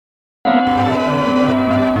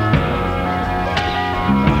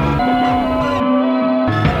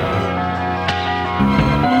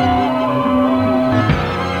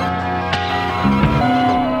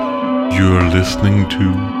You're listening to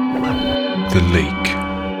The Lake.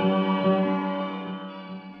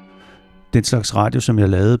 Den slags radio, som jeg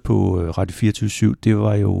lavede på Radio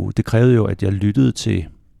 24/7, det krævede jo, at jeg lyttede til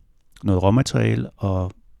noget råmateriale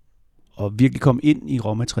og virkelig kom ind i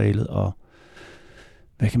råmaterialet og,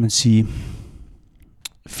 hvad kan man sige,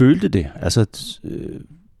 følte det. Altså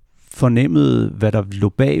fornemmede, hvad der lå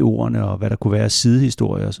bag ordene, og hvad der kunne være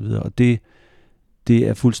sidehistorier osv. Og det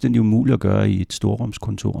er fuldstændig umuligt at gøre i et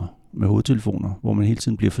storrumskontor med hovedtelefoner, hvor man hele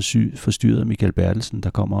tiden bliver forstyrret af Michael Bertelsen, der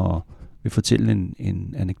kommer og vil fortælle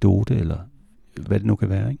en anekdote, eller hvad det nu kan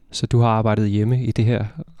være. Ikke? Så du har arbejdet hjemme i det her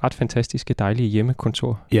ret fantastiske, dejlige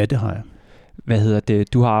hjemmekontor? Ja, det har jeg.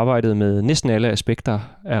 Du har arbejdet med næsten alle aspekter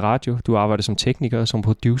af radio. Du har arbejdet som tekniker, som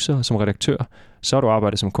producer, som redaktør. Så har du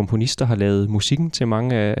arbejdet som komponist og har lavet musikken til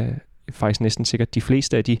mange af, faktisk næsten sikkert de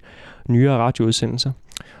fleste af de nyere radioudsendelser.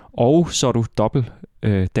 Og så er du dobbelt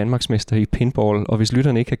Danmarksmester i pinball, og hvis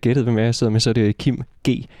lytterne ikke har gættet, hvem jeg sidder med, så er det Kim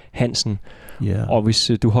G. Hansen. Yeah. Og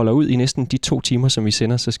hvis du holder ud i næsten de 2 timer, som vi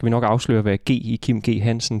sender, så skal vi nok afsløre, hvad G i Kim G.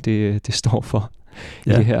 Hansen det står for i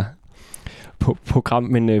det her program.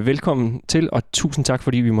 Men velkommen til, og tusind tak,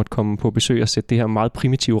 fordi vi måtte komme på besøg og sætte det her meget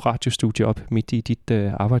primitive radiostudie op midt i dit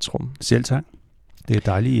arbejdsrum. Selv tak. Det er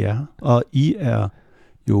dejligt, I er her. Og I er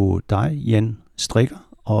jo dig, Jan Strikker,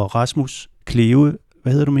 og Rasmus Kleve.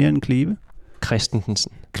 Hvad hedder du mere end Kleve?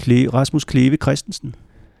 Christensen. Rasmus Kleve Christensen.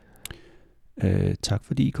 Tak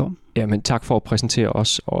fordi I kom. Ja, men tak for at præsentere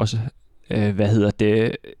os også.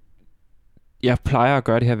 Jeg plejer at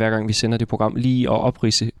gøre det her, hver gang vi sender det program, lige at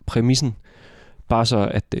opridse præmissen, bare så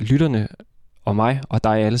at lytterne og mig og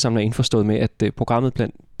dig alle sammen er indforstået med, at programmet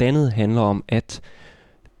blandt andet handler om, at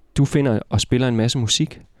du finder og spiller en masse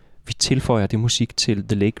musik. Vi tilføjer det musik til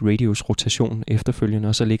The Lake Radios rotation efterfølgende,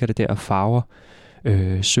 og så ligger det der og farver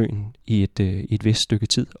søen i et vist stykke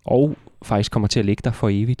tid, og faktisk kommer til at ligge der for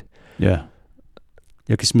evigt. Ja.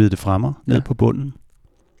 Jeg kan smide det fra mig ned på bunden.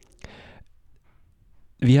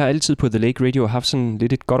 Vi har altid på The Lake Radio haft sådan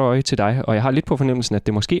lidt et godt øje til dig, og jeg har lidt på fornemmelsen, at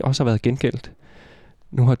det måske også har været gengældt.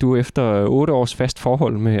 Nu har du efter 8 års fast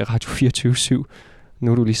forhold med Radio 24/7,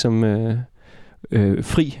 nu er du ligesom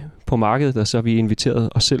fri på markedet, og så har vi inviteret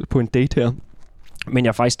os selv på en date her. Men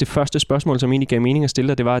det første spørgsmål, som egentlig gav mening at stille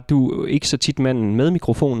dig, det var, at du er ikke så tit manden med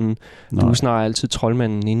mikrofonen. Nej. Du er snarere altid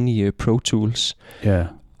troldmanden inde i Pro Tools. Ja.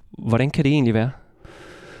 Hvordan kan det egentlig være?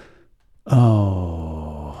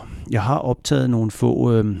 Jeg har optaget nogle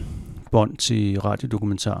få bånd til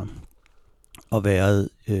radiodokumentarer og været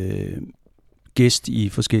gæst i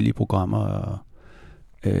forskellige programmer,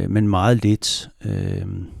 men meget lidt.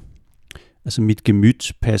 Altså mit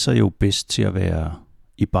gemyt passer jo bedst til at være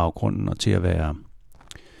i baggrunden og til at være...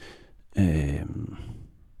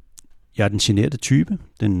 jeg er den generede type,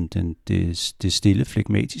 det stille,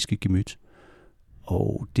 flegmatiske gemyt,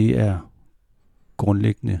 og det er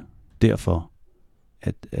grundlæggende derfor,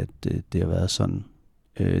 at det har været sådan.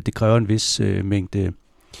 Det kræver en vis mængde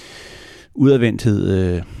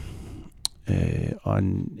udadvendthed og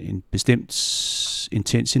en bestemt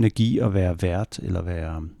intens energi at være vært eller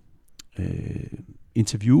være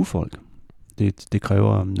interviewe folk. Det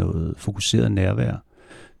kræver noget fokuseret nærvær,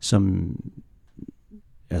 som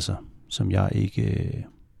jeg ikke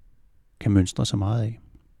kan mønstre så meget af.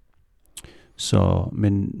 Så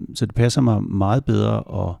det passer mig meget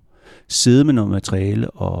bedre at sidde med noget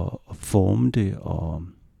materiale og forme det og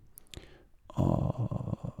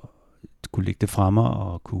kunne lægge det fremme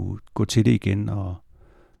og kunne gå til det igen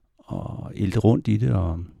og ælte rundt i det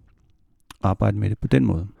og arbejde med det på den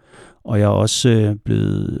måde. Og jeg er også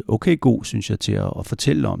blevet okay god, synes jeg, til at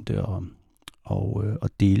fortælle om det og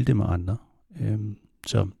dele det med andre.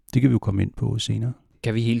 Så det kan vi jo komme ind på senere.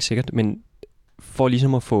 Kan vi helt sikkert, men for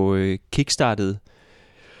ligesom at få kickstartet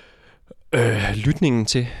lytningen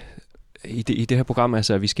til i det her program,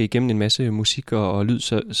 altså at vi skal igennem en masse musik og lyd,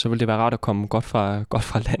 så vil det være rart at komme godt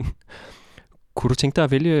fra land. Kunne du tænke dig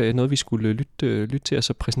at vælge noget, vi skulle lytte til, og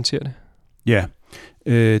så præsentere det? Ja,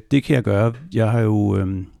 det kan jeg gøre. Jeg har jo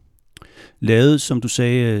lavet, som du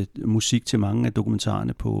sagde, musik til mange af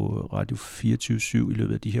dokumentarerne på Radio 24/7 i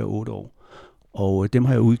løbet af de her 8 år. Og dem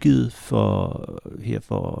har jeg udgivet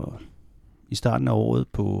for i starten af året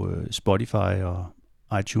på Spotify og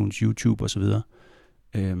iTunes, YouTube osv.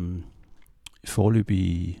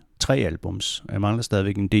 Foreløbig 3 albums. Jeg mangler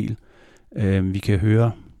stadigvæk en del. Vi kan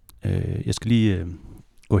høre. Jeg skal lige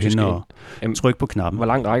gå hen og trykke på knappen. Hvor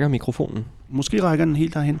langt rækker mikrofonen? Måske rækker den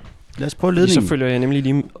helt derhen. Lad os prøve ledningen. Så følger jeg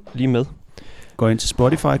nemlig lige med. Går ind til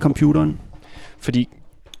Spotify-computeren. Fordi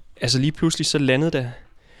altså lige pludselig så landede der.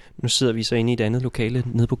 Nu sidder vi så inde i et andet lokale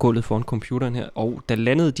nede på gulvet foran computeren her, og der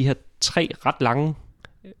landede de her 3 ret lange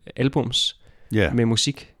albums med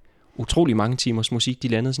musik utrolig mange timers musik. De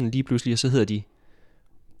landede sådan lige pludselig, og så hedder de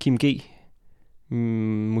Kim G.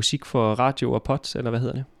 Musik for radio og pot, eller hvad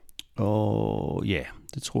hedder det? Ja,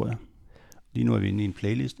 det tror jeg. Lige nu er vi inde i en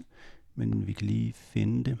playlist, men vi kan lige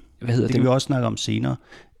finde det. Hvad hedder det? Kan vi også snakke om senere.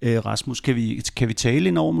 Rasmus, kan vi tale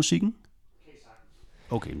ind over musikken?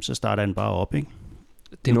 Okay, så starter den bare op, ikke?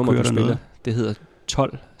 Det nummer, du spiller, det hedder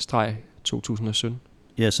 12-2017.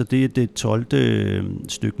 Ja, så det er det 12.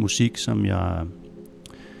 stykke musik, som jeg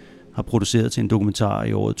har produceret til en dokumentar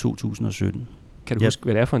i året 2017. Kan du huske,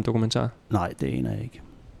 hvad det er for en dokumentar? Nej, det aner jeg ikke.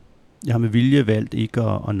 Jeg har med vilje valgt ikke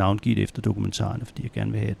at navngive det efter dokumentarerne, fordi jeg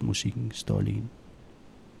gerne vil have, at musikken står alene.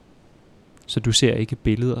 Så du ser ikke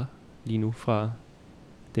billeder lige nu fra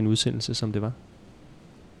den udsendelse, som det var?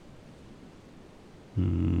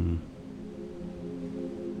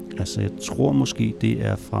 Altså, jeg tror måske, det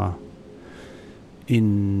er fra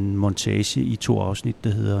en montage i 2 afsnit, der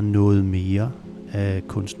hedder Noget mere, af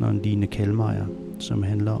kunstneren Line Kalmeier, som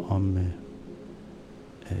handler om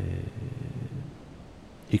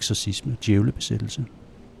eksorcisme, djævlebesættelse.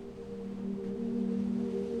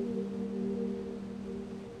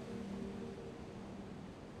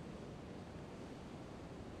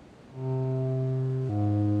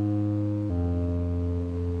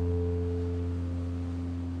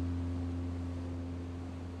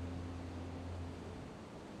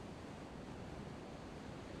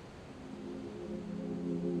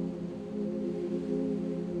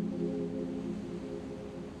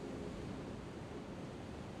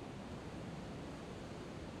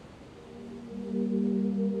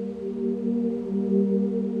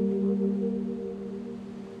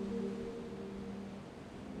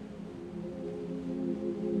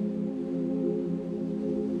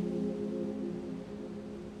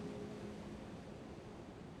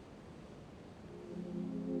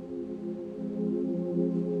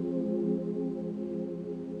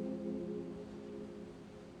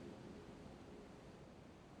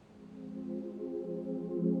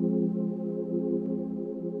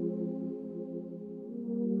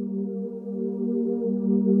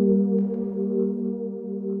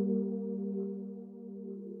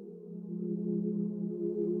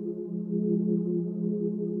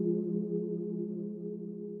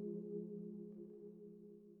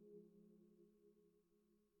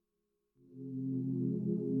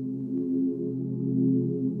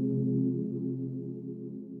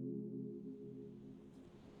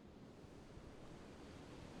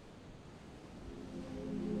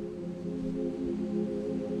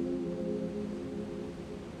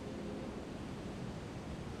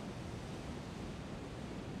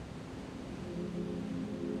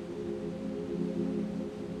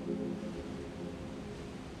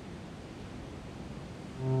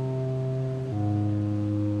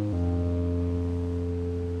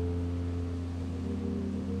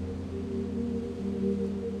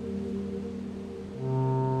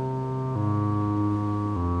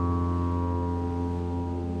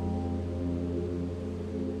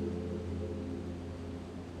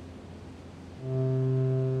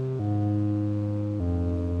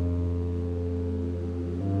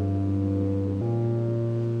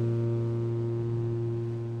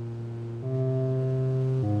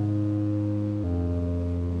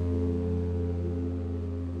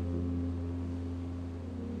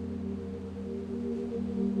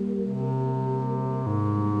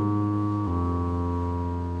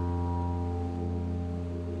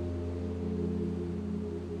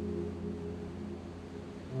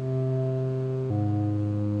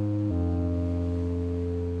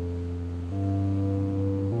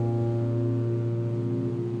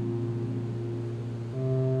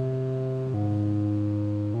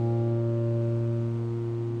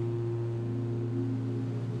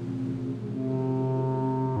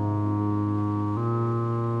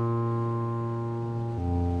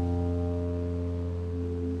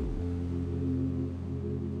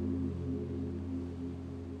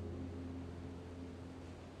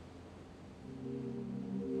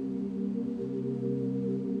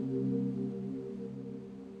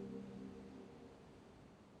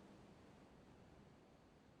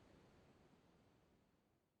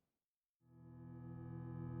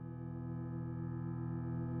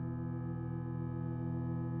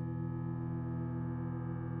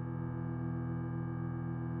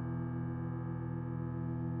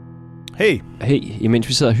 Hey, imens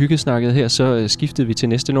vi sidder og hyggesnakket her, så skiftede vi til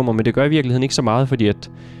næste nummer, men det gør i virkeligheden ikke så meget, fordi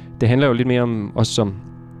at det handler jo lidt mere om os som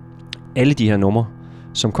alle de her numre,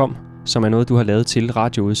 som er noget, du har lavet til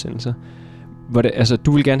radioudsendelser. Altså,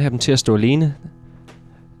 du vil gerne have dem til at stå alene?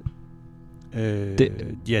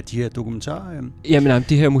 Ja, de her dokumentarer. Jamen,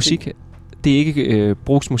 det her musik, det er ikke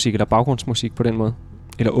brugsmusik eller baggrundsmusik på den måde?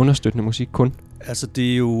 Eller understøttende musik kun? Altså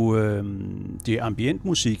det er jo det er ambient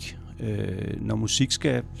musik. Når musik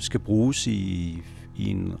skal bruges i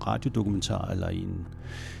en radiodokumentar, eller i en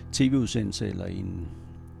tv-udsendelse, eller i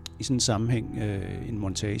sådan en sammenhæng, en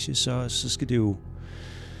montage, så skal det jo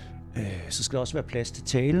så skal der også være plads til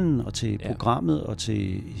talen, og til programmet, og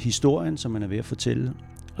til historien, som man er ved at fortælle.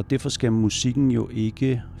 Og derfor skal musikken jo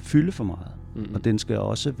ikke fylde for meget. Mm-hmm. Og den skal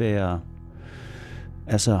også være...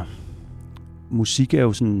 Altså, musik er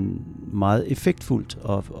jo sådan meget effektfuldt,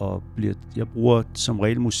 og jeg bruger som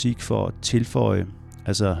regel musik for at tilføje,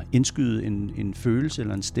 altså indskyde en følelse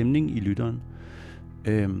eller en stemning i lytteren,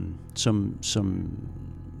 som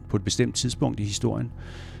på et bestemt tidspunkt i historien.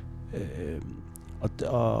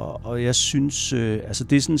 Og jeg synes, altså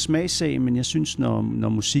det er sådan en smagssag, men jeg synes, når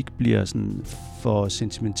musik bliver sådan for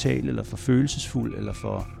sentimental, eller for følelsesfuld, eller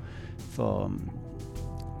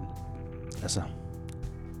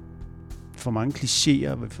for mange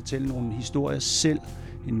klichéer, vil fortælle nogle historier selv,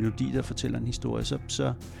 en melodi, der fortæller en historie,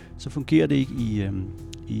 så fungerer det ikke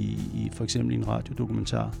i for eksempel en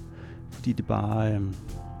radiodokumentar, fordi det bare...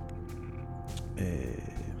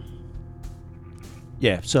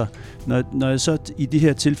 så når jeg så i det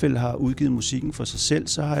her tilfælde har udgivet musikken for sig selv,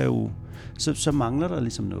 så har jeg jo så mangler der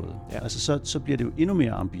ligesom noget. Ja. Altså så bliver det jo endnu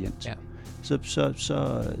mere ambient. Ja. Så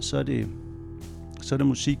er det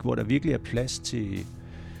musik, hvor der virkelig er plads til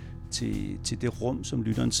det rum, som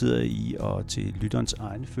lytteren sidder i, og til lytterens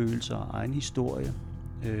egne følelser og egen historie.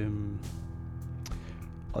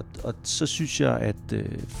 Og så synes jeg, at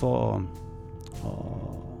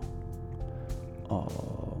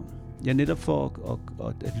netop for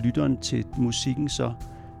at lytteren til musikken så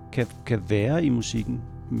kan være i musikken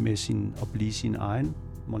med at blive sin egen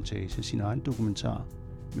montage, sin egen dokumentar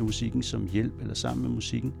med musikken som hjælp eller sammen med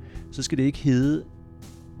musikken, så skal det ikke hedde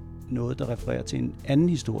noget, der refererer til en anden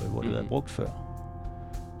historie, hvor det er brugt før.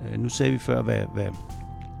 Nu sagde vi før,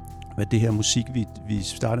 hvad det her musik, vi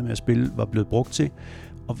startede med at spille, var blevet brugt til.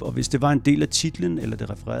 Og hvis det var en del af titlen, eller det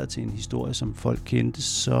refererede til en historie, som folk kendte,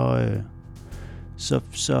 så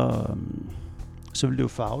vil det jo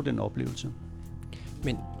farve den oplevelse.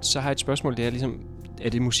 Men så har jeg et spørgsmål, det er ligesom, er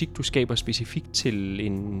det musik, du skaber specifikt til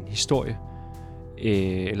en historie,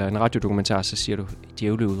 eller en radiodokumentar, så siger du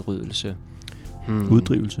djævleudryddelse.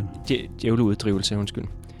 Uddrivelse. Djævleuddrivelse, undskyld.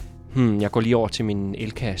 Jeg går lige over til min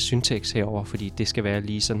Elka syntax herover, fordi det skal være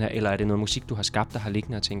lige sådan her, eller er det noget musik, du har skabt, der har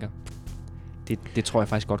liggende og tænker, det tror jeg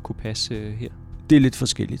faktisk godt kunne passe her? Det er lidt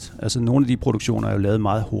forskelligt. Altså nogle af de produktioner er jo lavet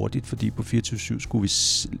meget hurtigt, fordi på 24/7 skulle vi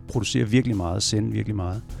producere virkelig meget og sende virkelig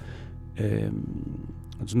meget.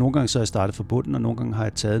 Altså nogle gange så har jeg startet fra bunden, og nogle gange har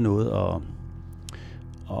jeg taget noget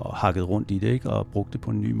og hakket rundt i det, ikke? Og brugt det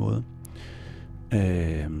på en ny måde.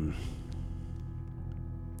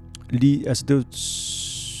 Altså det er jo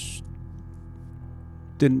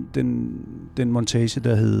den montage,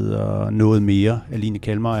 der hedder Noget mere af Line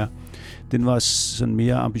Kalmeier, den var sådan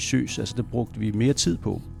mere ambitiøs, altså der brugte vi mere tid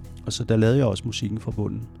på, og så der lavede jeg også musikken fra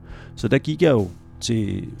bunden. Så der gik jeg jo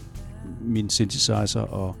til min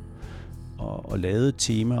synthesizer og lavede et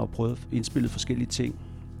tema og prøvede at indspille forskellige ting.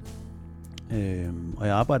 Og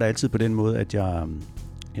jeg arbejder altid på den måde, at jeg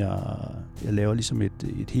laver ligesom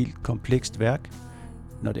et helt komplekst værk,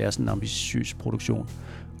 når det er sådan en ambitiøs produktion.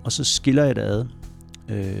 Og så skiller jeg det ad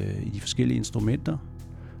i de forskellige instrumenter,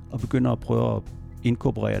 og begynder at prøve at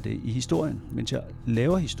inkorporere det i historien, mens jeg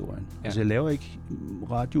laver historien. Ja. Altså jeg laver ikke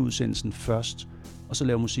radioudsendelsen først, og så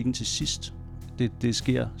laver musikken til sidst. Det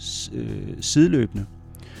sker sideløbende,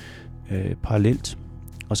 parallelt.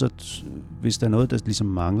 Og så hvis der er noget, der ligesom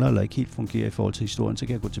mangler, eller ikke helt fungerer i forhold til historien, så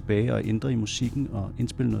kan jeg gå tilbage og ændre i musikken og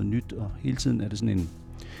indspille noget nyt, og hele tiden er det sådan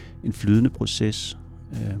en flydende proces.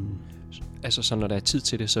 Altså så når der er tid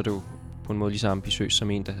til det, så er du på en måde lige så ambitiøs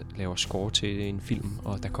som en, der laver score til en film,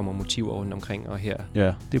 og der kommer motiver rundt omkring, og her...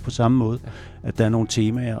 Ja, det er på samme måde, at der er nogle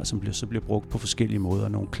temaer, som så bliver brugt på forskellige måder,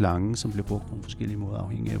 og nogle klange, som bliver brugt på forskellige måder,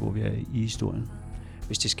 afhængig af, hvor vi er i historien.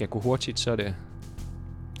 Hvis det skal gå hurtigt, så er det...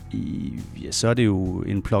 Så er det jo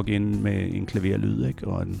en plug-in med en klaverlyd, ikke?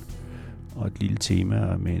 Og et lille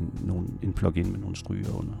tema med en plug-in med nogle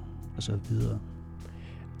stryger under, og så videre.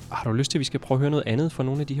 Har du lyst til, at vi skal prøve at høre noget andet fra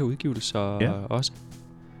nogle af de her udgivelser også?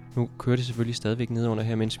 Nu kører det selvfølgelig stadigvæk ned under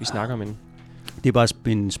her, mens vi snakker, men... Det er bare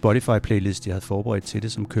en Spotify-playlist, jeg havde forberedt til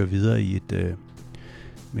det, som kører videre i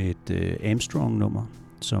med et Armstrong-nummer,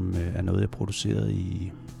 som er noget, jeg producerede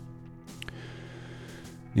i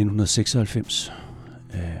 1996.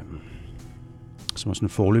 Som var sådan en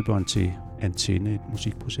forløberen til Antenne, et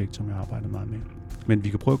musikprojekt, som jeg arbejdede meget med. Men vi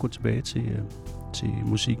kan prøve at gå tilbage til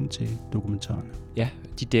musikken, til dokumentarerne. Ja,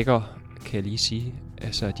 de dækker, kan jeg lige sige,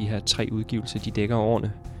 altså de her 3 udgivelser, de dækker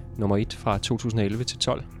årene nummer 1 fra 2011 til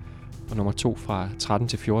 12, og nummer 2 fra 13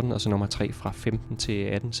 til 14, og så nummer 3 fra 15 til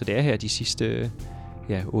 18. Så det er her de sidste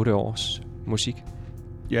 8 års musik.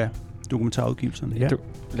 Ja, dokumentarudgivelserne. Ja.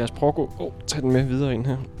 Lad os prøve at tage den med videre ind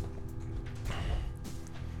her.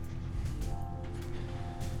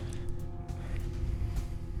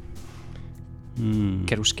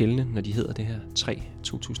 Kan du skelne, når de hedder det her? 3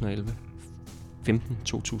 2011, 15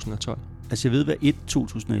 2012? Altså jeg ved, hvad 1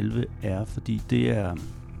 2011 er, fordi det er,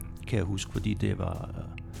 kan jeg huske, fordi det var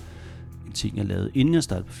en ting, jeg lavede, inden jeg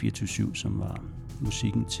startede på 24/7, som var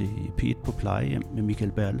musikken til P1 på plejehjem med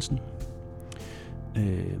Michael Bertelsen.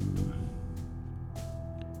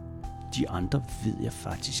 De andre ved jeg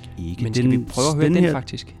faktisk ikke. Men skal vi prøve at høre den her,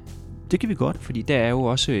 faktisk? Det kan vi godt. Fordi der er jo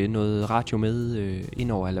også noget radio med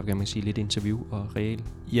indover, eller kan man sige lidt interview og real.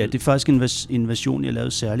 Ja, det er faktisk en version, jeg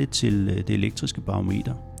lavede særligt til det elektriske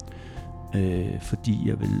barometer.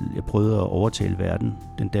 Fordi jeg prøvede at overtale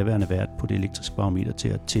den daværende vært på det elektriske barometer til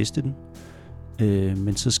at teste den.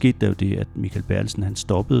 Men så skete der jo det, at Michael Bertelsen han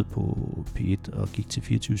stoppede på P1 og gik til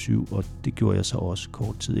 24/7, og det gjorde jeg så også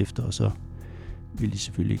kort tid efter, og så ville de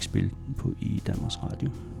selvfølgelig ikke spille den på i Danmarks Radio,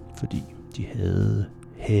 fordi de havde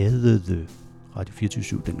Radio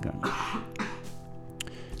 24/7 dengang.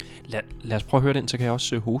 Lad os prøve at høre den, så kan jeg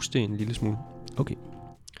også hoste en lille smule. Okay.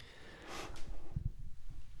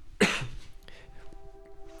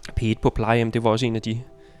 P1 på plejehjem, det var også en af de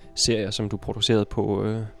serier, som du producerede på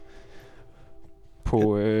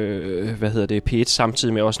P1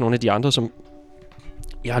 samtidig med også nogle af de andre, som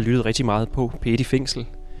jeg har lyttet rigtig meget på. P1 i fængsel,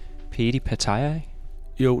 P1 i Pattaya, ikke?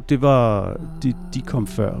 Jo, det var de kom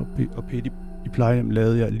før, og P1 i plejehjem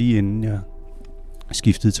lavede jeg lige inden jeg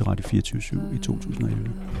skiftede til Radio 24/7 i 2011.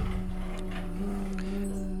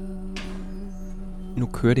 Nu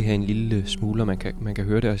kører det her en lille smule, og man kan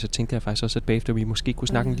høre det, og så tænkte jeg faktisk også, at bagefter vi måske kunne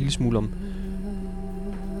snakke en lille smule om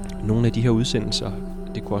nogle af de her udsendelser.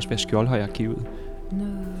 Det kunne også være Skjoldhøj-arkivet.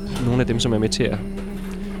 Nogle af dem, som er med til at,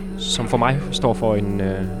 som for mig står for en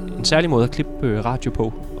særlig måde at klippe radio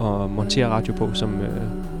på og montere radio på,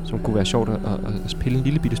 som kunne være sjovt at spille en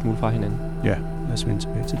lille bitte smule fra hinanden. Ja, lad os vende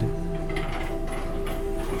tilbage til det.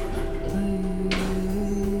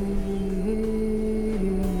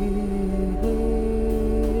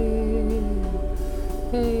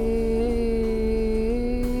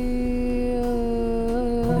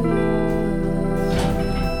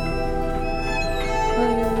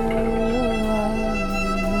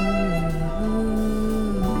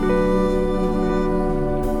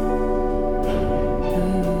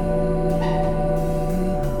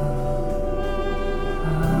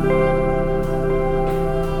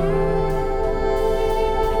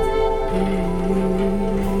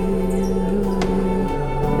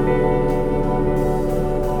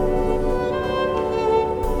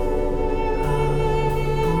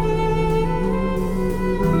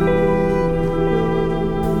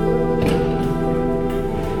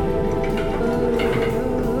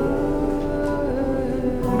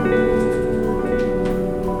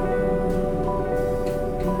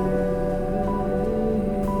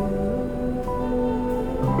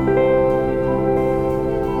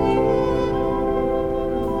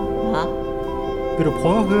 Vil du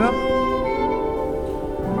prøve at høre?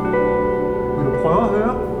 Vil du prøve at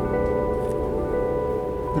høre?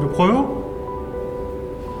 Vil du prøve?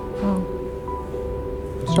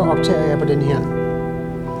 Så optager jeg på den her.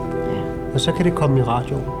 Og så kan det komme i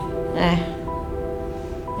radioen. Ja.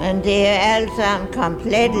 Men det er alt sammen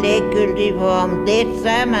komplet ligegyldigt på om lidt, så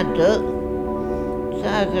er man død. Så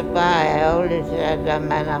er det bare ærgerligt, at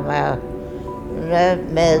man har været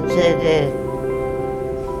med til det.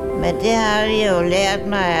 Men det har de jo lært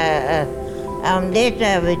mig, at om lidt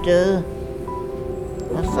er vi døde.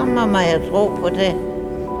 Og så må man jo tro på det.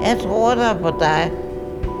 Jeg tror der på dig.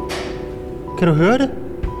 Kan du høre det?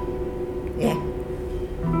 Ja.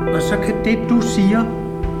 Og så kan det, du siger,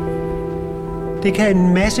 det kan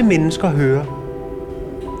en masse mennesker høre.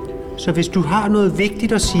 Så hvis du har noget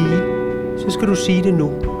vigtigt at sige, så skal du sige det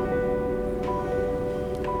nu.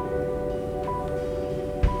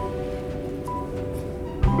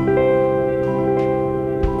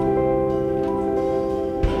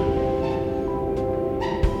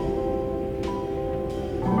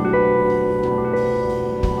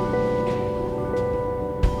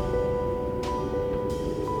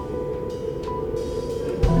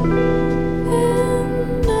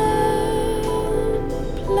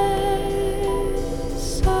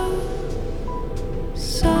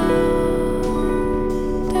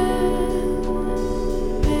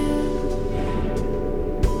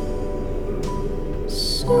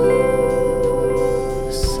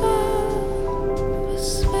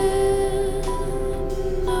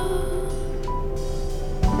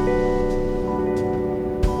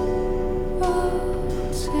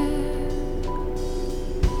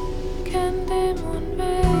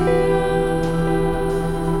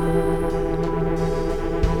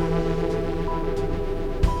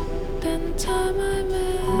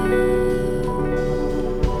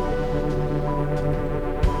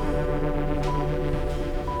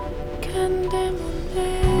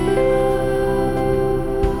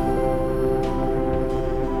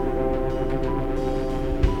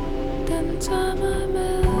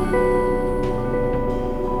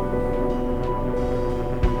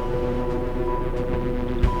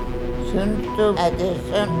 Synes du, at det er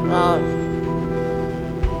synd for os?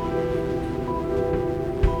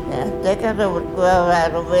 Ja, det kan du gøre, hvad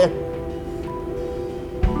du vil.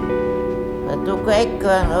 Men du kan ikke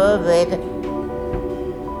gøre noget ved det.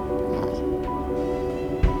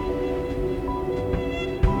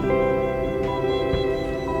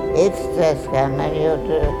 Et sted skal man jo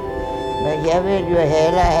dø. Men jeg vil jo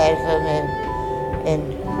hellere have sådan en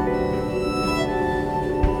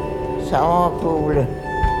sommerfugle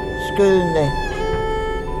skydende.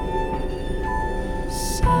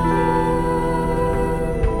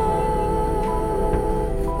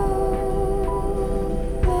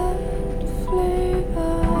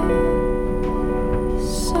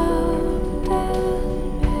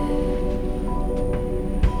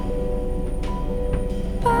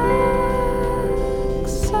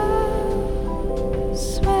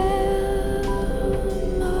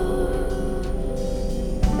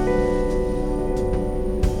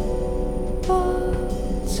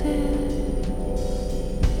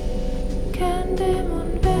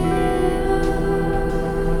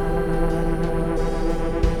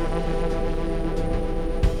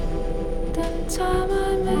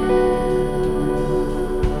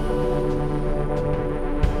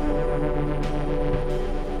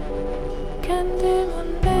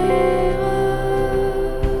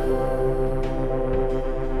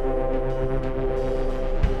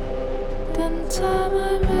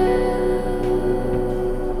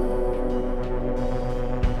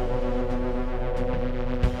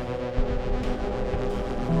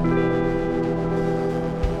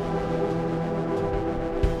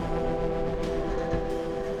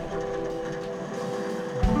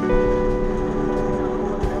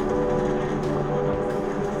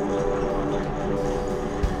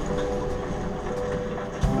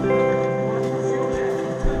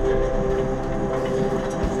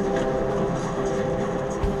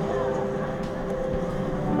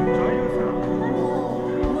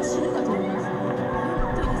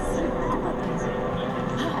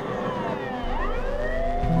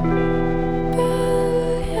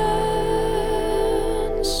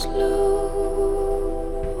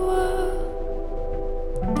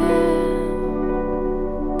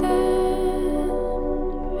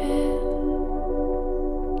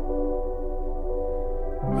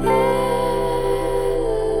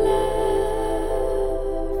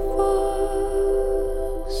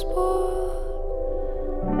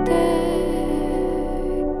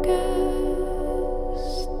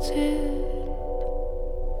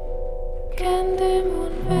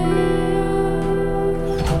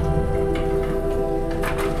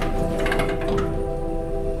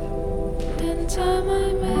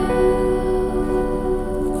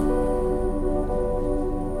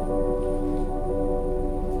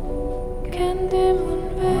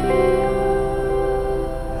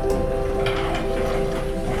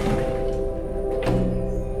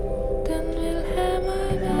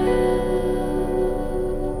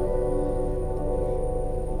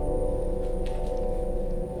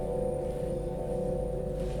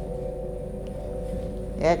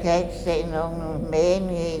 Jeg kan ikke se nogen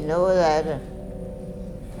mening i noget af det.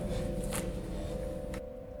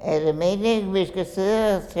 Er det meningen, vi skal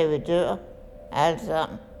sidde til vi dør? Altså,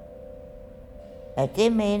 er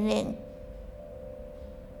det meningen?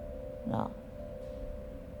 Nå,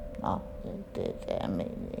 det er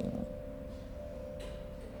meningen.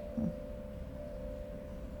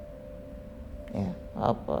 Ja,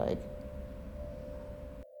 oprøjt.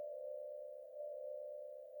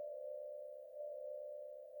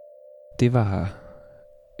 Det var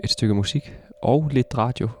et stykke musik og lidt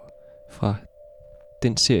radio fra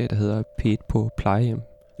den serie, der hedder P1 på plejehjem.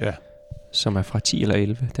 Ja. Som er fra 10 eller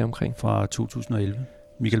 11 deromkring. Fra 2011.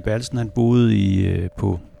 Michael Bertelsen, han boede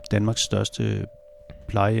på Danmarks største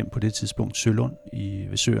plejehjem på det tidspunkt, Sølund i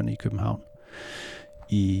Vesterbrogade i København,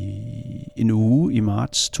 i en uge i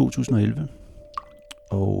marts 2011.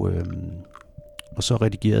 Og så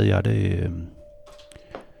redigerede jeg det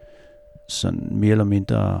sådan mere eller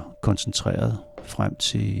mindre koncentreret frem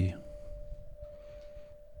til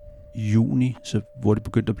juni, hvor det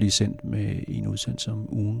begyndte at blive sendt med en udsendelse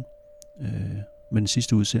om ugen. Med den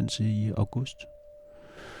sidste udsendelse i august.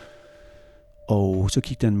 Og så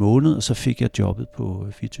gik der en måned, og så fik jeg jobbet på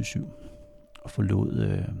 24/7 og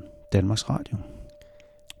forlod Danmarks Radio.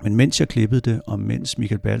 Men mens jeg klippede det, og mens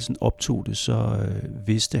Michael Bertelsen optog det, så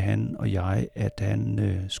vidste han og jeg, at han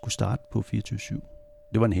skulle starte på 24/7.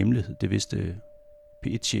 Det var en hemmelighed. Det vidste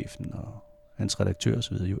P1-chefen og hans redaktør og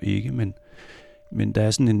så videre jo ikke. Men der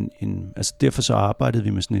er sådan en altså derfor så arbejdede vi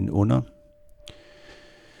med sådan en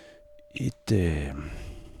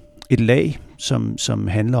et lag, som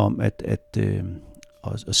handler om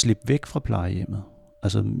at slippe væk fra plejehjemmet.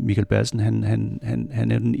 Altså Michael Bertelsen,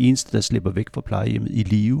 han er den eneste, der slipper væk fra plejehjemmet i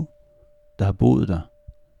live, der har boet der.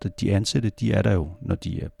 De ansatte, de er der jo, når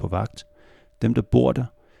de er på vagt. Dem, der bor der,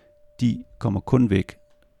 de kommer kun væk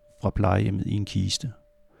fra plejehjemmet i en kiste.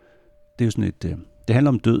 Det er jo sådan et... det handler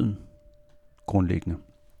om døden, grundlæggende.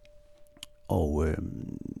 Og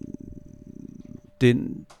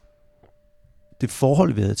det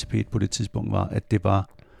forhold, vi havde til P1 på det tidspunkt, var, at det var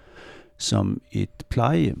som et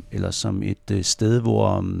plejehjem, eller som et sted,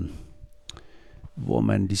 hvor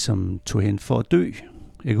man ligesom tog hen for at dø.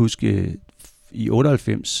 Jeg kan huske, i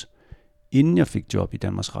 98, inden jeg fik job i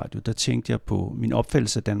Danmarks Radio, der tænkte jeg på, min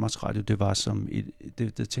opfattelse af Danmarks Radio, det var som,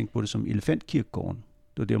 der tænkte på det som elefantkirkegården.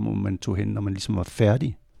 Det var der, hvor man tog hen, når man ligesom var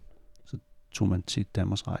færdig. Så tog man til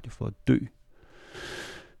Danmarks Radio for at dø.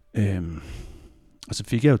 Og så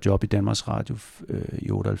fik jeg jo job i Danmarks Radio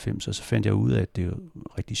i 98, og så fandt jeg ud af, at det var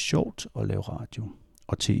rigtig sjovt at lave radio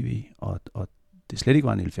og tv, og det slet ikke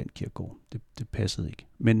var en elefantkirkegård. Det passede ikke.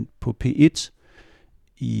 Men på P1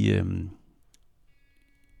 i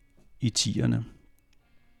 10'erne,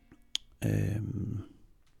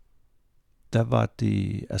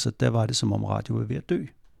 der var det som om radio var ved at dø.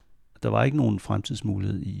 Der var ikke nogen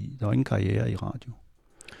fremtidsmulighed der var ingen karriere i radio.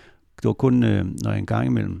 Det var kun, når jeg en gang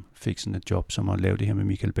imellem fik sådan et job, som at lave det her med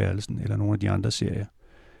Michael Bertelsen, eller nogle af de andre serier,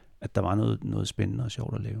 at der var noget spændende og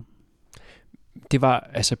sjovt at lave. Det var,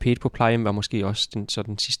 altså P1 på plejehjem var måske også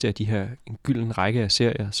den sidste af de her en gylden række af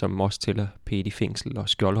serier, som også tæller P1 i fængsel og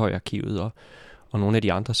Skjoldhøj-arkivet og nogle af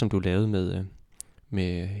de andre, som du lavede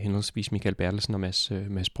med henholdsvis Michael Bertelsen og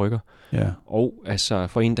Mads Brygger. Ja. Og altså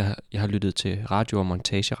for en, jeg har lyttet til radio og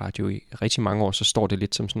montageradio i rigtig mange år, så står det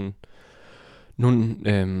lidt som sådan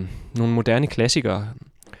nogle moderne klassikere,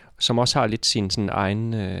 som også har lidt sin sådan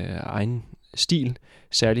egen stil,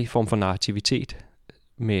 særlig form for narrativitet,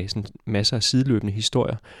 med sådan masser af sideløbende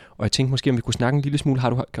historier. Og jeg tænkte måske, om vi kunne snakke en lille smule,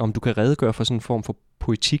 om du kan redegøre for sådan en form for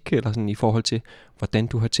poetik, eller sådan i forhold til, hvordan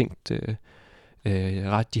du har tænkt de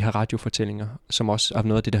her radiofortællinger, som også er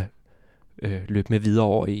noget af det, der løb med videre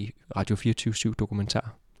over i Radio 24/7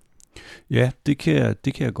 dokumentar. Ja, det kan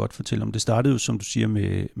jeg godt fortælle om. Det startede jo, som du siger,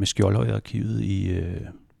 med Skjoldhøj-arkivet i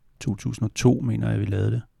 2002, mener jeg, vi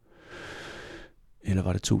lavede det. Eller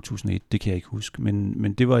var det 2001? Det kan jeg ikke huske.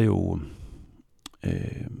 Men det var jo,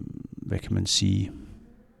 hvad kan man sige?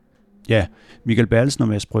 Ja, Michael Bertelsen og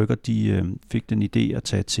Mads Brygger, de fik den idé at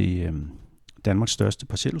tage til Danmarks største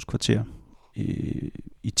parcelhuskvarter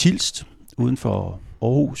i Tilst, uden for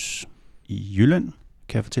Aarhus, i Jylland,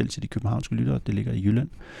 kan jeg fortælle til de københavnske lyttere, det ligger i Jylland,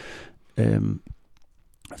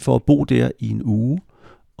 for at bo der i en uge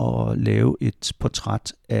og lave et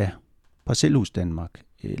portræt af Parcelhus Danmark,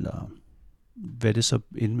 eller hvad det så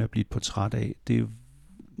endte med at blive et portræt af.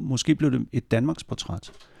 Måske blev det et Danmarks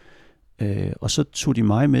portræt. Og så tog de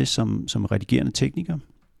mig med som redigerende tekniker,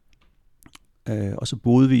 og så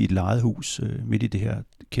boede vi i et lejet hus midt i det her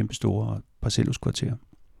kæmpe store parcelhuskvarter.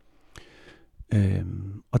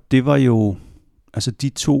 Og det var jo, altså de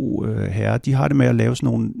to herrer, de har det med at lave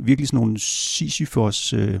virkelig sådan nogle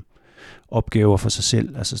Sisyfos opgaver for sig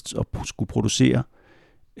selv, altså at skulle producere.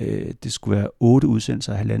 Det skulle være 8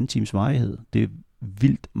 udsendelser af 1,5 times varighed. Det er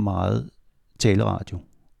vildt meget taleradio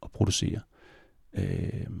at producere.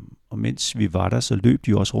 Og mens vi var der, så løb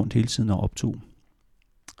de også rundt hele tiden og optog.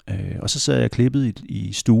 Og så sad jeg klippet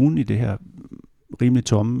i stuen i det her rimelig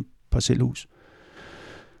tomme parcelhus.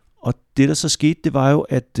 Og det, der så skete, det var jo,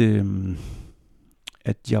 at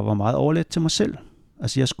jeg var meget overladt til mig selv.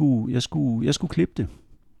 Altså, jeg skulle klippe det.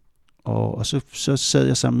 Og så sad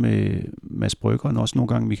jeg sammen med Mads Brygger, og også nogle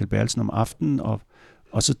gange Michael Bertelsen om aftenen,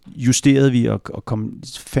 og så justerede vi og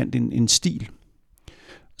fandt en stil.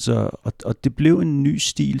 Og det blev en ny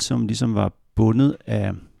stil, som ligesom var bundet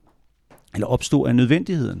af, eller opstod af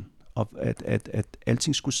nødvendigheden, og at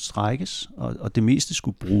alting skulle strækkes, og det meste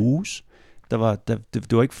skulle bruges. Det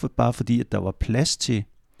var ikke bare fordi, at der var plads til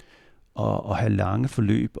at have lange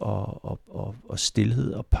forløb og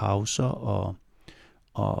stilhed og pauser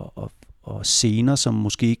og scener, som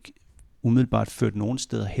måske ikke umiddelbart førte nogen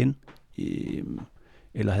steder hen,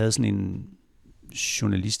 eller havde sådan en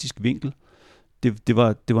journalistisk vinkel. Det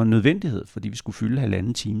var en nødvendighed, fordi vi skulle fylde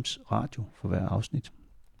 1,5 times radio for hver afsnit.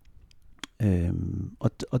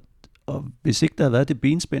 Og hvis ikke der havde været det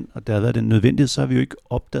benspænd, og der havde været den nødvendighed, så har vi jo ikke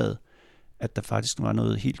opdaget, at der faktisk var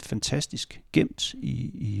noget helt fantastisk gemt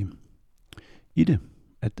i det.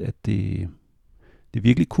 At det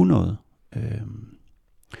virkelig kunne noget.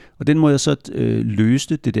 Og den må jeg så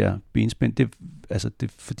løste det der benspænd.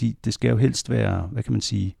 Fordi det skal jo helst være, hvad kan man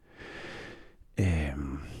sige,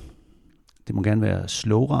 det må gerne være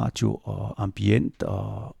slow radio og ambient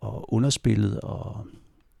og underspillet og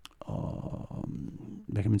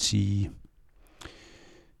hvad kan man sige.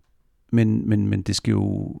 Men det skal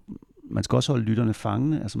jo, man skal også holde lytterne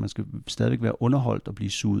fangende, altså man skal stadigvæk være underholdt og blive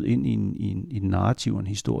suget ind i en narrativ og en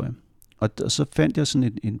historie. Og så fandt jeg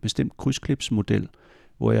sådan en bestemt krydsklipsmodel,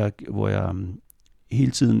 hvor jeg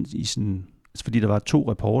hele tiden i sådan, altså fordi der var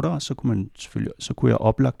 2 reportere, så kunne jeg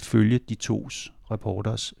oplagt følge de 2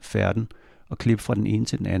 reporters færden og klippe fra den ene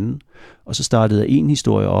til den anden. Og så startede jeg en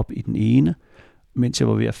historie op i den ene, mens jeg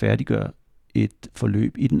var ved at færdiggøre et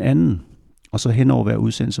forløb i den anden. Og så hen over hver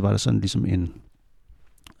udsendelse var der sådan ligesom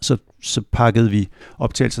så pakkede vi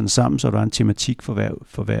optagelserne sammen, så der var en tematik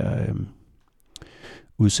for hver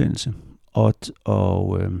udsendelse. Og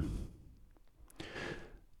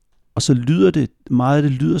så lyder det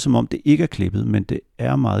meget, som om det ikke er klippet, men det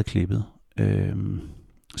er meget klippet.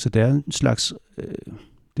 Så det er en slags,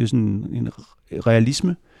 det er sådan en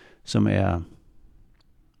realisme, som er,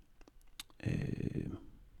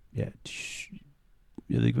 jeg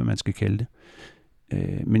ved ikke, hvad man skal kalde det.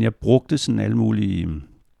 Men jeg brugte sådan alle mulige,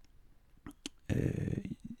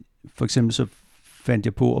 for eksempel så fandt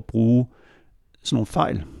jeg på at bruge sådan nogle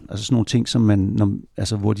fejl, altså sådan nogle ting, som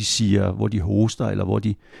hvor de hoster,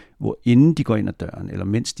 eller hvor inden de går ind ad døren, eller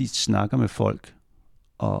mens de snakker med folk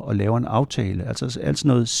og laver en aftale, altså alt sådan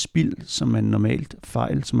noget spild, som man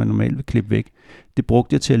normalt vil klippe væk, det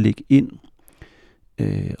brugte jeg til at lægge ind,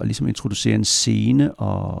 og ligesom introducere en scene,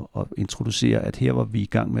 og introducere, at her var vi i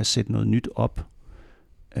gang med at sætte noget nyt op.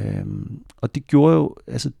 Og det gjorde jo,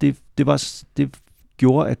 altså det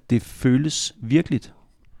gjorde, at det føles virkeligt,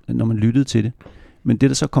 når man lyttede til det. Men det,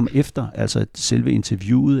 der så kom efter, altså at selve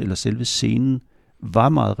interviewet eller selve scenen, var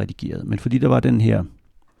meget redigeret. Men fordi der var den her,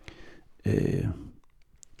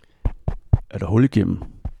 er der hul igennem?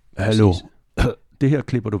 Hallo? Det her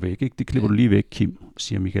klipper du væk, ikke? Det klipper du lige væk, Kim,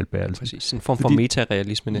 siger Michael Bertelsen. Præcis, en form for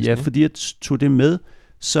metarealisme næsten. Ja, fordi jeg tog det med,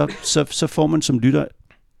 så får man som lytter,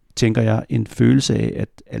 tænker jeg, en følelse af,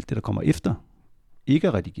 at alt det, der kommer efter, ikke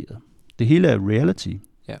er redigeret. Det hele er reality.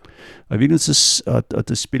 Ja. Og i virkeligheden, og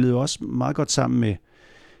det spillede jo også meget godt sammen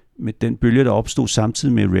med den bølge, der opstod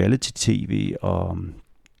samtidig med reality-tv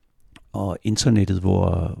og internettet,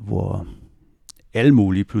 hvor alle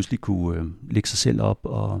mulige pludselig kunne lægge sig selv op,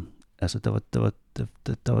 og altså der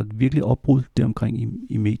var et virkelig opbrud deromkring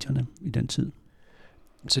i medierne i den tid.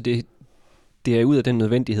 Så det er ud af den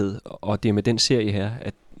nødvendighed, og det er med den serie her,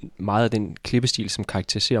 at meget af den klippestil, som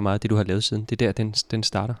karakteriserer meget af det, du har lavet siden, det er der, den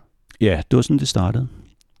starter. Ja, det var sådan, det startede.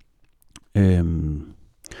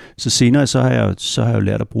 Så senere så har jeg jo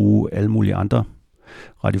lært at bruge alle mulige andre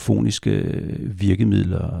radiofoniske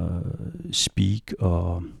virkemidler, speak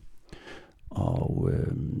og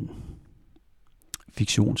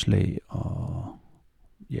fiktionslag og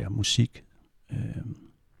musik.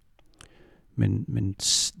 Men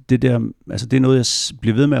det der, altså det er noget, jeg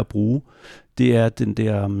bliver ved med at bruge. Det er den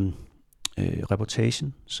der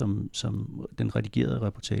reportagen, som den redigerede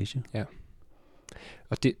reportage. Ja.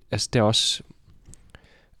 Og det er også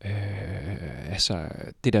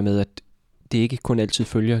det der med, at det ikke kun altid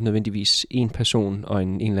følger nødvendigvis en person og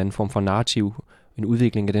en eller anden form for narrativ, en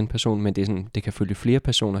udvikling af den person, men det kan følge flere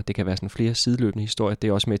personer, det kan være sådan flere sideløbende historier. Det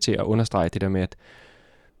er også med til at understrege det der med, at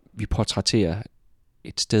vi portrætterer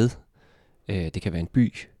et sted. Det kan være en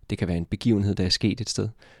by, det kan være en begivenhed, der er sket et sted,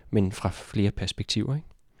 men fra flere perspektiver, ikke?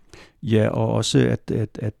 Ja, og også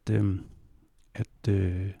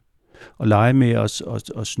at lege med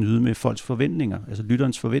at snyde med folks forventninger, altså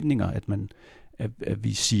lytterens forventninger, at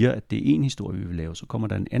vi siger, at det er en historie, vi vil lave, så kommer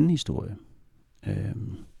der en anden historie.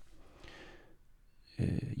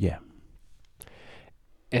 Ja.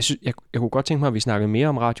 Jeg kunne godt tænke mig, at vi snakkede mere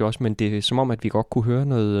om radio også, men det er som om, at vi godt kunne høre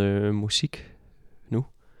noget musik nu.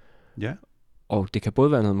 Ja. Og det kan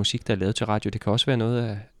både være noget musik, der er lavet til radio, det kan også være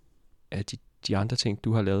noget af de andre ting,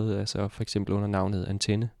 du har lavet, altså for eksempel under navnet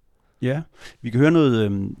Antenne. Ja, vi kan høre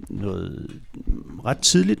noget ret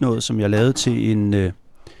tidligt noget, som jeg lavede til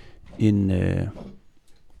en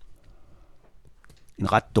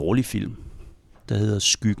ret dårlig film, der hedder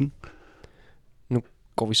Skyggen. Nu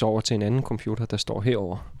går vi så over til en anden computer, der står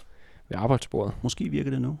herover ved arbejdsbordet. Måske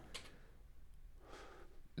virker det nu.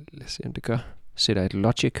 Lad os se, om det gør. Sætter et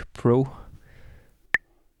Logic Pro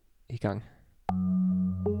i gang.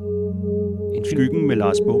 Skyggen med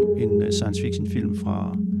Lars Bum, en science fiction film fra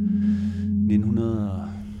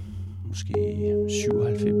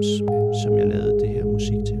 1997, som jeg lavede det her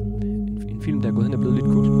musik til. En film, der er gået hen og blevet lidt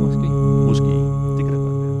kusk, måske? Måske, det kan da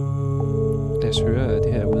godt være. Lad os høre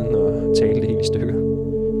det her uden at tale det hele i stykker.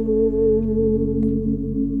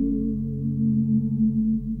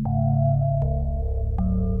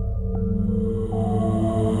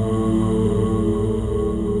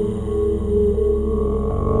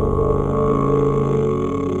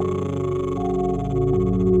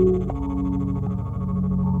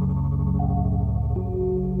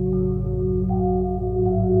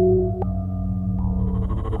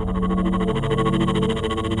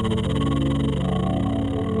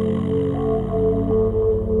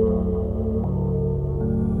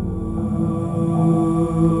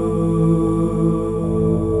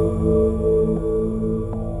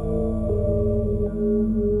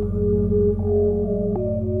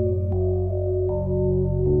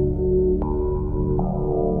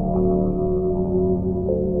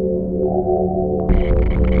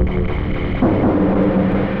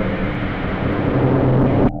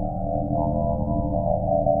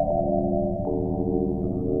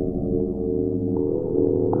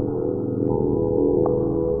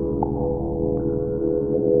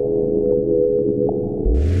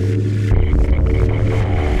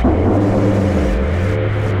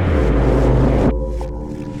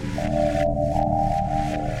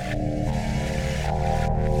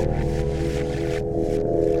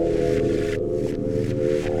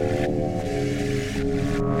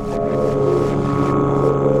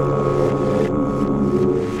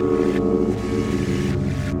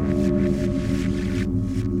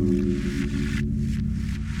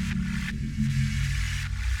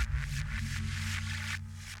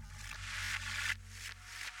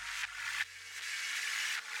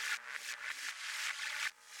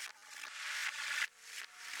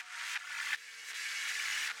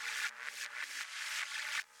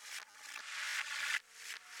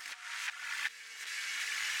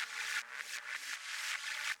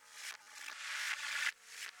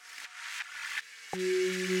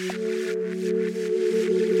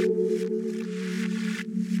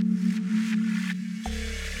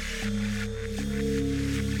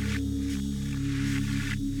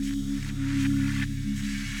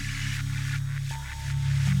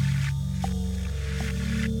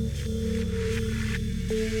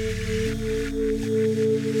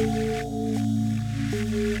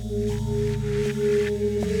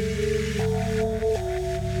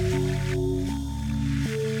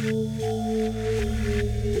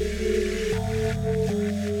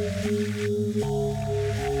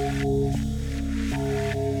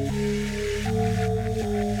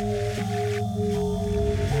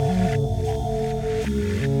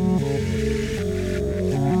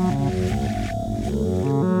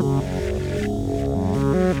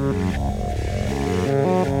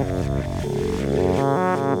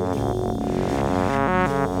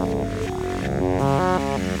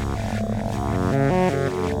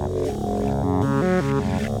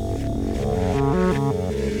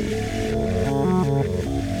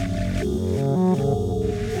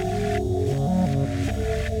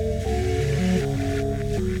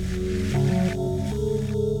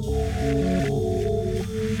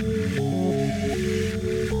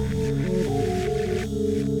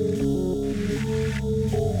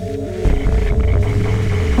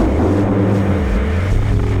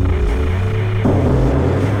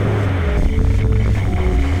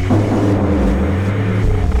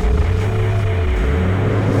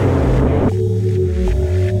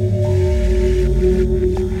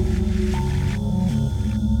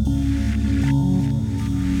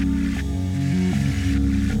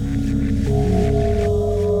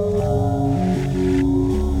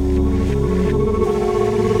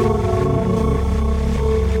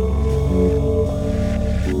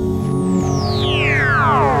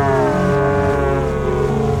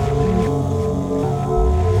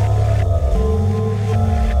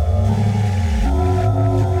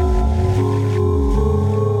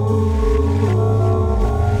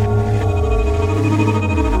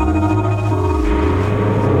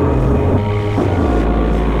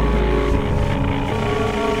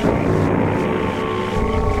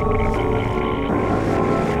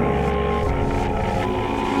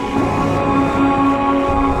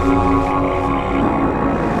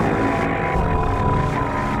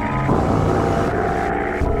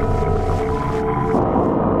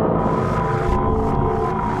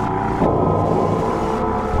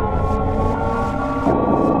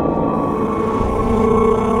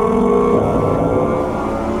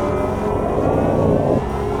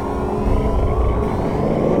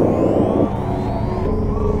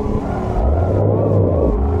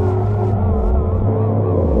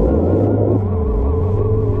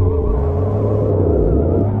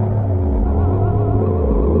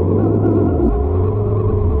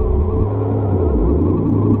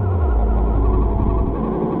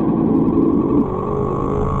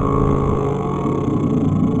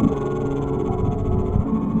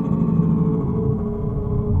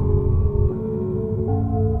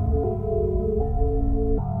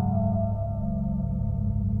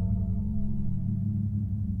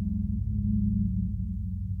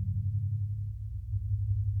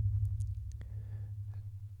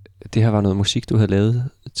 Det her var noget musik, du havde lavet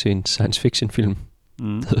til en science fiction film, der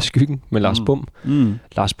hedder Skyggen, med Lars Bum.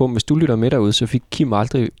 Lars Bum, hvis du lytter med derude, så fik Kim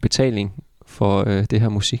aldrig betaling for det her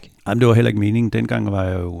musik. Jamen, det var heller ikke meningen. Dengang var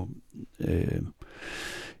jeg jo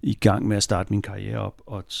i gang med at starte min karriere op,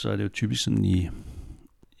 og så er det jo typisk sådan i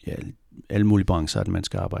alle mulige brancher, at man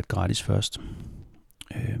skal arbejde gratis først.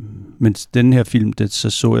 Men den her film,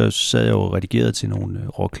 sad jeg jo redigeret til nogle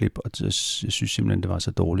råklip, og jeg synes simpelthen, det var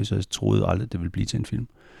så dårligt, så jeg troede aldrig, det ville blive til en film.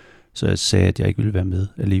 Så jeg sagde, at jeg ikke ville være med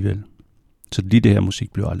alligevel. Så lige det her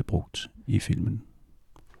musik blev aldrig brugt i filmen.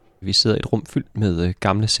 Vi sidder i et rum fyldt med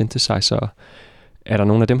gamle synthesizere. Er der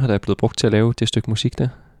nogen af dem her, der er blevet brugt til at lave det stykke musik der?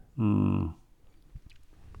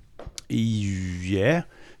 Ja,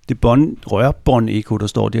 det rørbånd-eko, der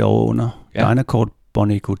står derovre under.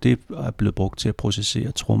 Dynacord-bånd-eko, det er blevet brugt til at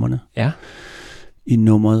processere trommerne i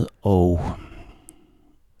nummeret, og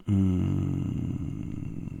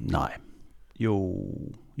nej.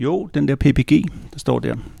 Jo, den der PPG, der står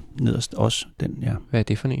der nederst også, den, ja. Hvad er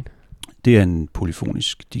det for en? Det er en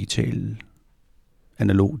polyfonisk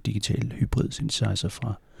analog digital hybrid synthesizer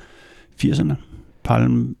fra 80'erne.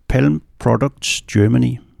 Palm Products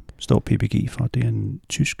Germany står PPG for. Det er en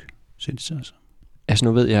tysk synthesizer. Altså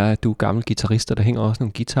nu ved jeg, at du er gammel guitarist, og der hænger også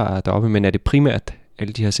nogle guitarer deroppe, men er det primært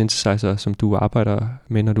alle de her synthesizer, som du arbejder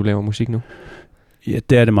med, når du laver musik nu? Ja,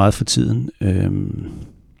 det er det meget for tiden.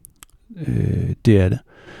 Det er det.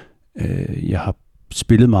 Jeg har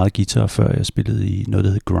spillet meget guitar, før jeg spillede i noget,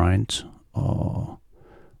 der hed Grind, og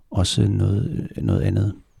også noget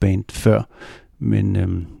andet band før, men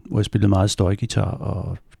hvor jeg spillede meget støjguitar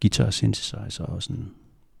og guitar synthesizer og sådan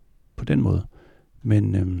på den måde.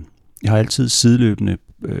 Men jeg har altid sideløbende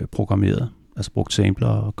programmeret, altså brugt sampler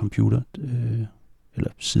og computer,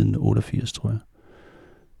 eller siden 88, tror jeg,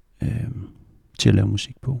 til at lave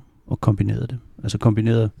musik på, og kombineret det. Altså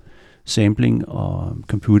kombineret sampling og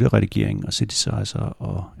computerredigering og synthesizer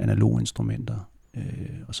og analoge instrumenter,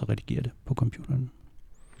 og så redigere det på computeren.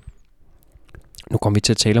 Nu kommer vi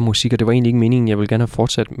til at tale om musik, og det var egentlig ikke meningen. Jeg vil gerne have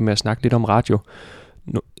fortsat med at snakke lidt om radio.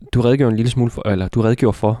 Du redegjorde en lille smule for, eller du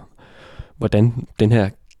redegjorde for, hvordan den her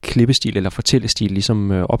klippestil eller fortællestil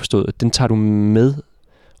ligesom opstod. Den tager du med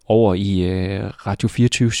over i Radio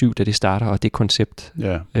 24/7, da det starter, og det koncept,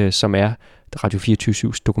 som er Radio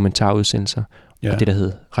 24/7's dokumentarudsendelser, og det der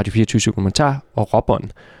hedder Radio 24/7 dokumentar og råbånd,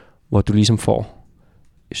 hvor du ligesom får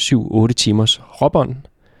 7-8 timers råbånd,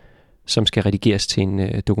 som skal redigeres til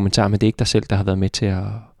en dokumentar, men det er ikke dig selv, der har været med til at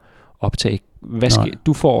optage.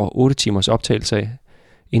 Du får 8 timers optagelse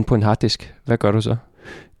ind på en harddisk. Hvad gør du så?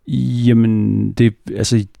 Jamen, det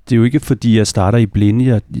er jo ikke, fordi jeg starter i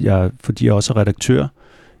blinde. Fordi jeg også er redaktør,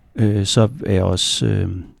 så er jeg også,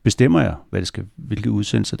 bestemmer jeg, hvilke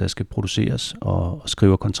udsendelser, der skal produceres, og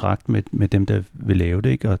skriver kontrakt med dem, der vil lave det,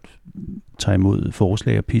 ikke? Og tager imod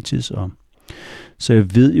forslag og pitches. Så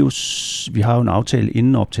jeg ved jo, vi har jo en aftale,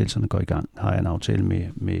 inden optagelserne går i gang, har jeg en aftale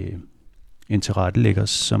med en tilrettelægger,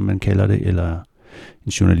 som man kalder det, eller en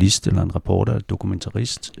journalist, eller en reporter,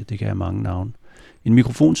 dokumentarist, det kan have mange navne. En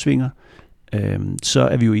mikrofonsvinger, så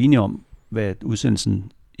er vi jo enige om, hvad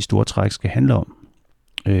udsendelsen i store træk skal handle om.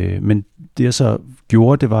 Men det jeg så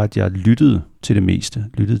gjorde, det var, at jeg lyttede til det meste.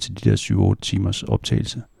 Lyttede til de der 7-8 timers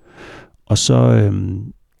optagelse. Og så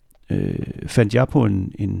fandt jeg på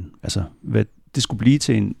hvad det skulle blive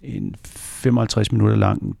til en 55 minutter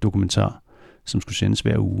lang dokumentar, som skulle sendes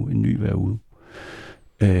hver uge, en ny hver uge.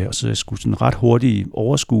 Og så jeg skulle sådan ret hurtigt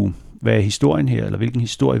overskue, hvad er historien her, eller hvilken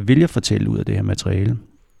historie vil jeg fortælle ud af det her materiale,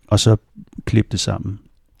 og så klippe det sammen,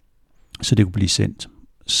 så det kunne blive sendt.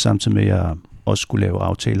 Samtidig med, at jeg også skulle lave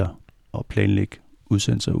aftaler og planlægge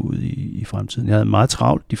udsendelser ud i fremtiden. Jeg havde meget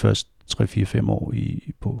travlt de første 3-4-5 år,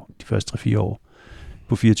 på de første 3-4 år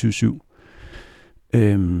på 24/7.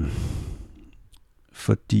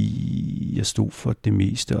 Fordi jeg stod for det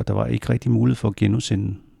meste, og der var ikke rigtig mulighed for at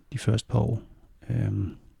genudsende de første par år.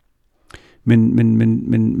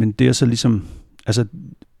 Men det er så ligesom, altså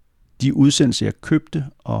de udsendelser, jeg købte,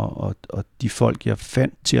 og de folk, jeg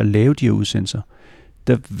fandt til at lave de her udsendelser,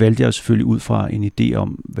 der valgte jeg selvfølgelig ud fra en idé om,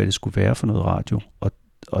 hvad det skulle være for noget radio.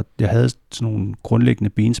 Og jeg havde sådan nogle grundlæggende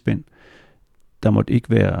benspænd. Der måtte ikke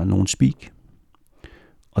være nogen speak,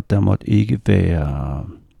 og der måtte ikke være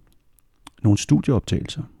nogen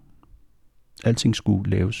studieoptagelser. Alting skulle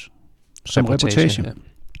laves som reportage. Ja.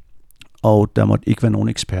 Og der måtte ikke være nogen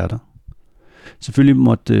eksperter. Selvfølgelig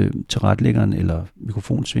måtte tilrettelæggeren eller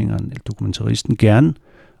mikrofonsvingeren eller dokumentaristen gerne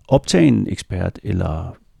optage en ekspert,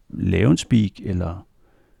 eller lave en speak, eller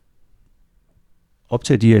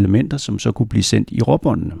optage de elementer, som så kunne blive sendt i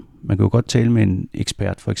råbåndene. Man kan jo godt tale med en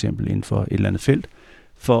ekspert, for eksempel inden for et eller andet felt,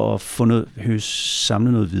 for at få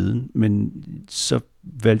samle noget viden. Men så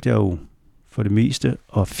valgte jeg jo for det meste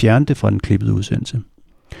at fjerne det fra den klippede udsendelse.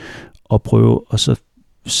 Og prøve, og så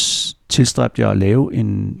tilstræbte jeg at lave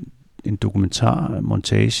en dokumentar,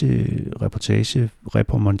 montage, reportage,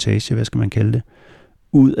 hvad skal man kalde det,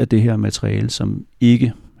 ud af det her materiale, som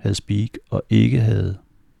ikke havde speak, og ikke havde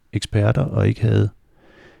eksperter, og ikke havde...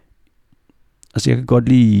 Altså jeg kan godt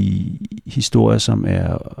lide historier, som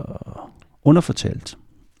er underfortalt,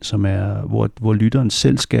 som er, hvor lytteren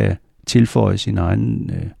selv skal tilføje sine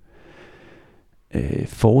egne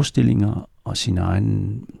forestillinger, og sine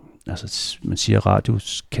egne... Altså, man siger, at radio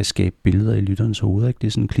kan skabe billeder i lytterens hoved, ikke? Det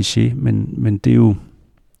er sådan en kliché, men det er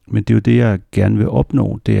jo det, jeg gerne vil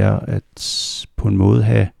opnå, det er at på en måde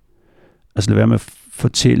lade være med at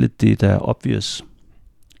fortælle det, der er obvious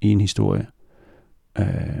i en historie.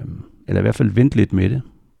 Eller i hvert fald vente lidt med det,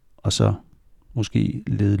 og så måske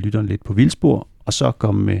lede lytteren lidt på vildspor, og så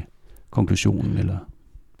komme med konklusionen eller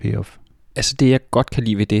payoff. Altså det, jeg godt kan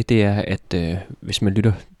lide ved det er, at hvis man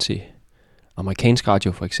lytter til amerikansk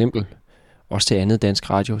radio for eksempel, også til andet dansk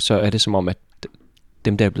radio, så er det som om, at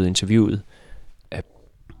dem, der er blevet interviewet, er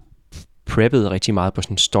preppet rigtig meget på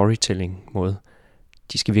sådan en storytelling-måde.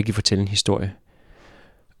 De skal virkelig fortælle en historie.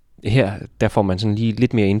 Her, der får man sådan lige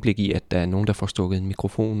lidt mere indblik i, at der er nogen, der får stukket en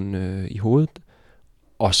mikrofon i hovedet,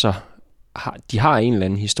 og så de har en eller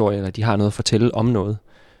anden historie, eller de har noget at fortælle om noget,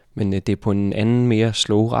 men det er på en anden, mere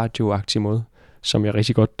slow radioagtig måde, som jeg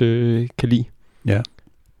rigtig godt kan lide. Ja.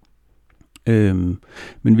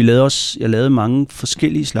 Men jeg lavede mange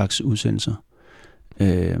forskellige slags udsendelser.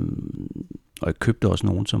 Og jeg købte også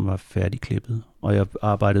nogle, som var færdigklippet. Og jeg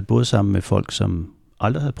arbejdede både sammen med folk, som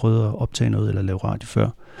aldrig havde prøvet at optage noget eller lave radio før,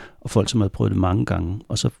 og folk, som havde prøvet det mange gange.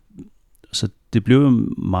 Og så det blev jo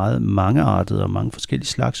meget mangeartet og mange forskellige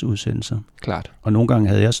slags udsendelser. Klart. Og nogle gange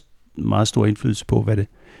havde jeg meget stor indflydelse på, hvad det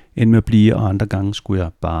endte med at blive, og andre gange skulle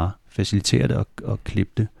jeg bare facilitere det og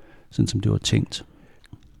klippe det, sådan som det var tænkt.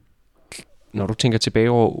 Når du tænker tilbage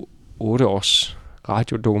over 8 års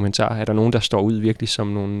radiodokumentar, er der nogen, der står ud virkelig som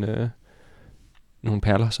nogle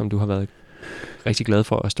perler, som du har været rigtig glad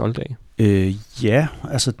for og stolt af? Ja,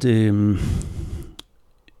 altså det...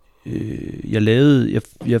 Jeg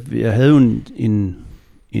havde jo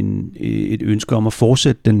et ønske om at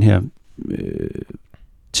fortsætte den her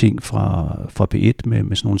ting fra P1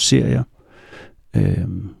 med sådan nogle serier.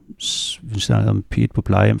 Vi snakkede om P1 på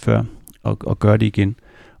plejehjem før, og gøre det igen.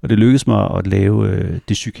 Og det lykkedes mig at lave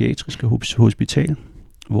det psykiatriske hospital,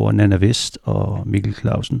 hvor Nanna Vest og Mikkel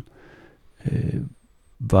Clausen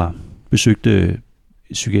besøgte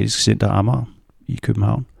Psykiatrisk Center Amager i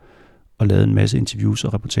København, og lavede en masse interviews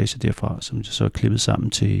og reportager derfra, som jeg så klippet sammen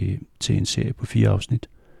til en serie på 4 afsnit.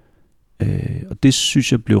 Og det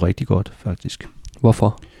synes jeg blev rigtig godt, faktisk.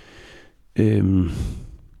 Hvorfor?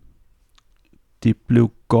 Det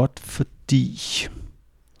blev godt, fordi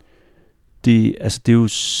det er jo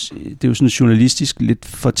sådan en journalistisk lidt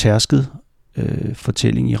fortærsket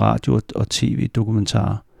fortælling i radio og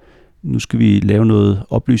tv-dokumentarer. Nu skal vi lave noget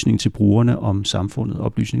oplysning til brugerne om samfundet,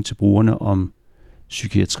 oplysning til brugerne om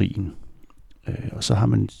psykiatrien. Og så har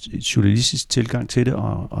man et journalistisk tilgang til det,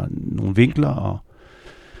 og nogle vinkler,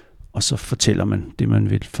 og så fortæller man det, man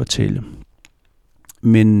vil fortælle.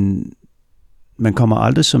 Men man kommer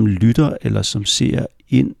aldrig som lytter eller som seer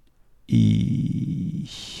ind i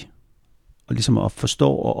og ligesom at forstå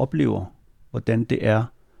og opleve, hvordan det er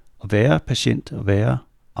at være patient, at være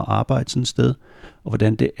og arbejde sådan et sted, og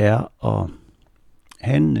hvordan det er at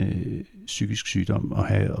have en psykisk sygdom,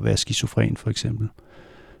 og være skizofren for eksempel.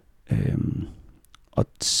 Og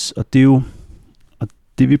det er jo, og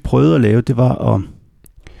det vi prøvede at lave, det var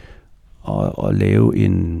at lave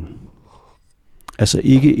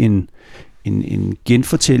ikke en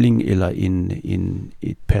genfortælling eller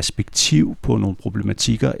et perspektiv på nogle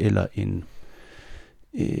problematikker eller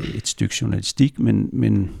et stykke journalistik,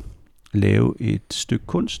 men lave et stykke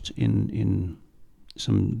kunst,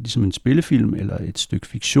 ligesom en spillefilm eller et stykke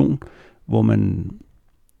fiktion, hvor man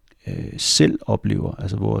selv oplever,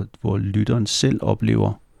 altså hvor lytteren selv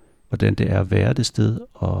oplever, hvordan det er at være det sted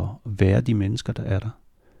og være de mennesker, der er der.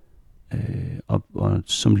 Og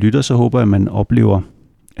som lytter, så håber jeg, at man oplever,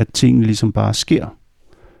 at tingene ligesom bare sker.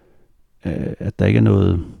 At der ikke er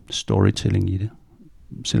noget storytelling i det.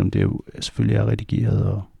 Selvom det jo selvfølgelig er redigeret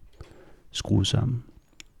og skruet sammen.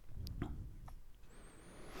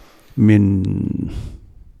 Men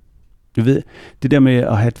jeg ved, det der med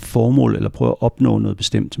at have et formål, eller prøve at opnå noget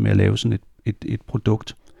bestemt med at lave sådan et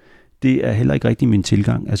produkt, det er heller ikke rigtig min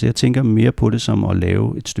tilgang. Altså jeg tænker mere på det som at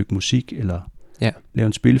lave et stykke musik, eller lave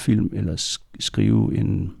en spillefilm, eller skrive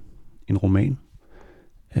en roman.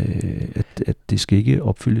 At det skal ikke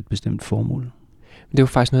opfylde et bestemt formål. Det var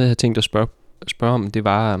faktisk noget, jeg havde tænkt at spørge om. Det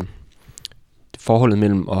var forholdet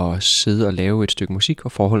mellem at sidde og lave et stykke musik,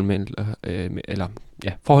 og forholdet mellem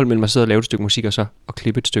at sidde og lave et stykke musik, og så at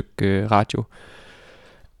klippe et stykke radio.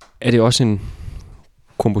 Er det også en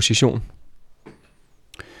komposition?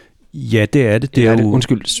 Ja, det er det. Er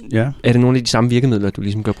det nogle af de samme virkemidler, du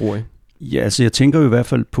ligesom gør brug af? Ja, altså jeg tænker jo i hvert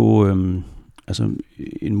fald på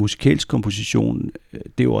en musikalsk komposition,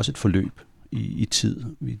 det er jo også et forløb i tid.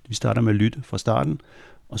 Vi starter med at lytte fra starten,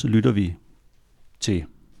 og så lytter vi til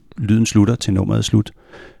lyden slutter, til nummeret slut.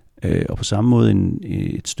 Og på samme måde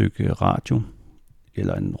et stykke radio,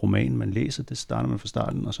 eller en roman, man læser, det starter man fra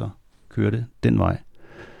starten, og så kører det den vej.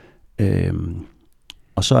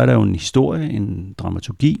 Og så er der jo en historie, en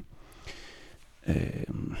dramaturgi,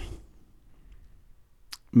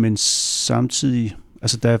 men samtidig,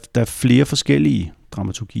 altså der er flere forskellige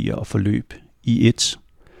dramaturgier og forløb i et.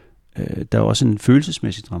 Der er også en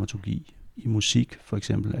følelsesmæssig dramaturgi i musik, for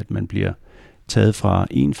eksempel, at man bliver taget fra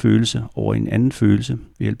en følelse over en anden følelse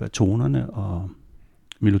ved hjælp af tonerne og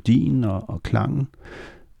melodien og klangen.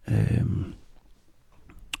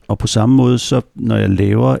 Og på samme måde, så når jeg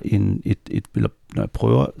laver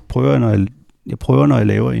når jeg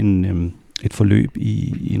laver et forløb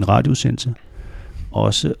i en radioudsendelse,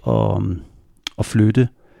 også at flytte,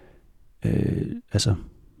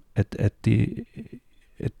 at det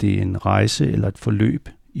er en rejse eller et forløb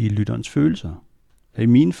i lytterens følelser. I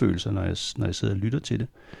mine følelser, når jeg sidder og lytter til det.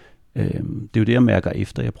 Det er jo det, jeg mærker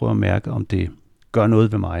efter. Jeg prøver at mærke, om det gør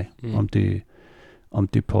noget ved mig, om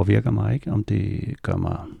det påvirker mig, ikke? Om det gør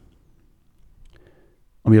mig,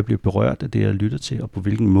 om jeg bliver berørt af det, jeg lytter til, og på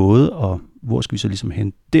hvilken måde, og hvor skal vi så ligesom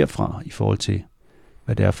hen derfra, i forhold til,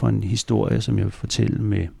 hvad det er for en historie, som jeg vil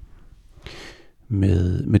fortælle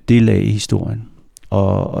med det lag i historien.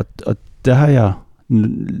 Og der har jeg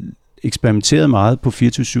eksperimenteret meget på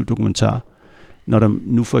 24/7 dokumentar, når der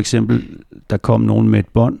nu for eksempel, der kom nogen med et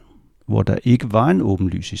bånd, hvor der ikke var en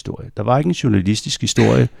åbenlys historie. Der var ikke en journalistisk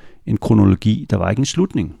historie, en kronologi, der var ikke en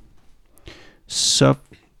slutning. Så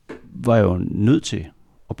var jeg jo nødt til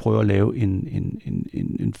at prøve at lave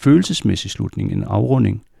en følelsesmæssig slutning, en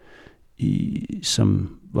afrunding,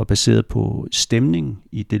 som var baseret på stemning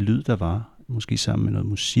i det lyd, der var, måske sammen med noget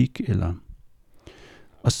musik, eller...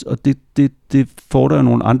 Og det fordrer jo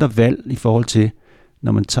nogle andre valg i forhold til,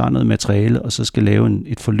 når man tager noget materiale, og så skal lave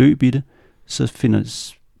et forløb i det,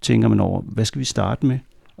 så tænker man over, hvad skal vi starte med,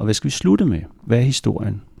 og hvad skal vi slutte med? Hvad er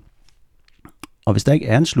historien? Og hvis der ikke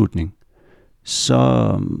er en slutning,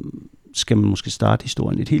 så skal man måske starte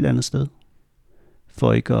historien et helt andet sted,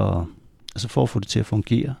 for at få det til at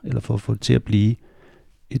fungere, eller for at få det til at blive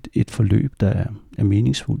et forløb, der er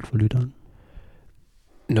meningsfuldt for lytteren.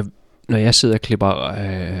 Når jeg sidder og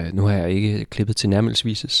klipper, nu har jeg ikke klippet til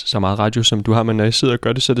nærmelsesvis så meget radio, som du har, men når jeg sidder og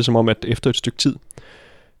gør det, så er det som om, at efter et stykke tid,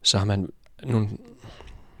 så har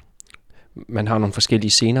man har nogle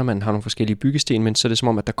forskellige scener, man har nogle forskellige byggesten, men så er det som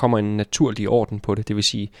om, at der kommer en naturlig orden på det. Det vil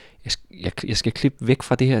sige, jeg skal klippe væk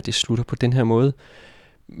fra det her, det slutter på den her måde,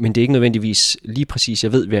 men det er ikke nødvendigvis lige præcis,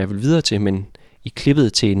 jeg ved, hvad jeg vil videre til, men i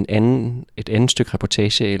klippet til et andet stykke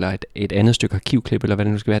reportage, eller et andet stykke arkivklip, eller hvad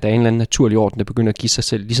det nu skal være, der er en eller anden naturlig orden, der begynder at give sig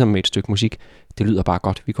selv, ligesom med et stykke musik. Det lyder bare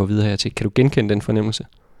godt, vi går videre hertil. Kan du genkende den fornemmelse?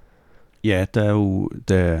 Ja, det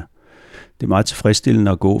er meget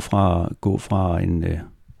tilfredsstillende at gå fra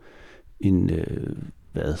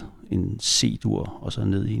en C-dur, og så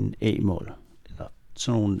ned i en A-mol, eller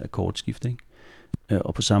sådan nogle akkordskift, ikke?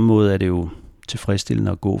 Og på samme måde er det jo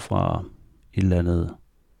tilfredsstillende at gå fra et eller andet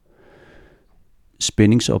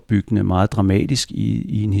spændingsopbyggende, meget dramatisk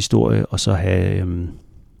i en historie, og så have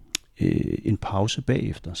en pause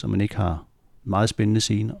bagefter, så man ikke har meget spændende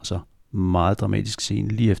scene, og så meget dramatisk scene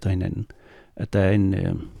lige efter hinanden. At der er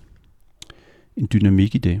en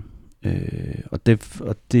dynamik i det. Og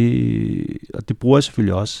det bruger jeg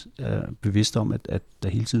selvfølgelig også bevidst om, at der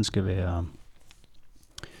hele tiden skal være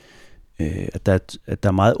at der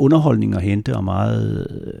er meget underholdning at hente, og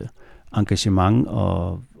meget engagement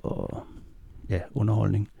og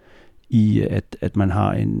underholdning i, at man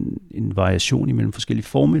har en variation imellem forskellige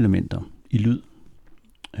formelementer i lyd.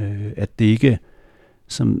 At det ikke,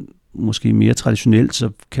 som måske mere traditionelt,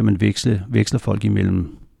 så kan man veksle folk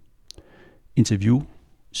imellem interview,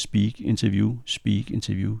 speak, interview, speak,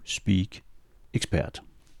 interview, speak, ekspert.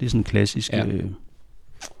 Det er sådan en klassisk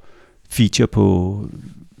feature på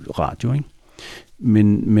radio, ikke?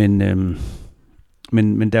 Men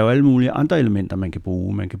der er jo alle mulige andre elementer, man kan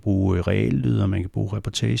bruge. Man kan bruge reallyder, man kan bruge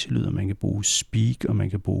reportagelyder, man kan bruge speak, og man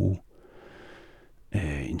kan bruge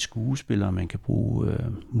en skuespiller, man kan bruge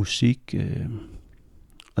musik.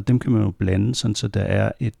 Og dem kan man jo blande, sådan, så der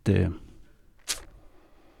er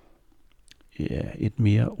et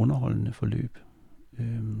mere underholdende forløb.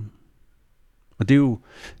 Og det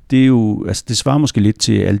er jo, altså det svarer måske lidt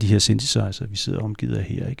til alle de her synthesizere, vi sidder omgivet af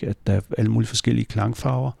her, ikke? At der er alle mulige forskellige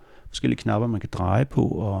klangfarver, forskellige knapper, man kan dreje på,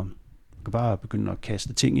 og man kan bare begynde at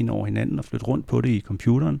kaste ting ind over hinanden og flytte rundt på det i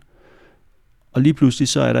computeren. Og lige pludselig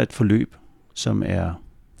så er der et forløb, som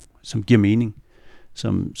giver mening,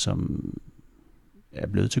 som er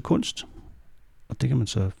blevet til kunst. Og det kan man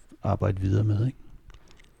så arbejde videre med, ikke?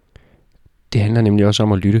 Det handler nemlig også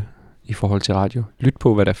om at lytte i forhold til radio. Lyt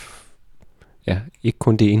på, hvad der ikke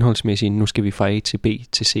kun det indholdsmæssige, nu skal vi fra A til B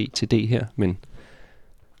til C til D her, men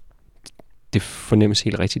det fornemmes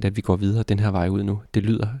helt rigtigt, at vi går videre den her vej ud nu. Det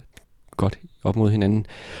lyder godt op mod hinanden.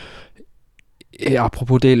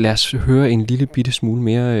 Apropos det, lad os høre en lille bitte smule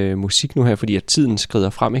mere musik nu her, fordi at tiden skrider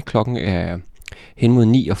frem, ikke? Klokken er hen mod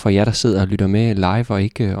 9, og for jer, der sidder og lytter med live og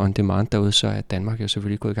ikke on demand derude, så er Danmark jo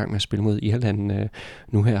selvfølgelig gået i gang med at spille mod Irland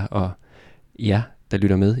nu her, og jer, der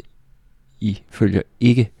lytter med, I følger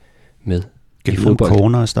ikke med i fodbold.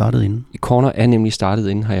 Corner er startet inden. Corner er nemlig startet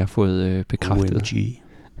inden, har jeg fået bekræftet. OMG.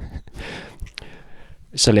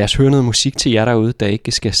 Så lad os høre noget musik til jer derude, der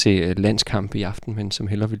ikke skal se landskamp i aften, men som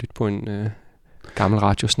hellere vil lytte på en gammel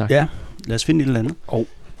radiosnak. Ja, lad os finde et eller andet.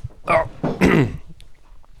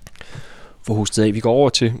 For hostet af. Vi går over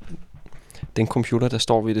til den computer, der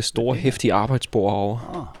står ved det store, heftige arbejdsbord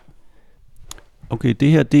herovre. Okay,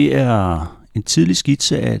 det her, det er en tidlig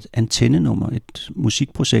skitse af et antennenummer, et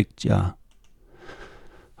musikprojekt, jeg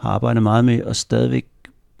har arbejdet meget med, og stadigvæk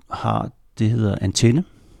har, det hedder Antenne.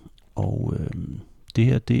 Og det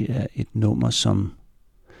her, det er et nummer, som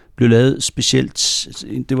blev lavet specielt.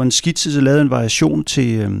 Det var en skitse, der lavede en variation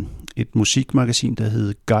til et musikmagasin, der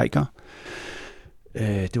hed Geiger.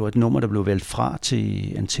 Det var et nummer, der blev valgt fra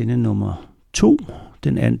til Antenne nummer 2,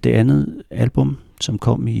 det andet album, som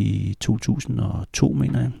kom i 2002,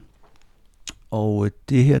 mener jeg. Og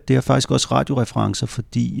det her, det er faktisk også radioreferencer,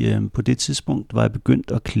 fordi på det tidspunkt var jeg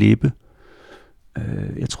begyndt at klippe.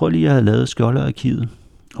 Jeg tror lige, jeg havde lavet Skjoldearkivet,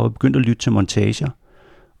 og var begyndt at lytte til montager.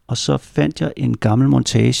 Og så fandt jeg en gammel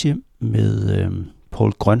montage med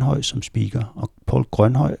Poul Grønhøj som speaker. Og Poul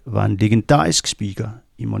Grønhøj var en legendarisk speaker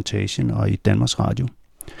i montagen og i Danmarks Radio.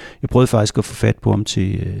 Jeg prøvede faktisk at få fat på ham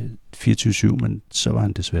til 24/7, men så var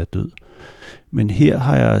han desværre død. Men her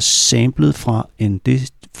har jeg samlet fra det er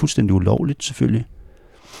fuldstændig ulovligt selvfølgelig,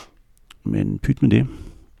 men pyt med det.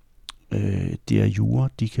 Det er uger,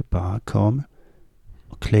 de kan bare komme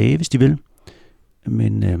og klage, hvis de vil.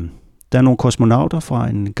 Men der er nogle kosmonauter fra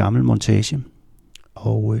en gammel montage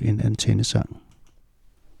og en antennesang.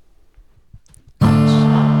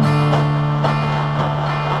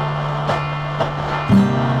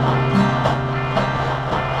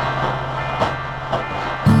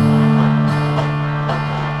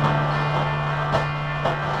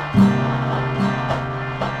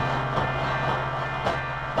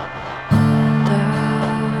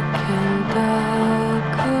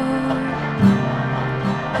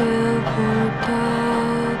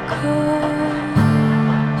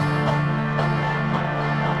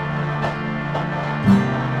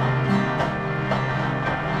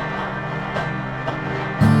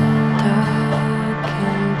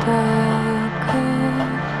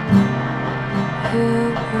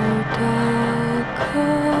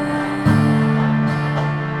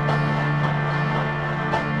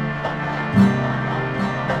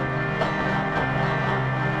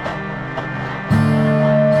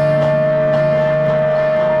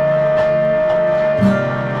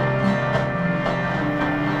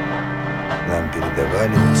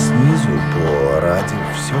 Снизу по радио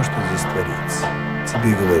все, что здесь творится.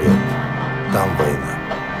 Тебе говорят, там война.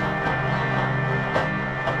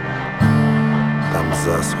 Там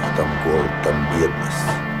засуха, там голод, там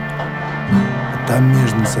бедность. А там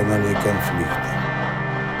межнациональные конфликты.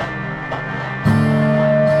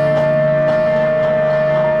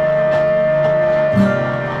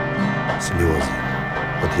 Слезы.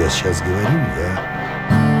 Вот я сейчас говорю, я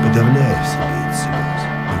подавляю в себе эти слезы.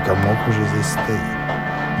 И комок уже здесь стоит.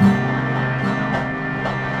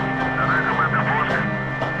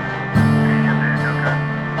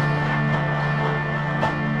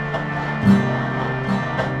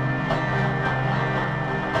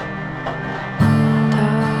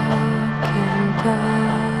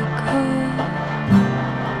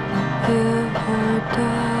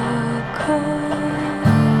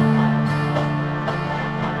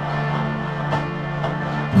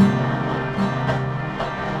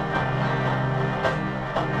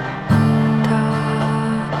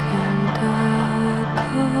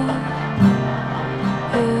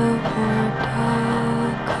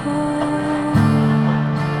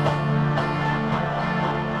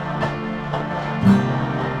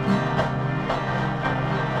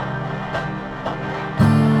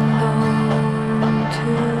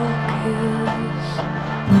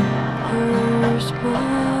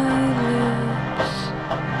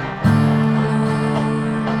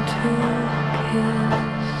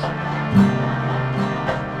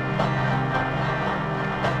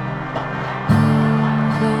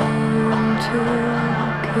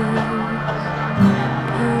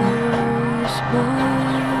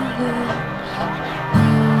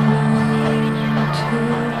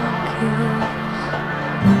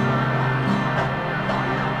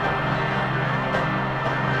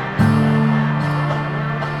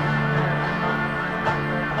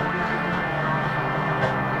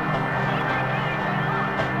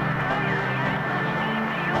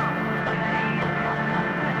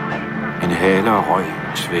 hale og røg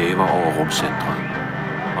svæver over rumcentret,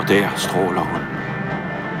 og der stråler hun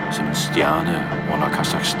som en stjerne under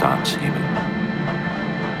Kazakhstans himmel.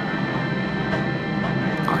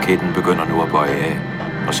 Raketten begynder nu at bøje af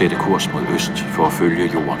og sætte kurs mod øst for at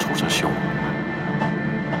følge jordens rotation.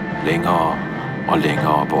 Længere og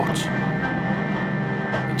længere bort.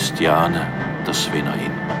 En stjerne, der svinder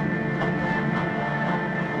ind.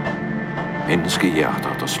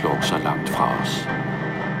 Menneskehjerter, der slår så langt fra os.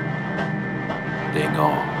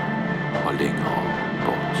 Længere og længere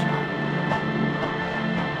bort.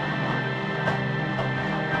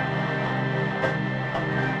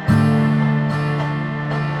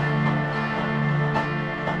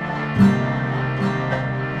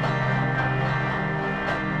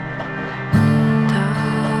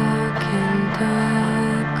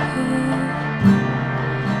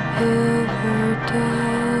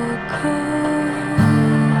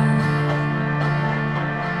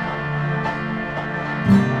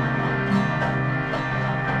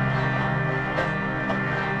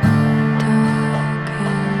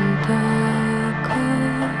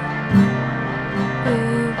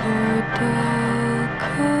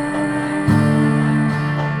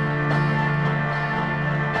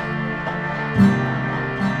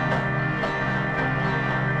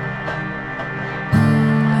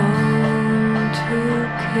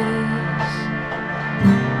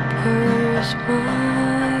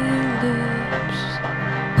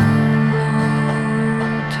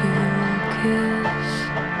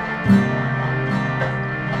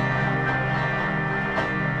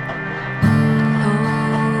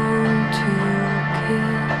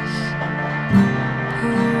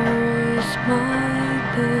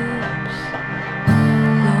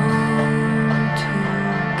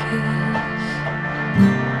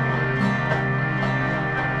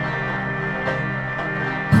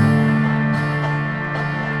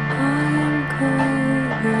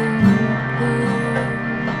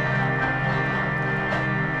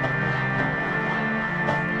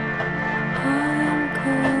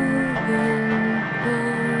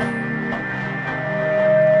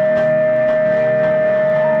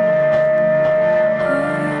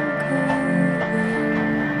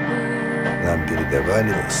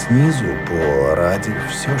 передавали снизу по радио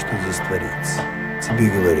все, что здесь творится. Тебе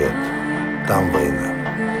говорят, там война.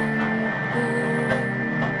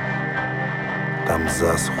 Там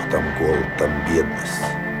засуха, там голод, там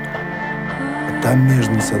бедность. А там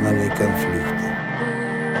межнациональные конфликты.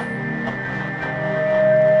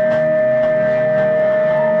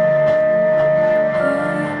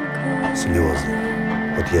 Слезы.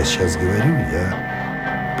 Вот я сейчас говорю,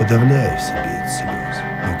 я подавляю в себе эти слезы.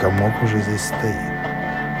 Но комок уже здесь стоит.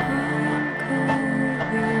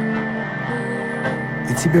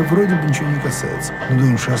 И тебя вроде бы ничего не касается. Но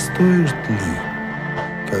думаешь, а стоит ли,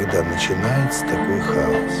 когда начинается такой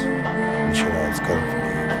хаос, начинаются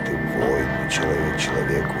конфликты, войны, человек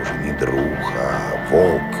человеку уже не друг, а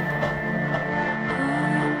волк.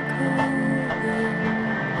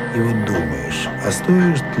 И вот думаешь, а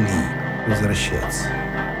стоит ли возвращаться?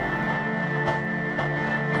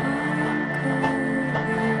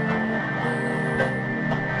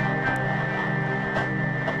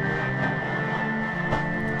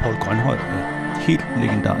 Helt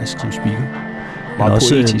legendarisk som speaker. Meget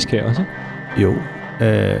poetisk her også. Jo,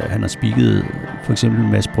 han har speaket for eksempel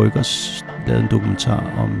Mads Bryggers lavet en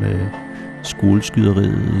dokumentar om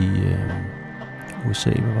skoleskyderiet i USA.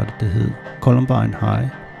 Hvad var det hed? Columbine High,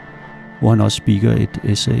 hvor han også speaker et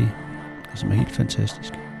essay, som er helt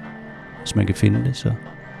fantastisk. Hvis man kan finde det,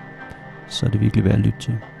 så er det virkelig værd at lytte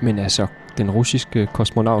til. Men altså, den russiske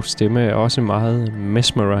kosmonaut stemme er også meget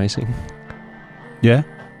mesmerizing. Ja.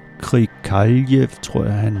 Krikaljev, tror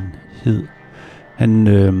jeg, han hed. Han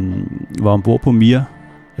var ombord på Mir,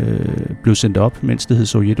 blev sendt op, mens det hed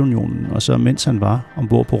Sovjetunionen. Og så mens han var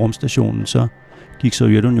ombord på rumstationen, så gik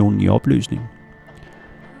Sovjetunionen i opløsning.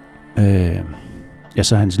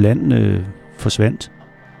 Så hans land forsvandt.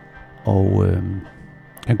 Og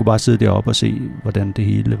han kunne bare sidde deroppe og se, hvordan det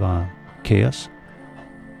hele var kaos.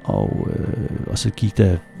 Og så gik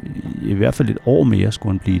der i hvert fald et år mere,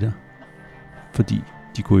 skulle han blive der. Fordi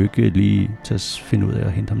de kunne ikke lige finde ud af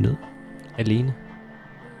at hente ham ned. Alene?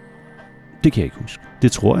 Det kan jeg ikke huske.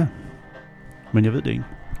 Det tror jeg. Men jeg ved det ikke.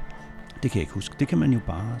 Det kan jeg ikke huske. Det kan man jo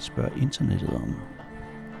bare spørge internettet om.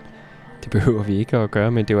 Det behøver vi ikke at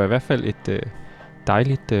gøre, men det var i hvert fald et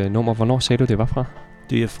dejligt nummer. Hvornår sagde du, det var fra?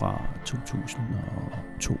 Det er fra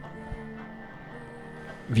 2002.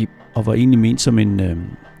 Og var egentlig ment som en...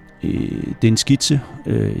 det er en skitse.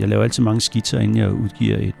 Jeg laver altid mange skitser, inden jeg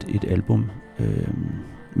udgiver et album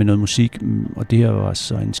med noget musik. Og det her var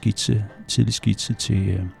så en tidlig skitse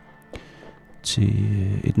til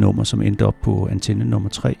et nummer, som endte op på antenne nummer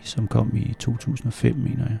 3, som kom i 2005,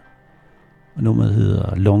 mener jeg. Og nummeret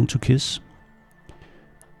hedder Long to Kiss.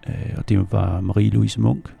 Og det var Marie-Louise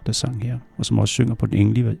Munch, der sang her, og som også synger på den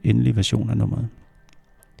endelige version af nummeret.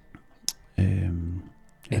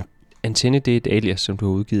 Ja. Antenne, det er et alias, som du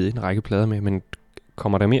har udgivet en række plader med, men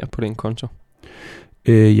kommer der mere på den konto?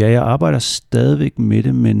 Ja, jeg arbejder stadigvæk med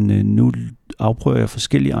det, men nu afprøver jeg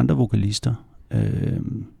forskellige andre vokalister.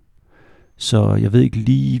 Så jeg ved ikke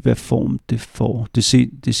lige, hvad form det får.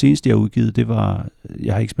 Det seneste, jeg har udgivet, det var...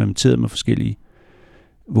 Jeg har eksperimenteret med forskellige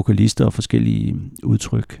vokalister og forskellige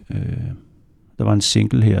udtryk. Der var en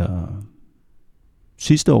single her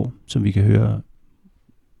sidste år, som vi kan høre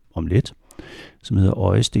om lidt, som hedder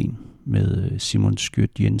Øjesten, med Simon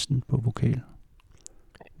Skjødt Jensen på vokal.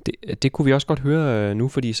 Det kunne vi også godt høre nu,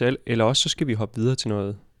 fordi eller også så skal vi hoppe videre til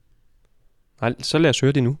noget. Nej, så lad os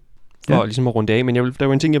høre det nu, for ligesom at runde af. Men der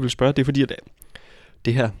var en ting, jeg vil spørge, det er fordi, at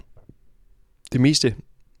det meste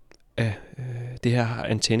af det her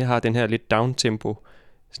antenne har den her lidt downtempo,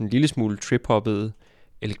 sådan en lille smule trip-hoppet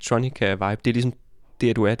electronica-vibe. Det er ligesom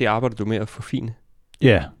det, du er. Det arbejder du med at forfine.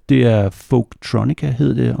 Ja, det er folktronica,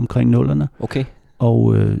 hed det omkring 0'erne. Okay.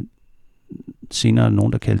 Og senere er der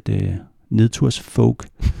nogen, der kaldte det nedtursfolk.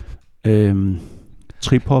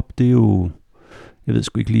 Trip-hop, det er jo, jeg ved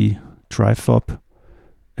sgu ikke lige, trip-hop.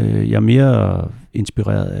 Jeg er mere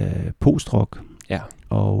inspireret af post-rock. Ja.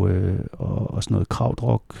 Og sådan noget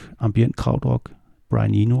krautrock, ambient krautrock,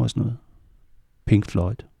 Brian Eno og sådan noget. Pink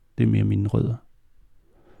Floyd, det er mere mine rødder.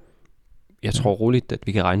 Jeg tror roligt, at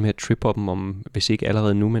vi kan regne med, at trip-hoppen om, hvis ikke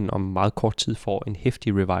allerede nu, men om meget kort tid, får en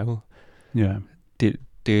heftig revival. Ja.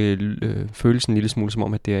 Det føles en lille smule som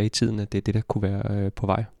om, at det er i tiden, at det er det, der kunne være på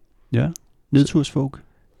vej. Ja, nedtursfolk.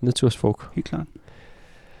 Nedtursfolk. Helt klart.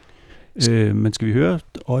 Men skal vi høre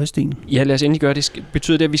Øjesten? Ja, lad os endelig gøre det.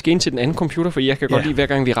 Betyder det, at vi skal ind til den anden computer? For jeg kan godt lide, hver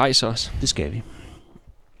gang vi rejser os. Det skal vi.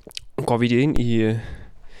 Går vi ind i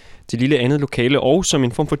det lille andet lokale, og som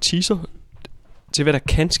en form for teaser til, hvad der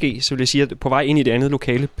kan ske, så vil jeg sige, at på vej ind i det andet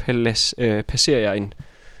lokale passerer jeg en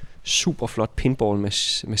super flot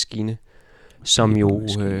pinball-maskine, som jo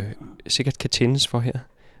sikkert kan tændes for her.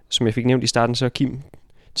 som jeg fik nævnt i starten, så er Kim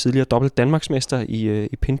tidligere dobbelt Danmarksmester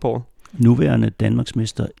i pinball. Nuværende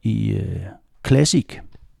Danmarksmester i Classic,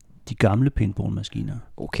 de gamle pinball-maskiner.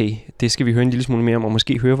 Okay, det skal vi høre en lille smule mere om, og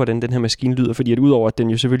måske høre, hvordan den her maskine lyder, fordi at udover at den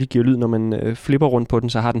jo selvfølgelig giver lyd, når man flipper rundt på den,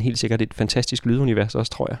 så har den helt sikkert et fantastisk lydunivers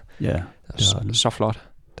også, tror jeg. Ja, så flot.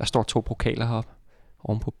 Der står 2 pokaler heroppe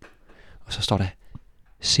ovenpå, og så står der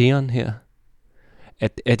seeren her.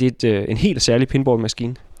 Er det en helt særlig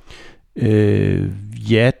pinball-maskine?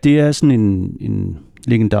 Ja, det er sådan en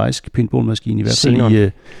legendarisk pinball-maskine, i hvert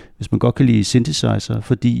fald hvis man godt kan lide synthesizere,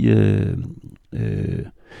 fordi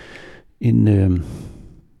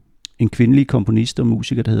en kvindelig komponist og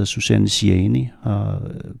musiker, der hedder Susanne Ciani,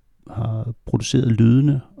 har produceret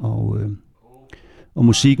lydene og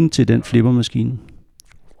musikken til den flippermaskine.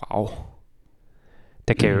 Wow.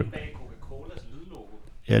 Der kan jo...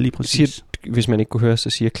 Ja, lige præcis. Hvis man ikke kunne høre, så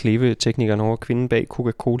siger Kleve-teknikeren over kvinden bag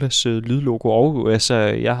Coca-Colas lydlogo. Og altså,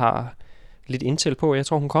 jeg har lidt intel på. Jeg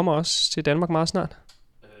tror, hun kommer også til Danmark meget snart.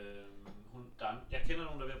 Jeg kender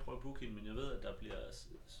nogen, der vil prøve at booke hende, men jeg ved, at der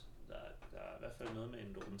er i hvert fald noget med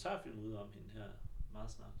en dokumentarfilm ude om hende her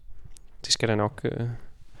meget snart.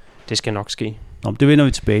 Det skal nok ske. Nå, det vender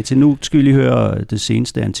vi tilbage til. Nu skal vi lige høre det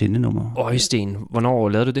seneste antennenummer. Øjsten, hvornår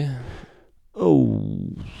lavede du det?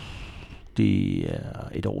 Det er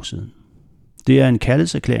et år siden. Det er en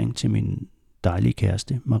kærlighedserklæring til min dejlige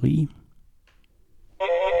kæreste, Marie.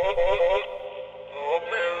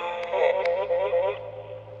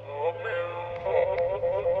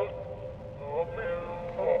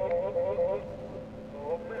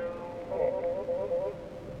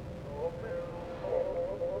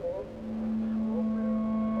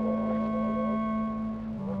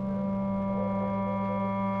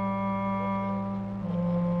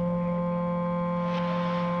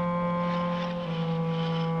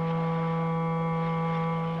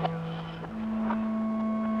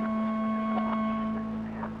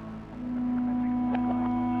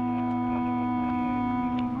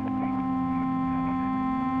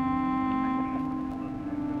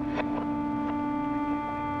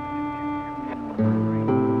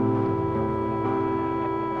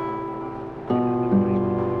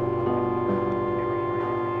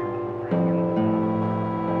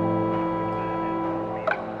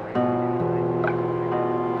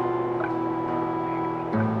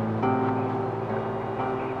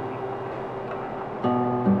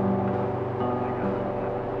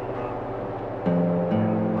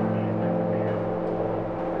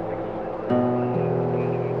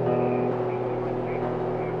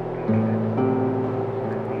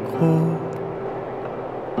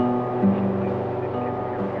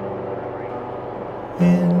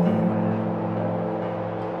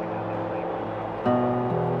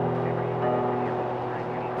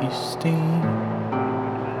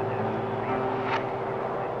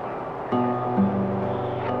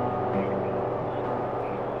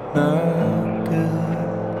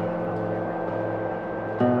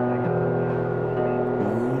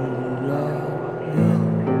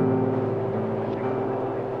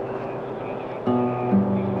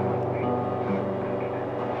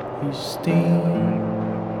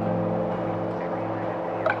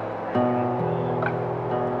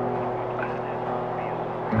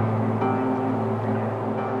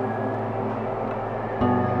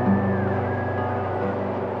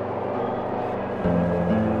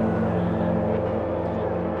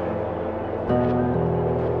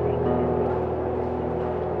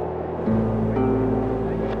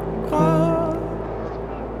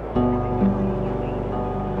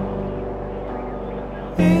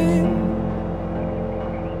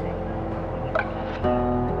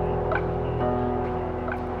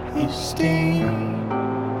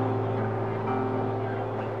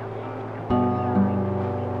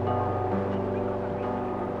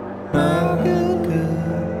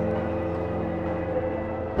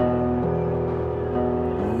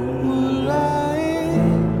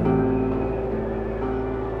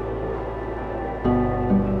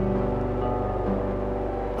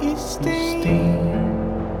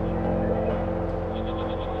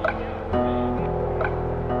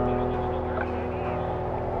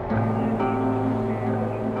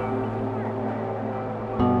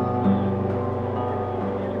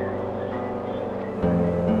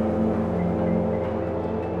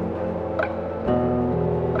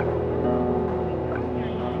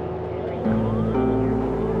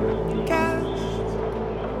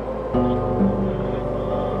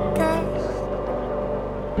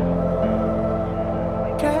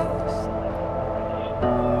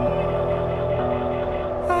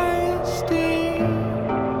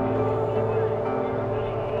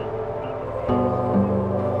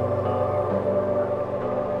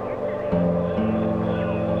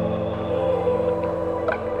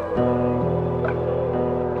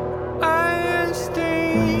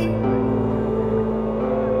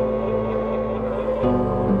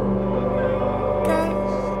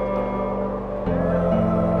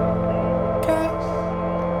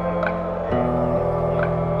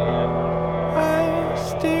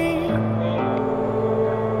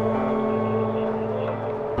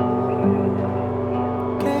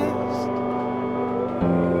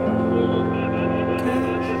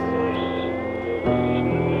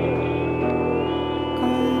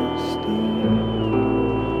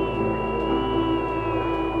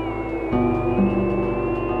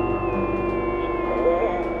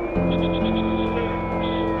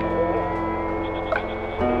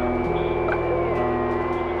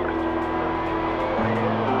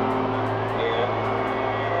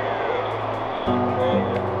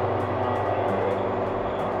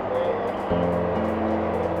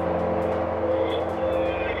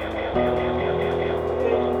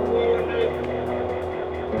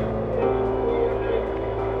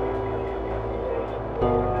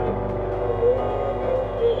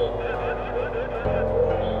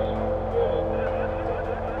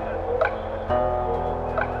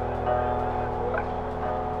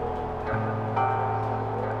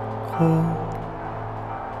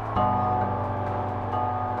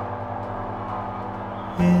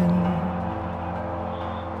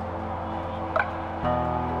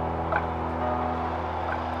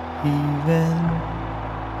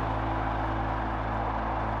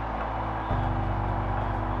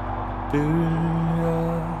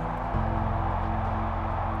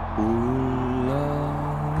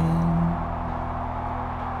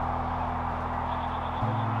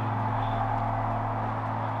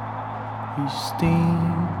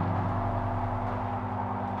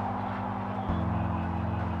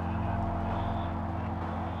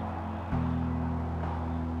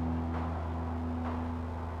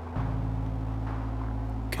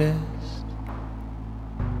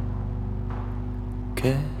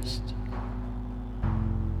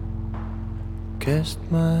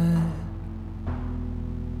 Kast mig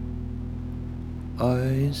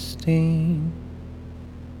øjesten.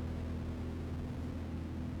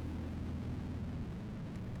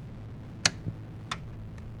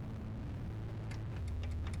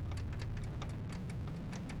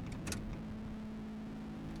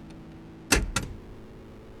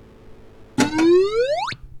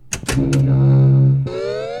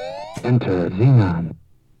 Enter Xenon.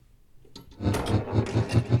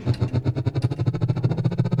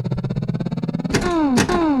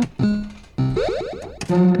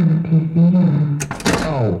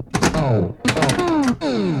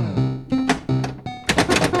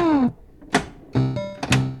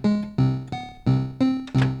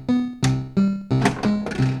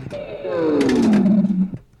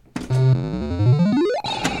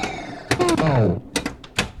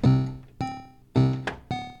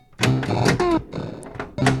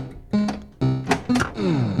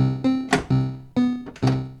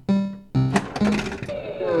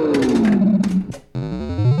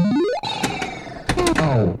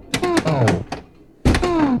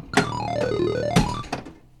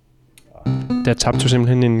 Der tabte du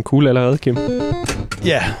simpelthen en kugle allerede, Kim.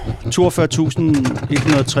 Ja,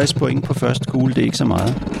 42.160 point på første kugle, det er ikke så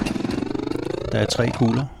meget. Der er 3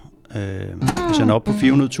 kugler. Hvis jeg når op på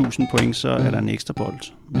 400.000 point, så er der en ekstra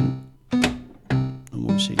bold. Men nu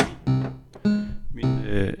må vi se.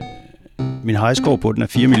 Min highscore på den er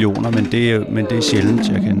 4 millioner, men det er sjældent,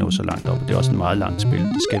 jeg kan nå så langt op. Det er også en meget langt spil.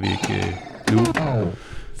 Det skal vi ikke nu.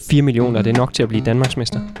 4 millioner, det er nok til at blive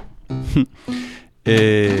Danmarksmester?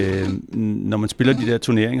 Når man spiller de der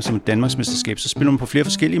turneringer som et Danmarksmesterskab, så spiller man på flere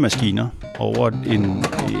forskellige maskiner. Over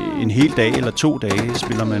en hel dag eller 2 dage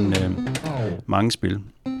spiller man mange spil.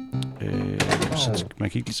 Så man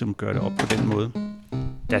kan ikke ligesom gøre det op på den måde.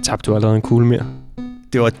 Der tabte du allerede en kugle mere.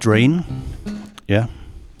 Det var et drain. Ja.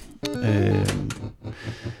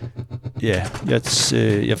 Jeg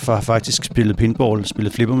har faktisk spillet pinball,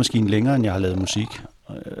 spillet flippermaskine længere, end jeg har lavet musik.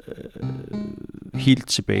 Helt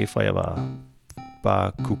tilbage fra jeg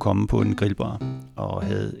bare kunne komme på en grillbar og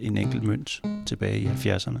havde en enkelt mønt tilbage i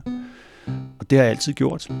 70'erne. Og det har jeg altid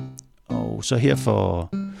gjort. Og så her for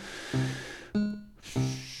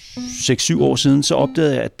 6-7 år siden, så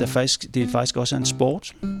opdagede jeg, at det faktisk også er en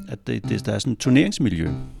sport. At der er sådan et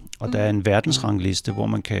turneringsmiljø. Og der er en verdensrangliste, hvor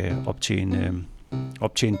man kan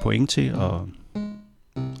optjene point til,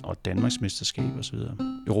 og Danmarksmesterskab og så videre.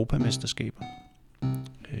 Europamesterskaber.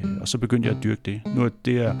 Og så begyndte jeg at dyrke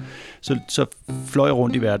det. Så fløj jeg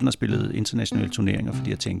rundt i verden og spillede internationale turneringer, fordi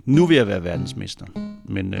jeg tænkte, nu vil jeg være verdensmester.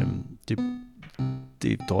 Men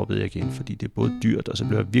det droppede jeg igen, fordi det er både dyrt, og så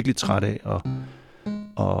blev jeg virkelig træt af at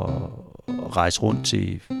rejse rundt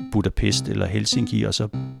til Budapest eller Helsinki, og så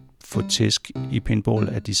få tæsk i pinball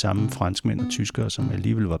af de samme franskmænd og tyskere, som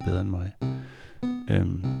alligevel var bedre end mig.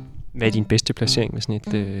 Hvad er din bedste placering med sådan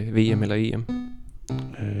et VM eller EM?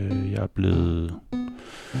 Jeg er blevet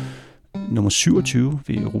nummer 27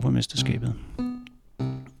 ved Europamesterskabet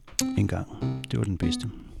en gang. Det var den bedste.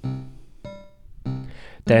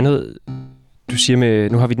 Der er noget, du siger med,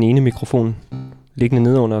 nu har vi den ene mikrofon liggende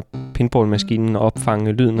nede under pinball-maskinen og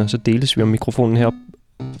opfange lyden, og så deles vi om mikrofonen herop.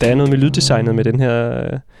 Der er noget med lyddesignet med den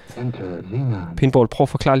her pinball. Prøv at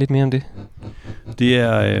forklare lidt mere om det. Det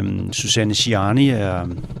er Susanne Ciani, er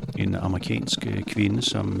en amerikansk kvinde,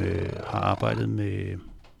 som har arbejdet med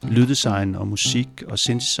lyddesign og musik og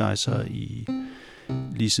synthesizer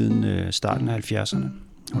lige siden starten af 70'erne.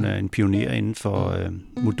 Hun er en pioner inden for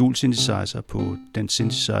modulsynthesizer på den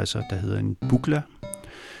synthesizer, der hedder en bukla.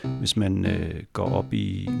 Hvis man går op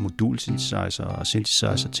i modulsynthesizer og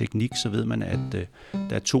synthesizer-teknik, så ved man, at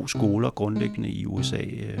der er 2 skoler grundlæggende i USA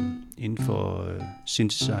inden for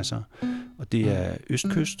synthesizer. Og det er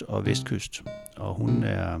østkyst og vestkyst. Og hun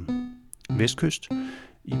er vestkyst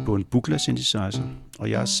på en bukla synthesizer. Og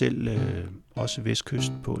jeg er selv også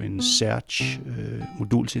vestkyst på en Serge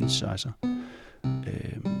modulsynthesizer.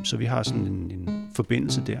 Så vi har sådan en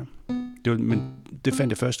forbindelse der. Men det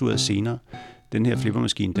fandt jeg først ud af senere. Den her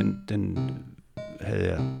flippermaskine, den havde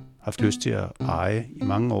jeg haft lyst til at eje i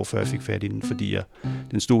mange år, før jeg fik fat i den, fordi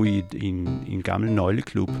den stod i en gammel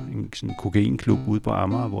nøgleklub, en sådan kokainklub ude på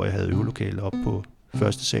Amager, hvor jeg havde øvelokale op på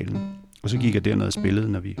første salen. Og så gik jeg derned og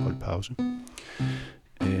spillede, når vi holdt pause.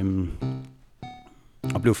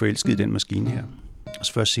 Og blev forelsket i den maskine her. Og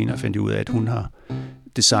så først senere fandt jeg ud af, at hun har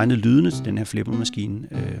designet lydene til den her flippermaskine.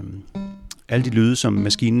 Alle de lyde, som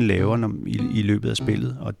maskinen laver i løbet af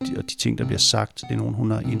spillet, og de ting, der bliver sagt, det er nogen,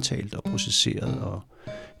 hun har indtalt og processeret og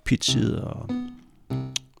pitchet. Og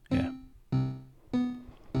ja.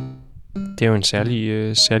 Det er jo en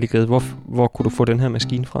særlig glæde. Hvor kunne du få den her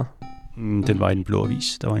maskine fra? Den var i Den Blå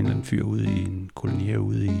Avis. Der var en eller anden fyr ude i en koloni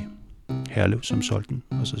herude i Herlev, som solgte den,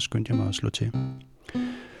 og så skyndte jeg mig at slå til.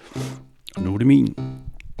 Og nu er det min.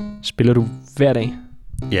 Spiller du hver dag?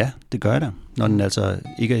 Ja, det gør jeg da. Når den altså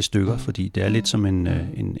ikke er i stykker, fordi det er lidt som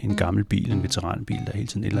en gammel bil, en veteranbil, der er hele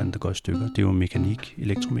tiden et eller andet, der går i stykker. Det er jo mekanik,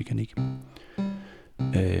 elektromekanik.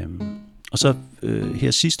 Og så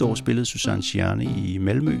her sidste år spillede Susanne Ciani i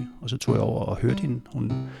Malmø, og så tog jeg over og hørte hende.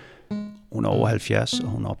 Hun er over 70, og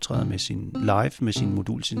hun optræder live med sin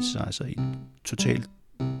modulsynthesizer i et totalt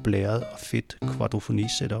blæret og fedt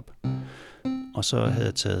kvadrofoni-setup. Og så havde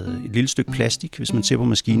jeg taget et lille stykke plastik. Hvis man ser på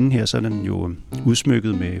maskinen her, så er den jo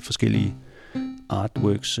udsmykket med forskellige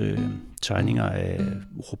artworks, tegninger af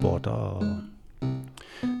robotter. Og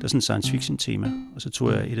der er sådan et science fiction tema. Og så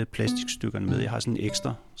tog jeg et af plastikstykkerne med. Jeg har sådan en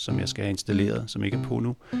ekstra, som jeg skal have installeret, som ikke er på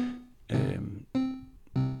nu.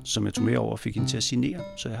 Som jeg tog med over og fik hende til at signere.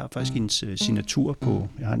 Så jeg har faktisk hendes signatur på.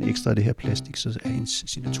 Jeg har en ekstra af det her plastik, så er hendes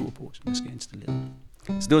signatur på, som jeg skal installere.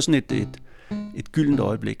 Så det var sådan et gyldent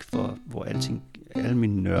øjeblik, hvor alle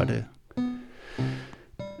mine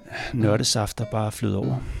nørdesafter bare flød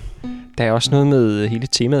over. Der er også noget med hele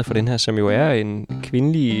temaet for den her, som jo er en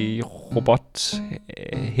kvindelig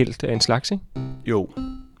robothelt af en slags, ikke? Jo,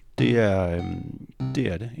 det er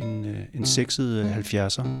det. En sexet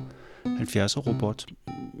 70'er robot.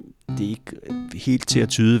 Det er ikke helt til at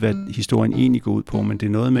tyde, hvad historien egentlig går ud på, men det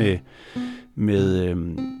er noget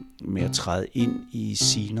med at træde ind i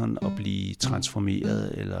sceneren og blive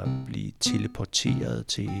transformeret eller blive teleporteret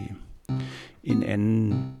til en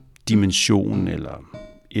anden dimension eller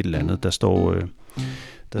et eller andet.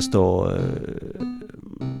 Der står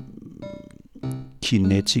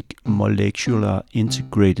Kinetic Molecular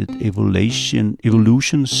Integrated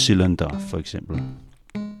Evolution Cylinder, for eksempel.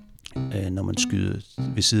 Når man skyder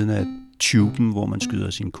ved siden af tuben, hvor man skyder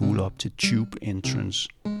sin kugle op til tube entrance.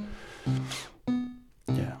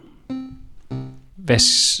 Ja.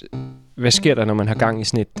 Hvad sker der, når man har gang i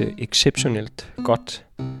sådan et exceptionelt godt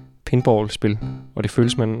pinball-spil, og det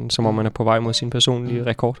føles som om man er på vej mod sin personlige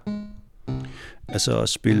rekord? Altså at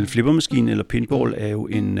spille flippermaskine eller pinball er jo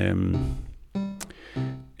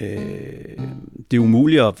det er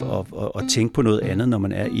umuligt at tænke på noget andet, når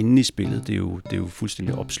man er inde i spillet. Det er jo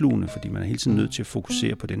fuldstændig opslugende, fordi man er hele tiden nødt til at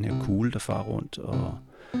fokusere på den her kugle, der farer rundt, og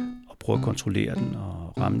prøve at kontrollere den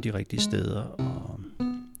og ramme de rigtige steder.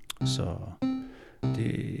 Så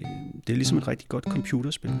det er ligesom et rigtig godt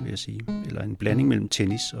computerspil, vil jeg sige. Eller en blanding mellem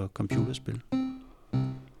tennis og computerspil.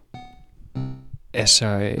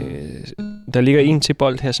 Altså, der ligger en til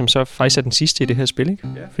bold her, som så faktisk er den sidste i det her spil, ikke?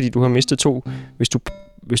 Ja. Fordi du har mistet 2.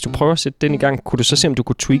 Hvis du prøver at sætte den i gang, kunne du så se, om du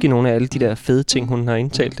kunne tweake nogle af alle de der fede ting, hun har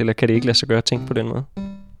indtalt, eller kan det ikke lade sig gøre at tænke på den måde?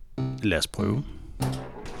 Lad os prøve.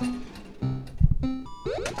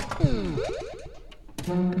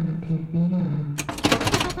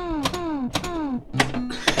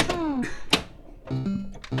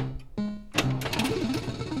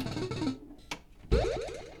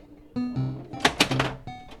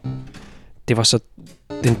 Det var så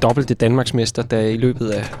den dobbelte Danmarksmester, der i løbet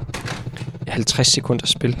af 50 sekunders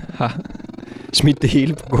spil har smidt det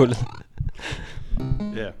hele på gulvet.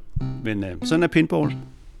 Ja, men sådan er pinball.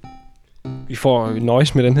 Vi får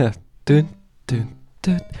nøjes med den her.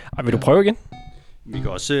 Ej, vil du prøve igen?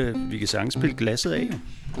 Vi kan sagtens spille glasset af, jo.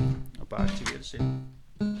 Og bare aktivere det selv.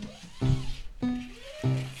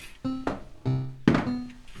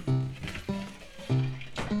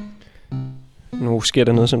 Nu sker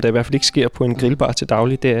der noget, som der i hvert fald ikke sker på en grillbar til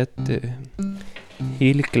daglig. Det er, at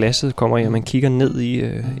hele glasset kommer i, og man kigger ned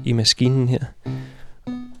i maskinen her.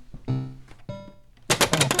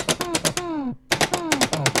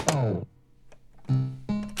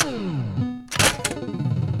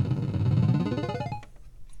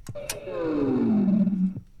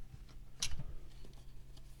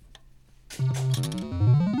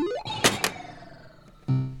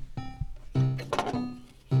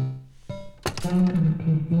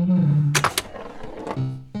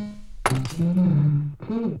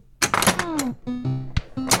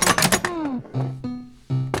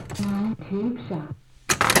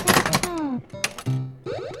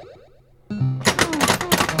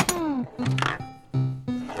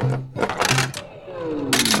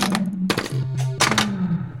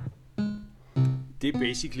 Det er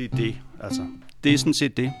basically det, altså. Det er sådan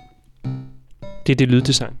set det. Det er det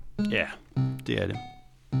lyddesign. Ja, det er det.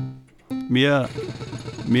 Mere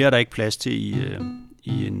er der ikke plads til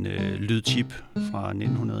i en lydchip fra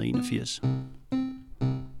 1981.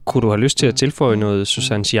 Kunne du have lyst til at tilføje noget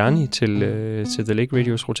Susanne Ciani til The Lake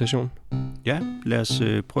Radios rotation? Ja, lad os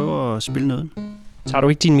prøve at spille noget. Tager du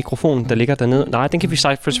ikke din mikrofon, der ligger dernede? Nej, den kan vi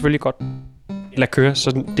selvfølgelig godt lade køre,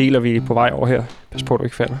 så deler vi på vej over her. Pas på, at du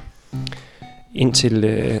ikke falder. Ind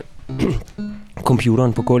til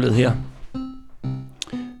computeren på gulvet her.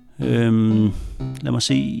 Lad mig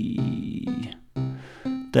se.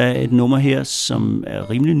 Der er et nummer her, som er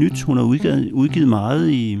rimelig nyt. Hun har udgivet meget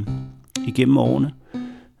igennem årene.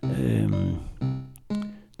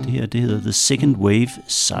 Det her, det hedder The Second Wave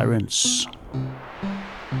Sirens.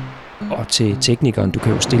 Og til teknikeren, du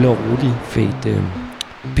kan jo stille og roligt fade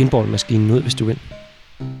pinball-maskinen ud, hvis du vil.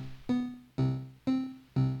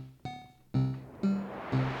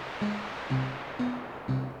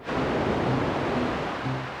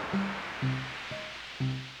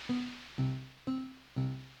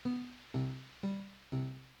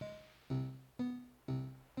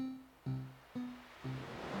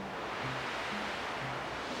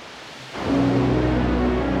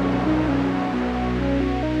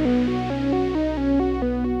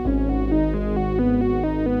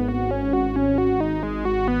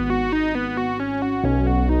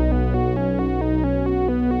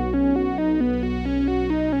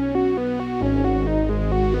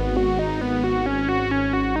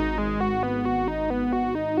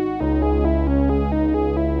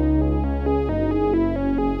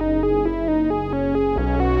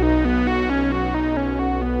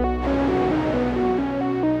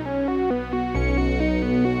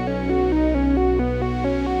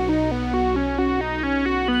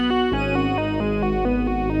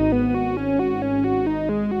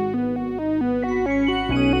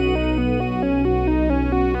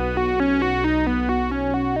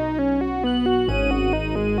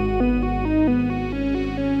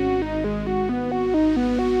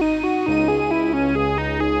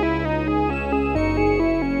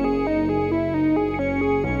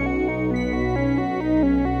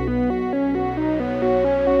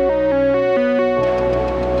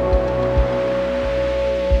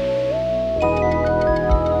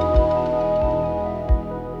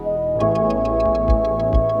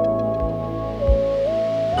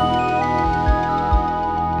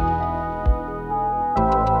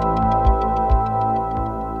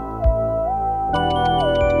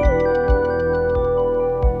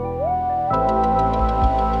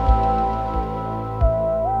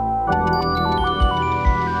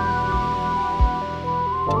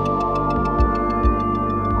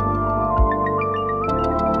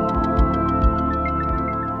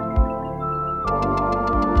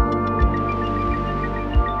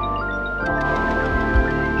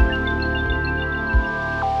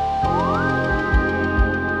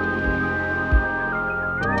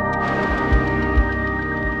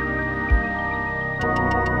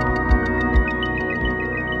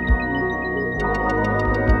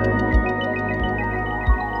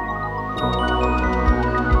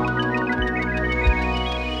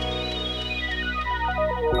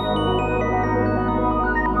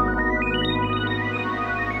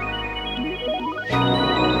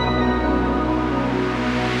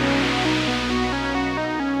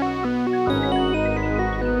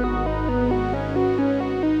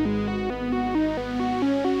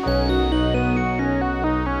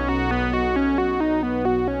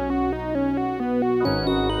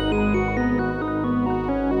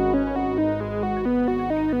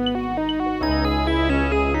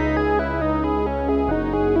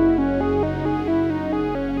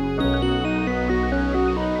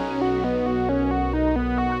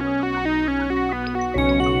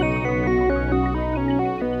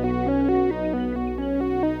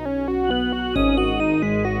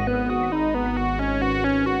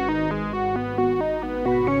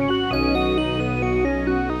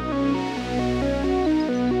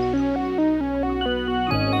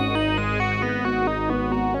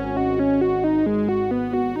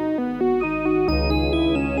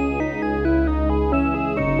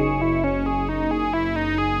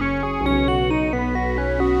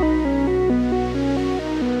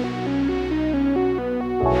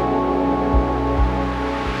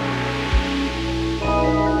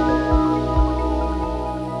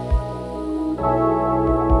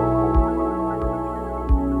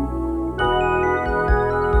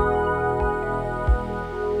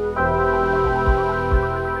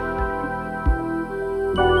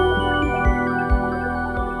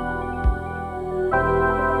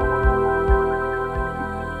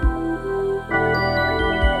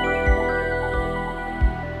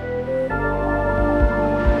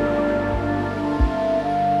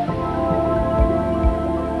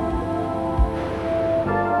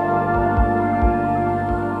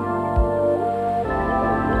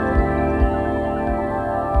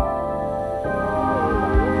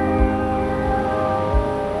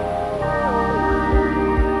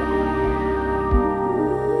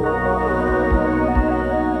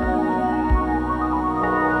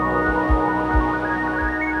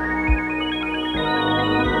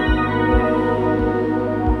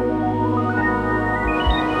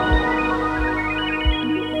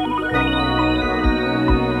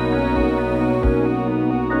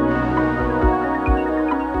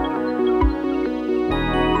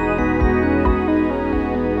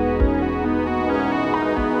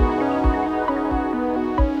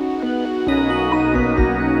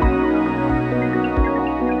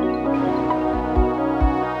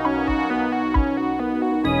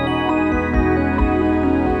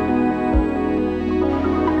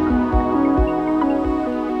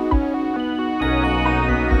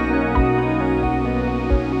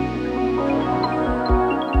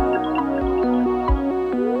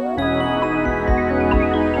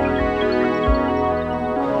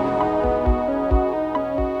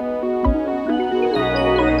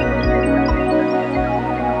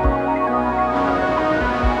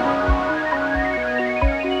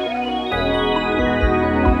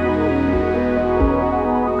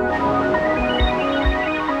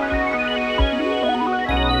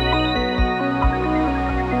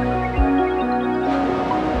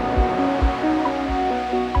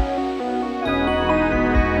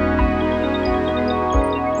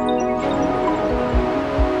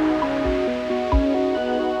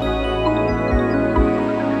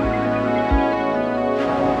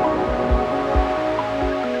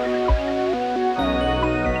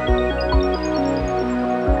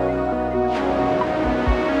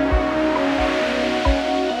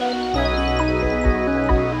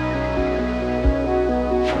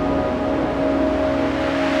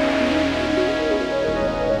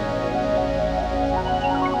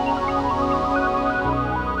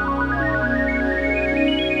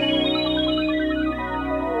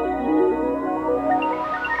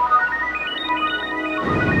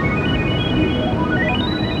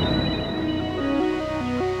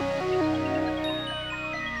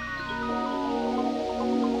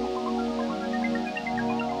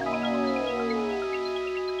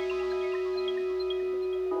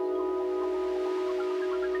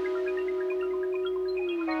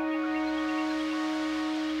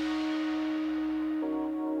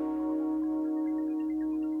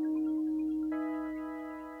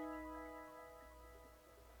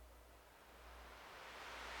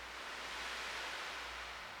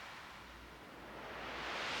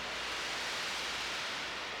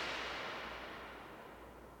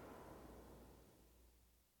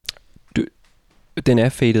 Den er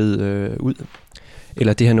fadet ud.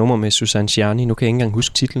 Eller det her nummer med Susanne Ciani. Nu kan jeg ikke engang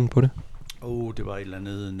huske titlen på det. Det var et eller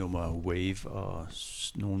andet nummer Wave og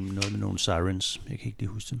noget med nogle Sirens. Jeg kan ikke lige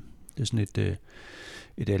huske det. Det er sådan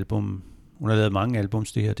et album. Hun har lavet mange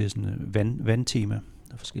albums. Det her, det er sådan et vandtema.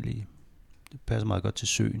 Der er forskellige. Det passer meget godt til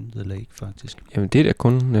søen, The Lake, faktisk. Jamen, det er da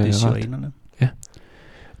kun det er sirenerne. Ja.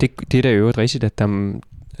 Det er da jo rigtigt, at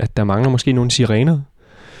der mangler måske nogle sirener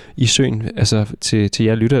i søen. Altså til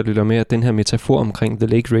jer lytter med, at den her metafor omkring The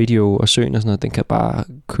Lake Radio og søen og sådan noget, den kan bare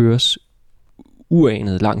køres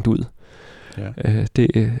uanet langt ud. Ja.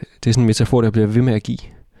 Det er sådan en metafor, der bliver ved med at give.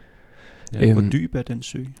 Ja, hvor dyb er den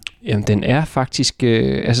sø? Jamen, den er faktisk...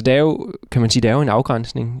 altså, der er jo, kan man sige, der er jo en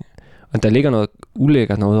afgrænsning. Og der ligger noget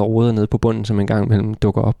ulækkert, noget rodet nede på bunden, som en gang imellem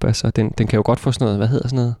dukker op. Altså, den kan jo godt få sådan noget, hvad hedder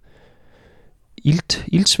sådan noget?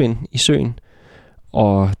 Iltsvind i søen.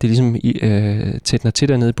 Og det er ligesom tætner til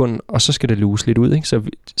dernede i bunden, og så skal det luges lidt ud, ikke? Så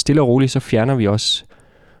stille og roligt, så fjerner vi også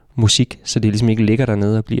musik, så det ligesom ikke ligger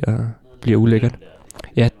dernede og bliver ulækkert.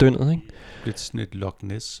 Ja, dønnet, ikke? Lidt sådan et Loch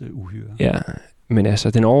Ness uhyre. Ja, men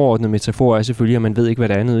altså, den overordnede metafor er selvfølgelig, at man ved ikke, hvad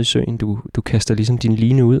der er nede i søen. Du kaster ligesom din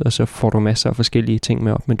line ud, og så får du masser af forskellige ting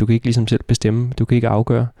med op, men du kan ikke ligesom selv bestemme. Du kan ikke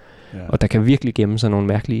afgøre. Ja. Og der kan virkelig gemme sig nogle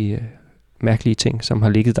mærkelige ting, som har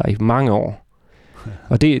ligget der i mange år.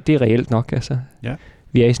 Og det er reelt nok, altså. Ja.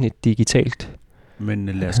 Vi er i sådan et digitalt... Men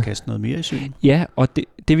lad os kaste noget mere i søen. Ja, og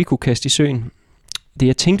det vi kunne kaste i søen, det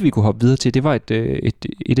jeg tænkte, vi kunne hoppe videre til, det var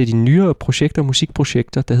et af de nyere projekter,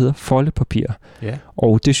 musikprojekter, der hedder Foldepapir. Ja.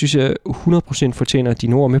 Og det synes jeg 100% fortjener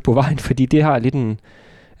dine ord med på vejen, fordi det har lidt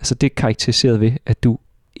altså det er karakteriseret ved, at du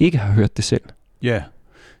ikke har hørt det selv. Ja,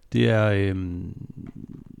 det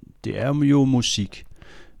er jo musik,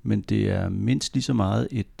 men det er mindst lige så meget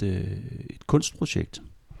et kunstprojekt,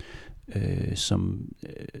 som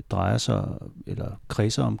drejer sig eller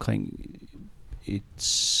kredser omkring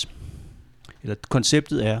eller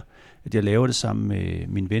konceptet er, at jeg laver det sammen med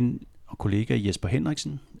min ven og kollega Jesper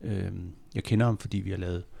Henriksen. Jeg kender ham, fordi vi har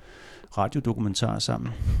lavet radiodokumentarer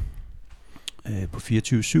sammen på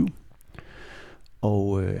 24/7,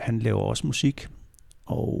 og han laver også musik.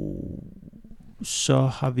 Og så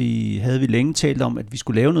havde vi længe talt om, at vi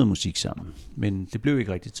skulle lave noget musik sammen, men det blev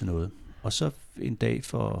ikke rigtigt til noget. Og så en dag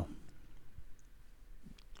for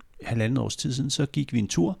 1,5 års tid siden, så gik vi en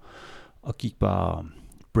tur og gik bare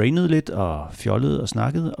brainede lidt og fjollede og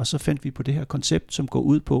snakkede, og så fandt vi på det her koncept, som går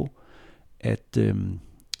ud på, at det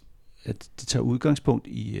tager udgangspunkt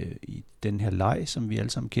i den her leg, som vi alle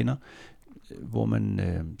sammen kender, hvor man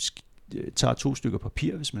tager 2 stykker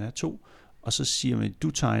papir, hvis man er 2, og så siger man,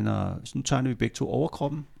 nu tegner vi begge 2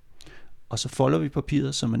 overkroppen, og så folder vi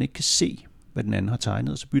papiret, så man ikke kan se, hvad den anden har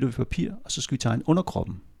tegnet, og så bytter vi papir, og så skal vi tegne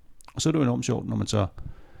underkroppen. Og så er det jo enormt sjovt, når man så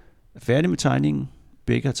er færdig med tegningen,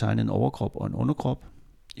 begge har tegnet en overkrop og en underkrop,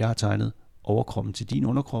 jeg har tegnet overkroppen til din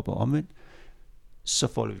underkrop og omvendt, så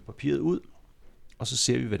folder vi papiret ud, og så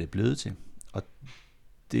ser vi, hvad det er blevet til. Og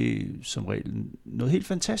det er som regel noget helt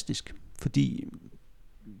fantastisk, fordi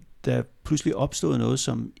der er pludselig opstået noget,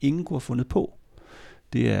 som ingen kunne have fundet på.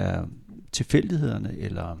 Det er tilfældighederne,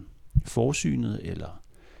 eller forsynet, eller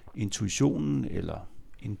intuitionen, eller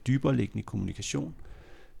en dybere liggende kommunikation,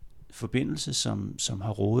 forbindelse, som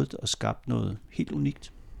har rådet og skabt noget helt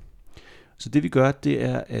unikt. Så det vi gør, det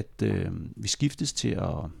er, at vi skiftes til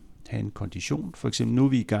at have en kondition. For eksempel nu er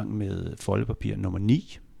vi i gang med foldepapir nummer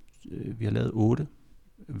 9. Vi har lavet 8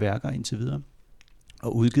 værker indtil videre,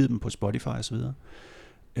 og udgivet dem på Spotify og så videre.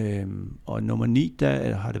 Og nummer 9,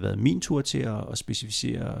 der har det været min tur til at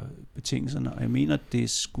specificere betingelserne, og jeg mener, at det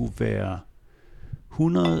skulle være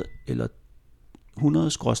 100 eller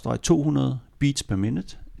 100/200 beats per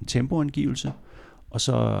minute, en tempoangivelse, og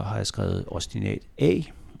så har jeg skrevet ostinat A,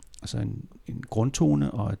 altså en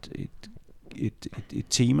grundtone og et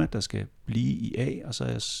tema, der skal blive i A, og så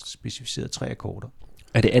har jeg specificeret 3 akkorder.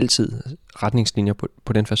 Er det altid retningslinjer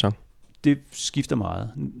på den facon? Det skifter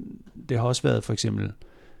meget. Det har også været for eksempel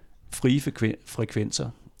frie frekvenser,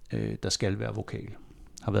 der skal være vokal,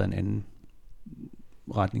 har været en anden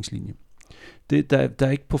retningslinje. Der er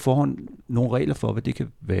ikke på forhånd nogen regler for, hvad det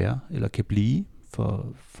kan være, eller kan blive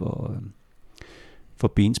for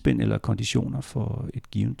benspænd eller konditioner for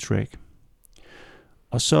et givet track.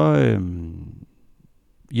 Og så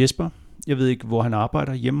Jesper, jeg ved ikke, hvor han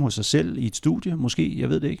arbejder, hjemme hos sig selv i et studie, måske, jeg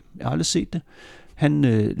ved det ikke, jeg har aldrig set det. Han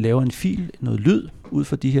laver en fil, noget lyd, ud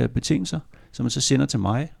fra de her betingelser, som man så sender til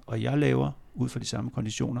mig, og jeg laver, ud fra de samme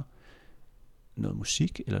konditioner, noget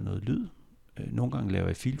musik eller noget lyd. Nogle gange laver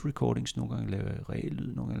jeg field recordings, nogle gange laver jeg reel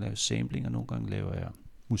lyd, nogle gange laver jeg sampling, og nogle gange laver jeg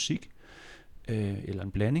musik, eller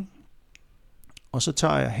en blanding. Og så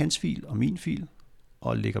tager jeg hans fil og min fil,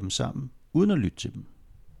 og lægger dem sammen, uden at lytte til dem.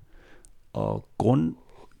 Og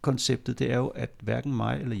grundkonceptet, det er jo, at hverken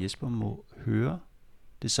mig eller Jesper må høre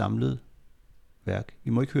det samlede værk.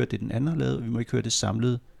 Vi må ikke høre det, den anden har lavet, og vi må ikke høre det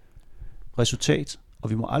samlede resultat, og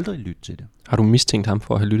vi må aldrig lytte til det. Har du mistænkt ham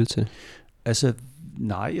for at have lyttet til det? Altså,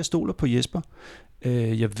 nej, jeg stoler på Jesper.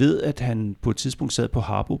 Jeg ved, at han på et tidspunkt sad på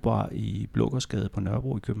Harbo Bar i Blågårdsgade på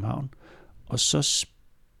Nørrebro i København, og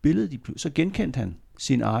så genkendte han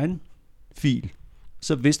sin egen fil.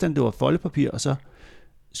 Så vidste han, det var foldepapir, og så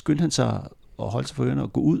skyndte han sig at holde sig for ørerne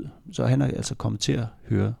og gå ud. Så han er altså kommet til at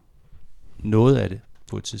høre noget af det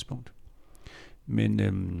på et tidspunkt.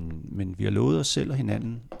 Men vi har lovet os selv og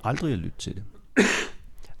hinanden aldrig at lytte til det.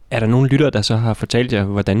 Er der nogen lyttere, der så har fortalt jer,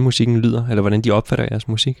 hvordan musikken lyder, eller hvordan de opfatter jeres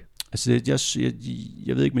musik? Altså,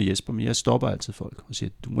 jeg ved ikke med Jesper, men jeg stopper altid folk og siger,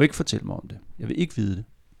 du må ikke fortælle mig om det. Jeg vil ikke vide det.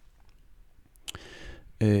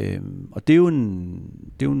 Og det er jo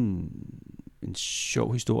en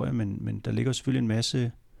sjov historie, men der ligger selvfølgelig en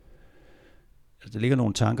masse, der ligger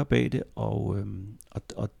nogle tanker bag det, og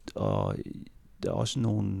der er også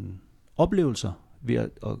nogle oplevelser ved at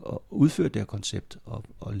udføre det her koncept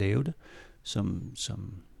og lave det, som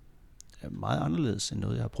er meget anderledes end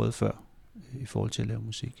noget, jeg har prøvet før i forhold til at lave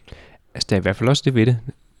musik. Altså, der er i hvert fald også det ved det.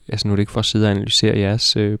 Altså, nu er det ikke for at sidde og analysere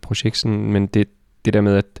jeres projekt, sådan, men det der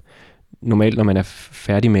med, at normalt, når man er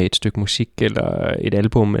færdig med et stykke musik, eller et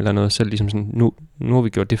album, eller noget, så er det ligesom sådan, nu har vi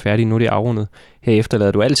gjort det færdigt, nu er det afrundet. Herefter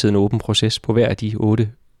lader du altid en åben proces på hver af de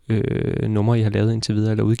 8 numre, I har lavet indtil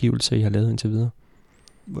videre, eller udgivelser, I har lavet indtil videre.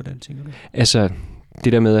 Hvordan tænker du? Altså,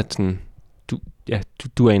 det der med, at sådan,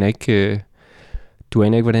 du aner ikke... Du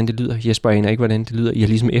aner ikke, hvordan det lyder. Jesper aner ikke, hvordan det lyder. I har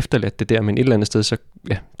ligesom efterladt det der, men et eller andet sted, så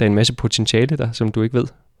der er en masse potentiale der, som du ikke ved.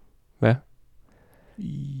 Hvad?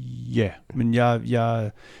 Ja, men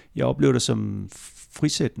jeg oplever det som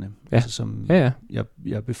frisættende. Ja. Altså som Jeg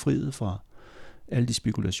er befriet fra alle de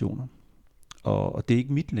spekulationer. Og det er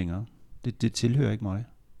ikke mit længere. Det tilhører ikke mig.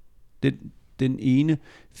 Den ene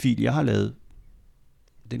fil, jeg har lavet,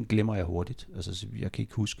 den glemmer jeg hurtigt. Altså, jeg kan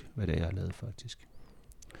ikke huske, hvad det er, jeg har lavet faktisk.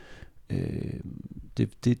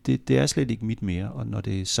 Det er slet ikke mit mere, og når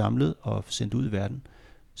det er samlet og sendt ud i verden,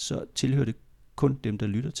 så tilhører det kun dem, der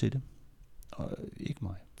lytter til det, og ikke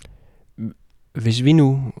mig. Hvis vi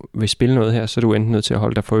nu vil spille noget her, så er du enten nødt til at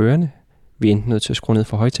holde dig for ørerne, vi er enten nødt til at skrue ned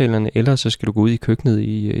for højtalerne, eller så skal du gå ud i køkkenet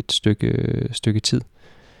i et stykke tid.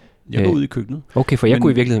 Jeg går ud i køkkenet. Okay, for jeg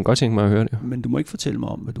kunne i virkeligheden godt tænke mig at høre det. Men du må ikke fortælle mig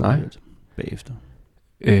om, hvad du har hørt bagefter.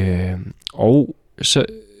 Og så...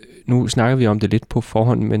 Nu snakker vi om det lidt på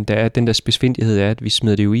forhånd, men der er den der spidsfindighed af, at vi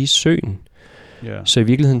smider det jo i søen. Yeah. Så i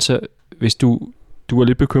virkeligheden, så hvis du er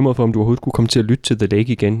lidt bekymret for, om du overhovedet kunne komme til at lytte til The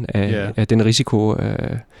Lake igen, af den risiko,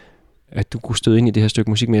 at du kunne støde ind i det her stykke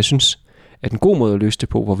musik. Men jeg synes, at en god måde at løse det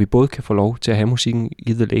på, hvor vi både kan få lov til at have musikken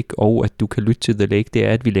i The Lake, og at du kan lytte til The Lake, det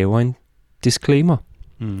er, at vi laver en disclaimer.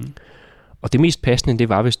 Mm. Og det mest passende, det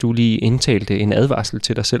var, hvis du lige indtalte en advarsel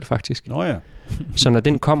til dig selv, faktisk. Nå ja. Så når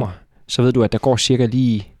den kommer, så ved du, at der går cirka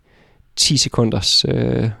lige 10 sekunders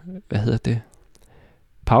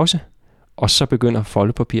pause, og så begynder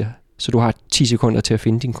foldepapir. Så du har 10 sekunder til at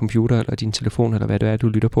finde din computer, eller din telefon, eller hvad det er, du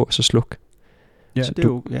lytter på, og så sluk. Ja, så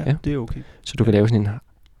det er okay. Så du kan lave sådan en,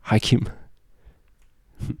 hej Kim.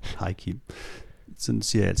 Hej Kim. Sådan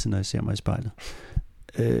siger jeg altid, når jeg ser mig i spejlet.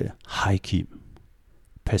 Hej Kim.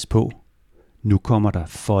 Pas på. Nu kommer der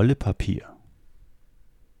foldepapir.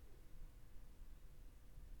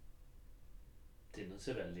 Det er nødt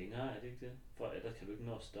til at være længere, er det ikke det? For ellers kan du ikke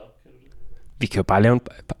nå at stoppe, kan du det? Vi kan jo bare lave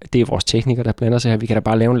det er vores teknikere, der blander sig her. Vi kan da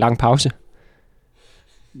bare lave en lang pause.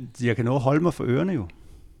 Jeg kan nå at holde mig for ørerne jo.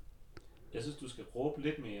 Jeg synes, du skal råbe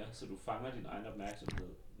lidt mere, så du fanger din egen opmærksomhed,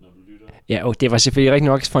 når du lytter. Ja, og det var selvfølgelig rigtig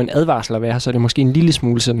nok for en advarsel at være, så er det måske en lille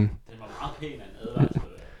smule sådan... Den var meget pæn af en advarsel at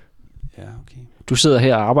være. Ja, okay. Du sidder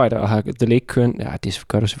her og arbejder og har The Lake kørende. Ja, det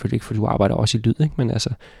gør du selvfølgelig ikke, for du arbejder også i lyd, ikke? Men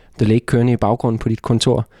altså, The Lake kørende i baggrunden på dit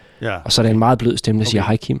kontor. Ja. Og så er der en meget blød stemme, der siger,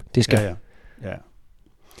 hej Kim. Det skal... Ja.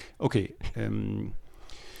 Okay.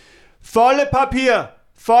 Foldepapir!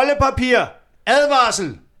 Foldepapir!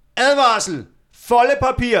 Advarsel! Advarsel!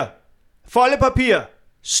 Foldepapir! Foldepapir!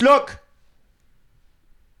 Sluk!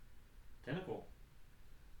 Den er god.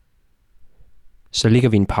 Så ligger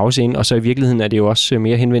vi en pause ind, og så i virkeligheden er det jo også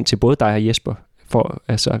mere henvendt til både dig og Jesper. For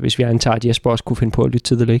altså, hvis vi antager, at Jesper også kunne finde på at lytte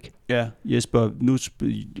til The Lake. Ja, Jesper, nu,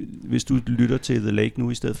 hvis du lytter til The Lake nu,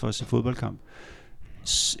 i stedet for at se fodboldkamp,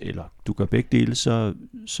 eller du gør begge dele, så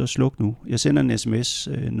sluk nu. Jeg sender en sms,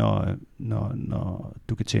 når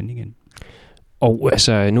du kan tænde igen. Og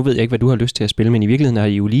altså, nu ved jeg ikke, hvad du har lyst til at spille, men i virkeligheden har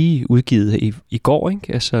I jo lige udgivet i går,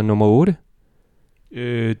 ikke? Altså nummer 8.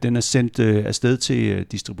 Den er sendt afsted til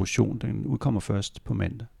distribution. Den udkommer først på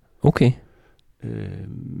mandag. Okay.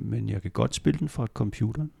 Men jeg kan godt spille den fra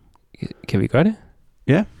computeren. Kan vi gøre det?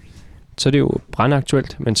 Ja. Så er det jo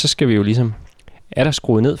brandaktuelt, men så skal vi jo ligesom... Er der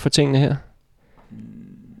skruet ned for tingene her?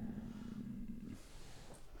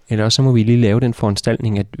 Eller også så må vi lige lave den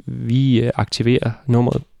foranstaltning, at vi aktiverer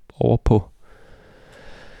nummeret over på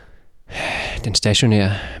den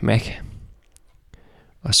stationære Mac.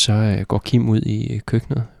 Og så går Kim ud i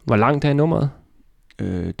køkkenet. Hvor langt er nummeret?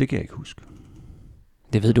 Det kan jeg ikke huske.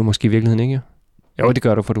 Det ved du måske i virkeligheden ikke, jo? Jo, det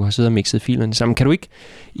gør du, for du har siddet og mixet filerne sammen. Kan du ikke...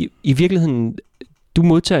 I virkeligheden... Du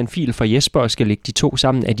modtager en fil fra Jesper og skal lægge de to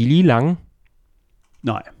sammen. Er de lige lange?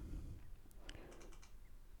 Nej.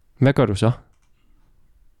 Hvad gør du så?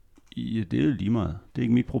 Ja, det er jo lige meget. Det er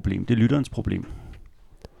ikke mit problem. Det er lytterens problem.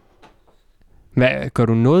 Hvad, gør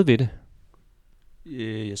du noget ved det?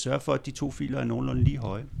 Jeg sørger for, at de to filer er nogenlunde lige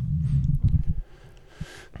høje.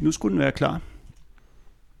 Nu skulle den være klar.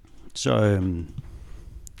 Så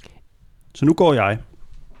nu går jeg.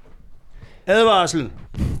 Advarsel!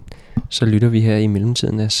 Så lytter vi her i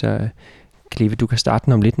mellemtiden. Altså, Klippe, du kan starte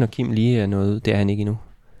den om lidt, når Kim lige er noget. Det er han ikke endnu.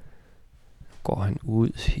 Går han ud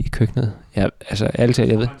i køkkenet? Ja, altså, alt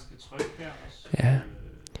jeg ved. Ja.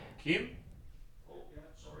 Kim?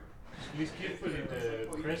 Skal lige skifte på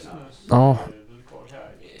dit presses lydkort her.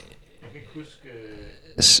 Jeg kan ikke huske,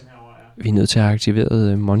 den herovre er. Vi er nødt til at have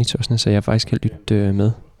aktiveret monitorsne, så jeg faktisk kan lytte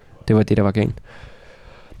med. Det var det, der var galt.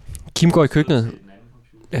 Kim går i køkkenet.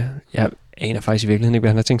 Ja, jeg aner faktisk i virkeligheden ikke, hvad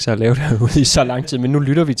han har tænkt sig at lave derude i så lang tid, men nu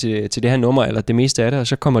lytter vi til det her nummer, eller det meste af det, og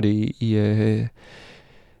så kommer det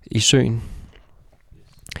i søen.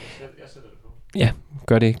 Jeg sætter det på. Ja,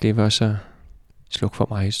 gør det ikke. Det var så sluk for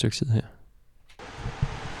mig et stykke tid her.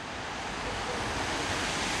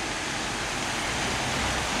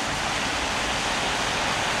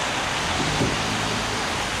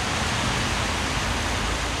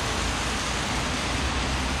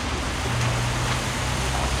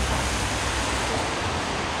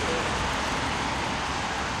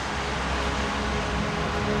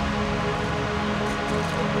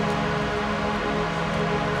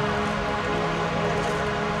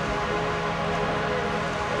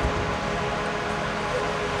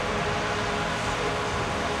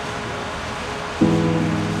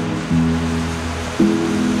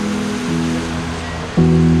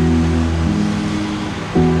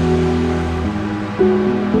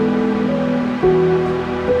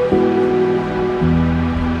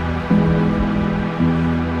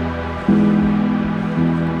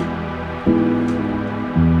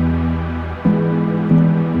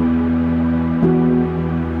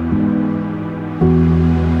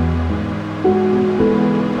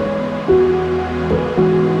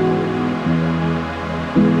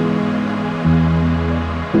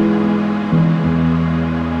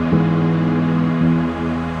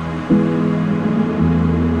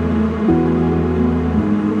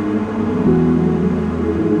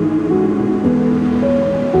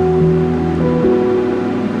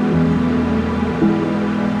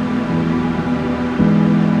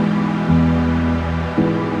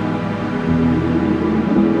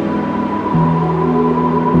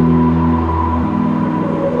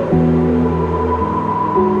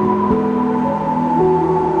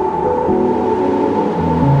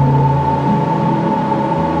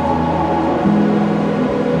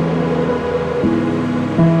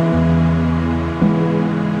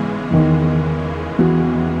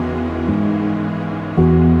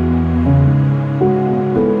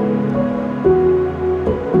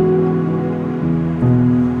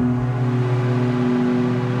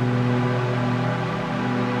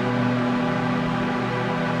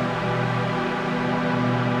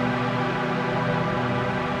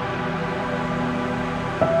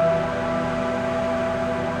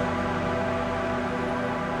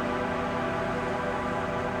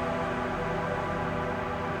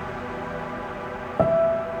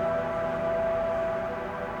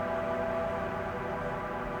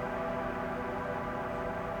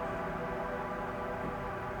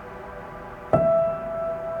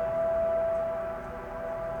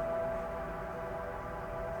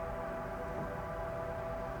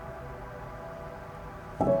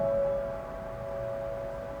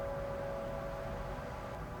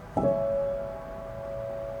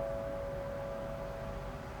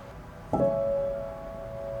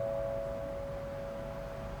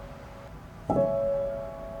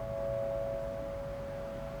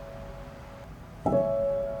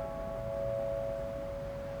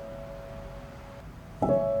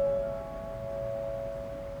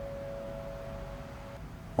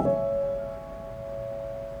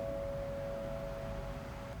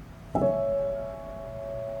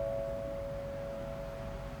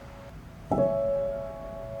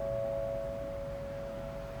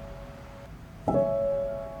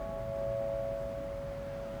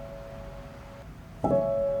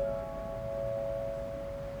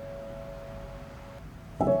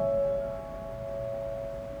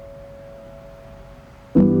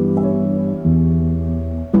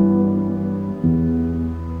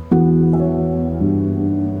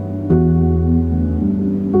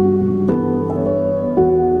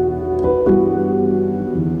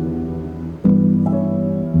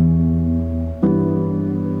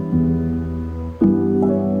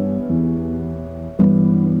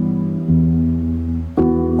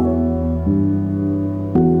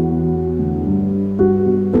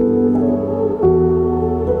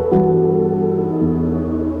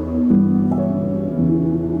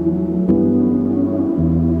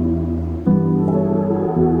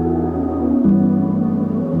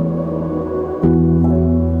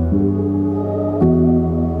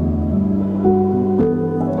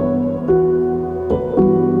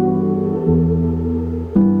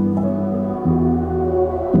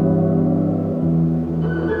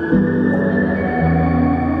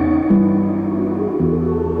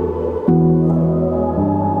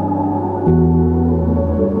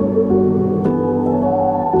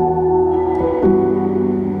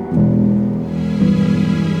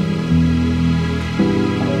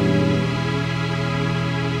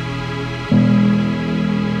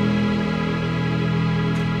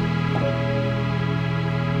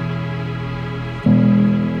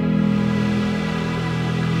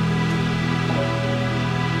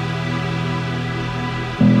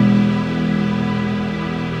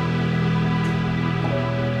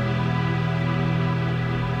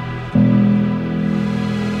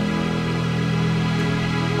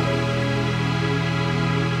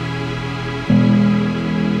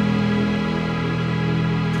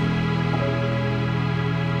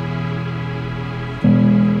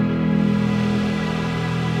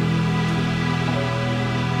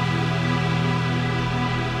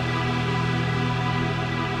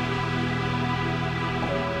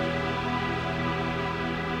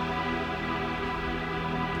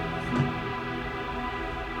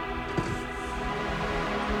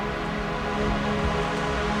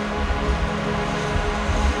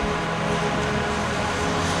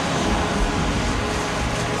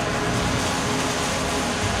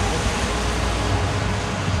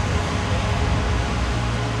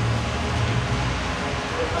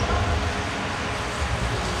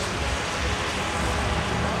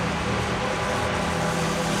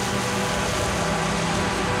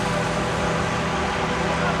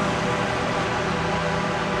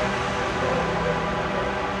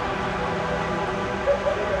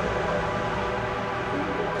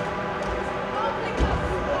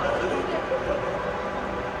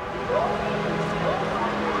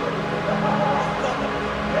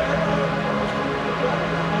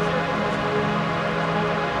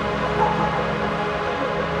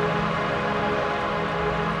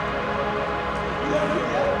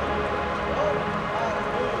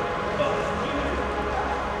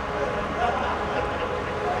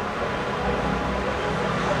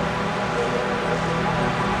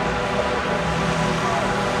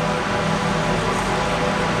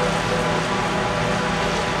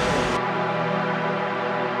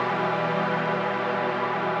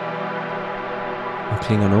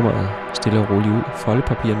 klinger nummeret stille og roligt ud.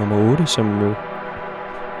 Foldepapir nummer 8, som jo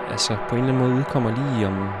altså på en eller anden måde udkommer lige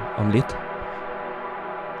om lidt.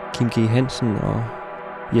 Kim G. Hansen og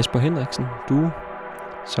Jesper Henriksen, duo,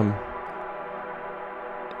 som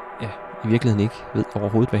i virkeligheden ikke ved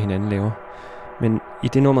overhovedet, hvad hinanden laver. Men i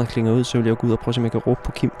det nummeret klinger ud, så vil jeg gå ud og prøve, om jeg kan råbe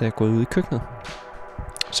på Kim, da jeg er gået ud i køkkenet.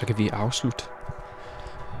 Så kan vi afslutte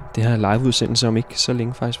det her live-udsendelse om ikke så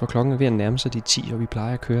længe faktisk, for klokken er ved at nærme sig de 10, og vi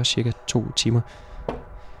plejer at køre cirka 2 timer.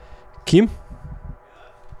 Kim?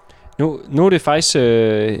 Nu er det faktisk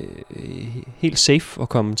helt safe at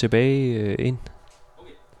komme tilbage ind.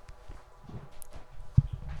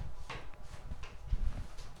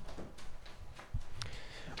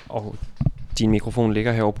 Og din mikrofon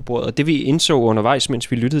ligger herovre på bordet. Og det vi indså undervejs,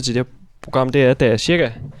 mens vi lyttede til det her program, det er, at der er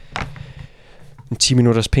cirka 10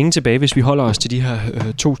 minutters penge tilbage, hvis vi holder os til de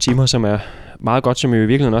her 2 timer, som er meget godt, som jo i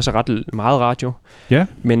virkeligheden også er ret meget radio. Ja.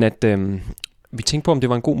 Men at vi tænkte på, om det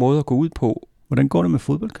var en god måde at gå ud på. Hvordan går det med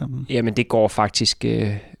fodboldkampen? Jamen det går faktisk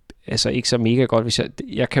altså ikke så mega godt. Hvis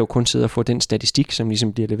jeg kan jo kun sidde og få den statistik, som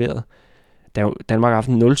ligesom bliver leveret. Danmark har haft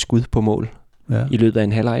 0 skud på mål i løbet af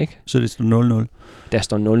en halvleg, ikke? Så det står 0-0? Der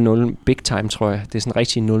står 0-0 big time, tror jeg. Det er sådan en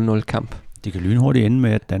rigtig 0-0 kamp. Det kan lynhurtigt ende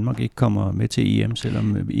med, at Danmark ikke kommer med til EM,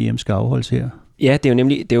 selvom EM skal afholdes her. Ja,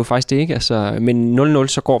 det er jo faktisk det, ikke? Altså, men 0-0,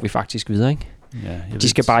 så går vi faktisk videre, ikke? Ja, de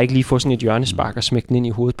skal bare ikke lige få sådan et hjørnespark og smække den ind i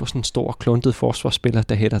hovedet på sådan en stor, kluntet forsvarsspiller,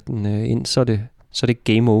 der hætter den ind, så er det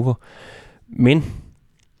game over. Men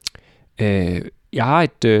jeg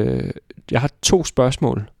har 2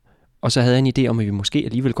 spørgsmål, og så havde jeg en idé om, at vi måske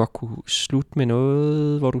alligevel godt kunne slutte med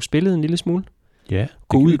noget, hvor du spillede en lille smule. Ja,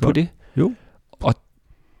 gå ud på det. Jo. Og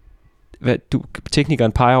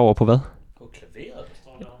teknikeren peger over på hvad? På klaveret, der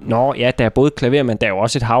står der. Nå, ja, der er både klaver, men der er jo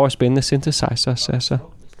også et hav af spændende synthesizers, altså.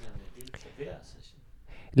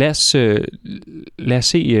 Lad os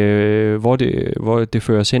se, hvor det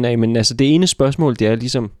fører os hen af. Men altså, det ene spørgsmål, det er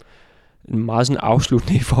ligesom meget sådan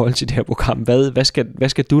afsluttende i forhold til det her program. Hvad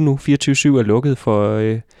skal du nu? 24/7 er lukket for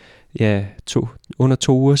under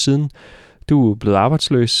 2 uger siden. Du er blevet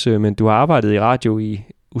arbejdsløs, men du har arbejdet i radio i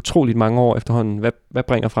utroligt mange år efterhånden. Hvad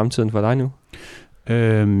bringer fremtiden for dig nu?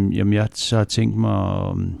 Jamen, jeg har tænkt mig,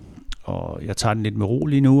 og jeg tager den lidt med ro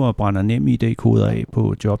lige nu, og brænder nem ID-koder af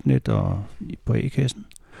på Jobnet og på A-kassen.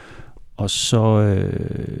 Og så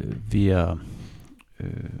vil jeg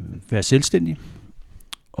være selvstændig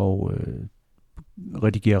og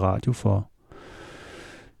redigere radio for,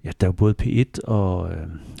 der er jo både P1 og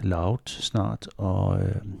Loud snart, og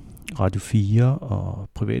Radio 4 og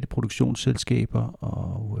private produktionsselskaber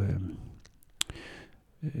og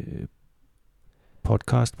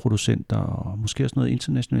podcastproducenter og måske også noget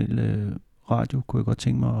international radio, kunne jeg godt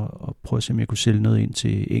tænke mig at prøve at se, om jeg kunne sælge noget ind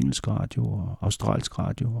til engelsk radio og australsk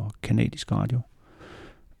radio og kanadisk radio.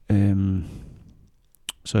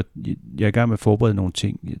 Så jeg er i gang med at forberede nogle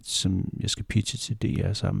ting, som jeg skal pitche til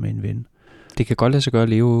DR sammen med en ven. Det kan godt lade sig gøre at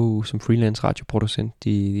leve som freelance radioproducent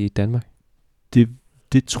i Danmark?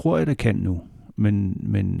 Det tror jeg, der kan nu.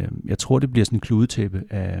 Men jeg tror, det bliver sådan en kludetæppe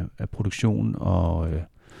af produktion og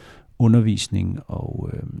undervisning, og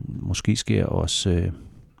måske skal jeg også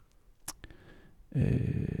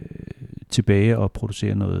tilbage og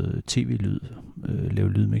producere noget tv-lyd,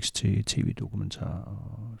 lave lydmix til tv-dokumentarer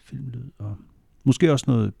og filmlyd, og måske også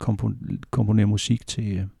noget komponere musik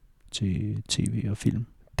til tv og film.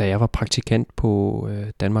 Da jeg var praktikant på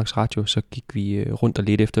Danmarks Radio, så gik vi rundt og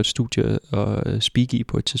ledte efter et studie og speak i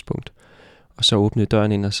på et tidspunkt. Og så åbnede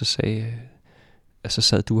døren ind, og så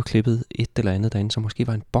sad du og klippede et eller andet derinde, som måske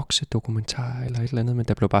var en boksedokumentar eller et eller andet, men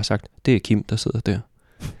der blev bare sagt, det er Kim, der sidder der.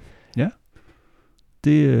 Ja,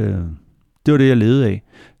 det var det, jeg levede af.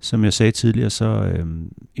 Som jeg sagde tidligere, så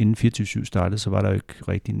inden 24/7 startede, så var der jo ikke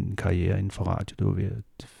rigtig en karriere inden for radio.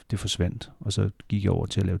 Det forsvandt, og så gik jeg over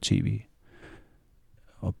til at lave tv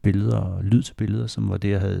og billeder og lyd til billeder, som var det,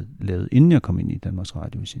 jeg havde lavet, inden jeg kom ind i Danmarks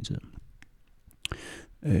Radio i sin tid.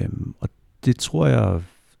 Og det tror jeg,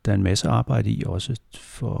 der er en masse arbejde i også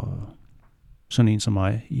for sådan en som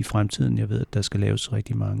mig i fremtiden. Jeg ved, at der skal laves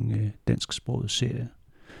rigtig mange dansksprogede serier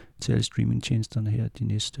til alle streamingtjenesterne her de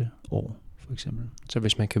næste år, for eksempel. Så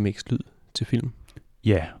hvis man kan mixe lyd til film?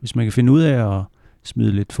 Ja, hvis man kan finde ud af at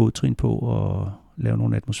smide lidt fodtrin på og lave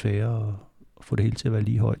nogle atmosfærer og få det hele til at være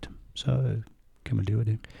lige højt, så kan man leve af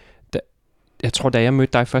det. Jeg tror, da jeg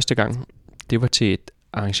mødte dig første gang, det var til et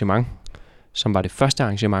arrangement, som var det første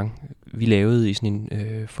arrangement, vi lavede i sådan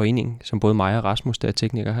en forening, som både mig og Rasmus, der er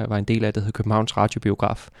tekniker her, var en del af, der hed Københavns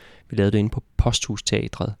Radiobiograf. Vi lavede det inde på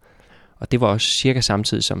Posthusteatret. Og det var også cirka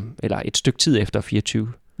samtidig som, eller et stykke tid efter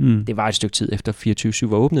 24. Det var et stykke tid efter 24/7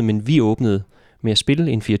 var åbnet, men vi åbnede med at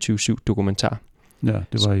spille en 24/7 dokumentar. Ja,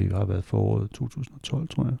 det har været foråret 2012,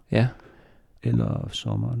 tror jeg. Ja. Eller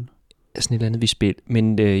sommeren. Sådan et eller andet, vi spillede.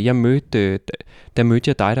 Men der mødte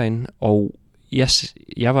jeg dig derinde, og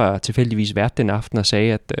jeg var tilfældigvis vært den aften og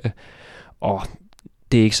sagde, at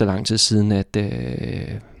det er ikke så lang tid siden, at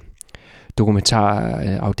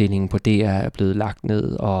dokumentarafdelingen på DR er blevet lagt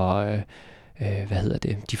ned, og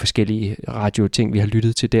de forskellige radioting, vi har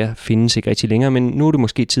lyttet til der, findes ikke rigtig længere, men nu er det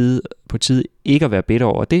måske på tide ikke at være bitter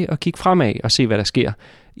over det, og kigge fremad og se, hvad der sker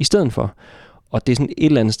i stedet for. Og det er sådan et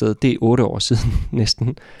eller andet sted, det er 8 år siden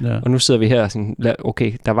næsten. Ja. Og nu sidder vi her og sådan,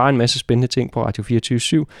 okay, der var en masse spændende ting på Radio 24/7.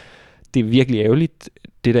 Det er virkelig ærgerligt,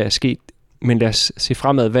 det der er sket. Men lad os se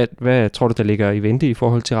fremad. Hvad tror du, der ligger i vente i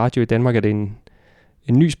forhold til radio i Danmark? Er det en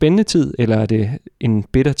ny spændende tid, eller er det en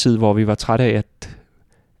bitter tid, hvor vi var trætte af,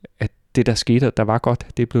 at det, der skete, der var godt,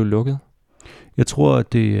 det blev lukket? Jeg tror,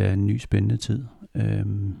 at det er en ny spændende tid.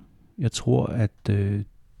 Jeg tror, at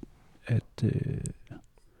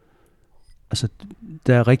altså,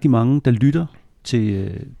 der er rigtig mange, der lytter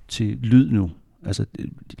til lyd nu. Altså,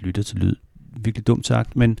 de lytter til lyd. Virkelig dumt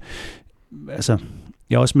sagt, men altså,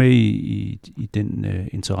 jeg er også med i den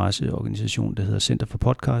interesseorganisation, der hedder Center for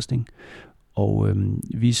Podcasting, og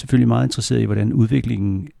vi er selvfølgelig meget interesserede i,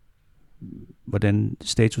 hvordan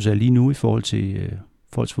status er lige nu i forhold til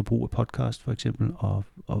folks forbrug af podcast, for eksempel, og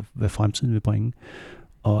hvad fremtiden vil bringe.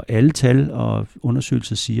 Og alle tal og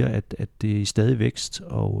undersøgelser siger, at det er stadig vækst,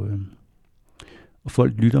 og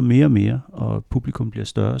folk lytter mere og mere, og publikum bliver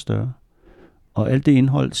større og større. Og alt det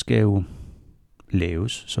indhold skal jo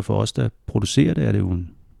laves, så for os, der producerer det, er det jo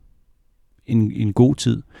en god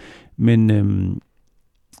tid. Men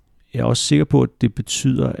jeg er også sikker på, at det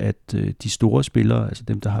betyder, at de store spillere, altså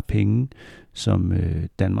dem, der har penge, som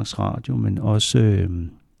Danmarks Radio, men også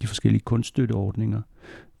de forskellige kunststøtteordninger,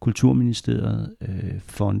 Kulturministeriet,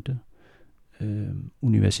 fonde,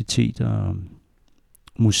 universiteter,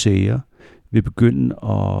 museer, vil begynde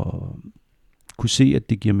at kunne se, at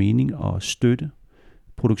det giver mening at støtte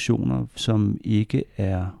produktioner, som ikke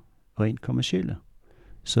er rent kommercielle.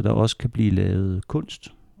 Så der også kan blive lavet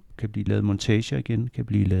kunst, kan blive lavet montager igen, kan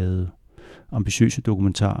blive lavet ambitiøse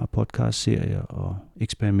dokumentarer, podcastserier og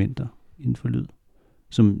eksperimenter inden for lyd,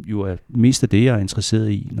 som jo er mest af det, jeg er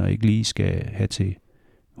interesseret i, når jeg ikke lige skal have til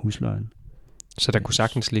huslejen. Så der kunne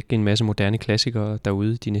sagtens ligge en masse moderne klassikere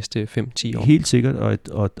derude de næste 5-10 år? Helt sikkert, og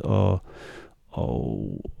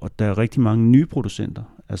der er rigtig mange nye producenter,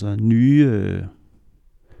 altså nye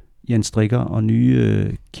Jan Strikker og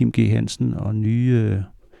nye Kim G. Hansen og nye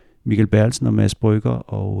Michael Bertelsen og Mads Brygger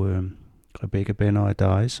og Rebecca Banner og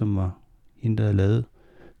Adai, som var hende, der havde lavet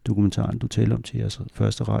dokumentaren, du taler om til jeres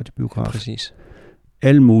første radiobiograf. Ja, præcis.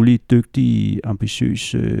 Alle mulige dygtige,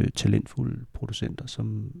 ambitiøse, talentfulde producenter,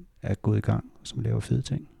 som er gået i gang, som laver fede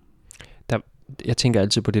ting. Jeg tænker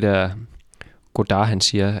altid på det der, Kodas, han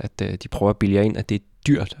siger, at de prøver at billige ind, at det er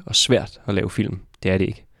dyrt og svært at lave film. Det er det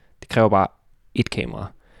ikke. Det kræver bare et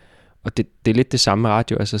kamera. Og det er lidt det samme med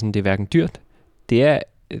radio, altså sådan, det er hverken dyrt. Det er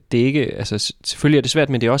ikke, altså selvfølgelig er det svært,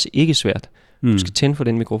 men det er også ikke svært. Du skal tænde for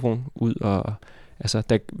den mikrofon ud, og altså,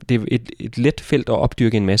 det er et let felt at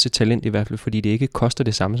opdyrke en masse talent i hvert fald, fordi det ikke koster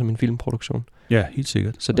det samme som en filmproduktion. Ja, helt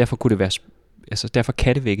sikkert. Så derfor kunne det være, altså derfor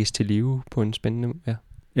kan det vækkes til live på en spændende, ja.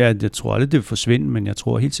 Ja, jeg tror aldrig, det vil forsvinde, men jeg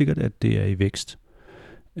tror helt sikkert, at det er i vækst.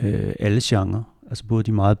 Alle genrer, altså både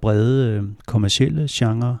de meget brede kommercielle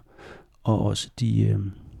genrer, og også de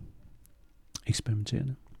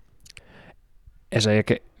eksperimenterende. Altså,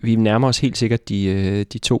 vi nærmer os helt sikkert de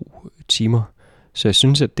 2 timer, så jeg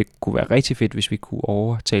synes, at det kunne være rigtig fedt, hvis vi kunne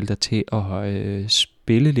overtale dig til at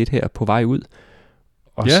spille lidt her på vej ud.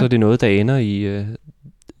 Og så er det noget, der ender i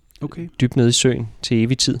dybt nede i søen til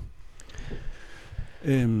evig tid.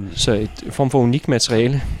 Så et form for unik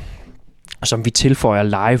materiale, som vi tilføjer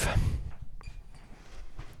live.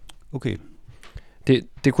 Okay.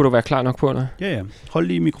 Det kunne du være klar nok på, eller? Ja. Hold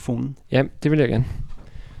lige mikrofonen. Ja, det vil jeg gerne.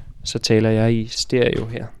 Så taler jeg i stereo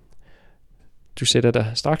her. Du sætter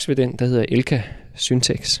dig straks ved den, der hedder Elka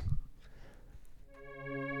Syntax.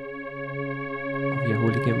 Og vi har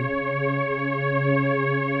hul igennem.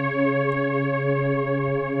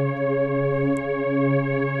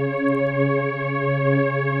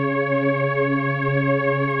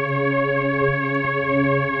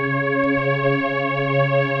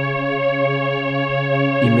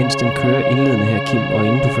 Imens den kører indledende her, Kim, og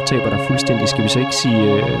inden du fortaber dig fuldstændig, skal vi så ikke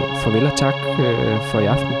sige farvel og tak for i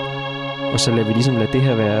aften? Og så lader vi ligesom lade det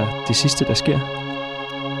her være det sidste, der sker.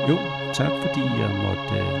 Jo, tak fordi jeg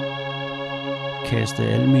måtte kaste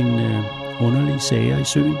alle mine underlige sager i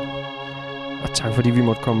søen. Og tak fordi vi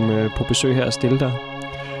måtte komme på besøg her og stille dig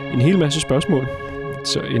en hel masse spørgsmål.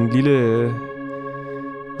 Så en lille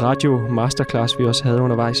radio masterclass, vi også havde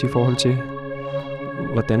undervejs i forhold til,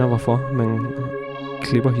 hvordan og hvorfor man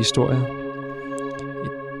klipper historier.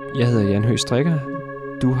 Jeg hedder Jan Høgh Strikker.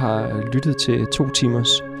 Du har lyttet til 2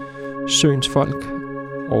 timers Søens Folk,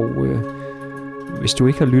 og hvis du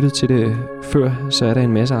ikke har lyttet til det før, så er der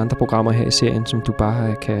en masse andre programmer her i serien, som du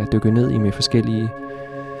bare kan dykke ned i med forskellige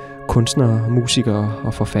kunstnere, musikere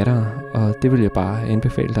og forfattere, og det vil jeg bare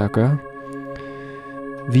anbefale dig at gøre.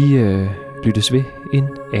 Vi lyttes ved en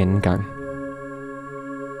anden gang.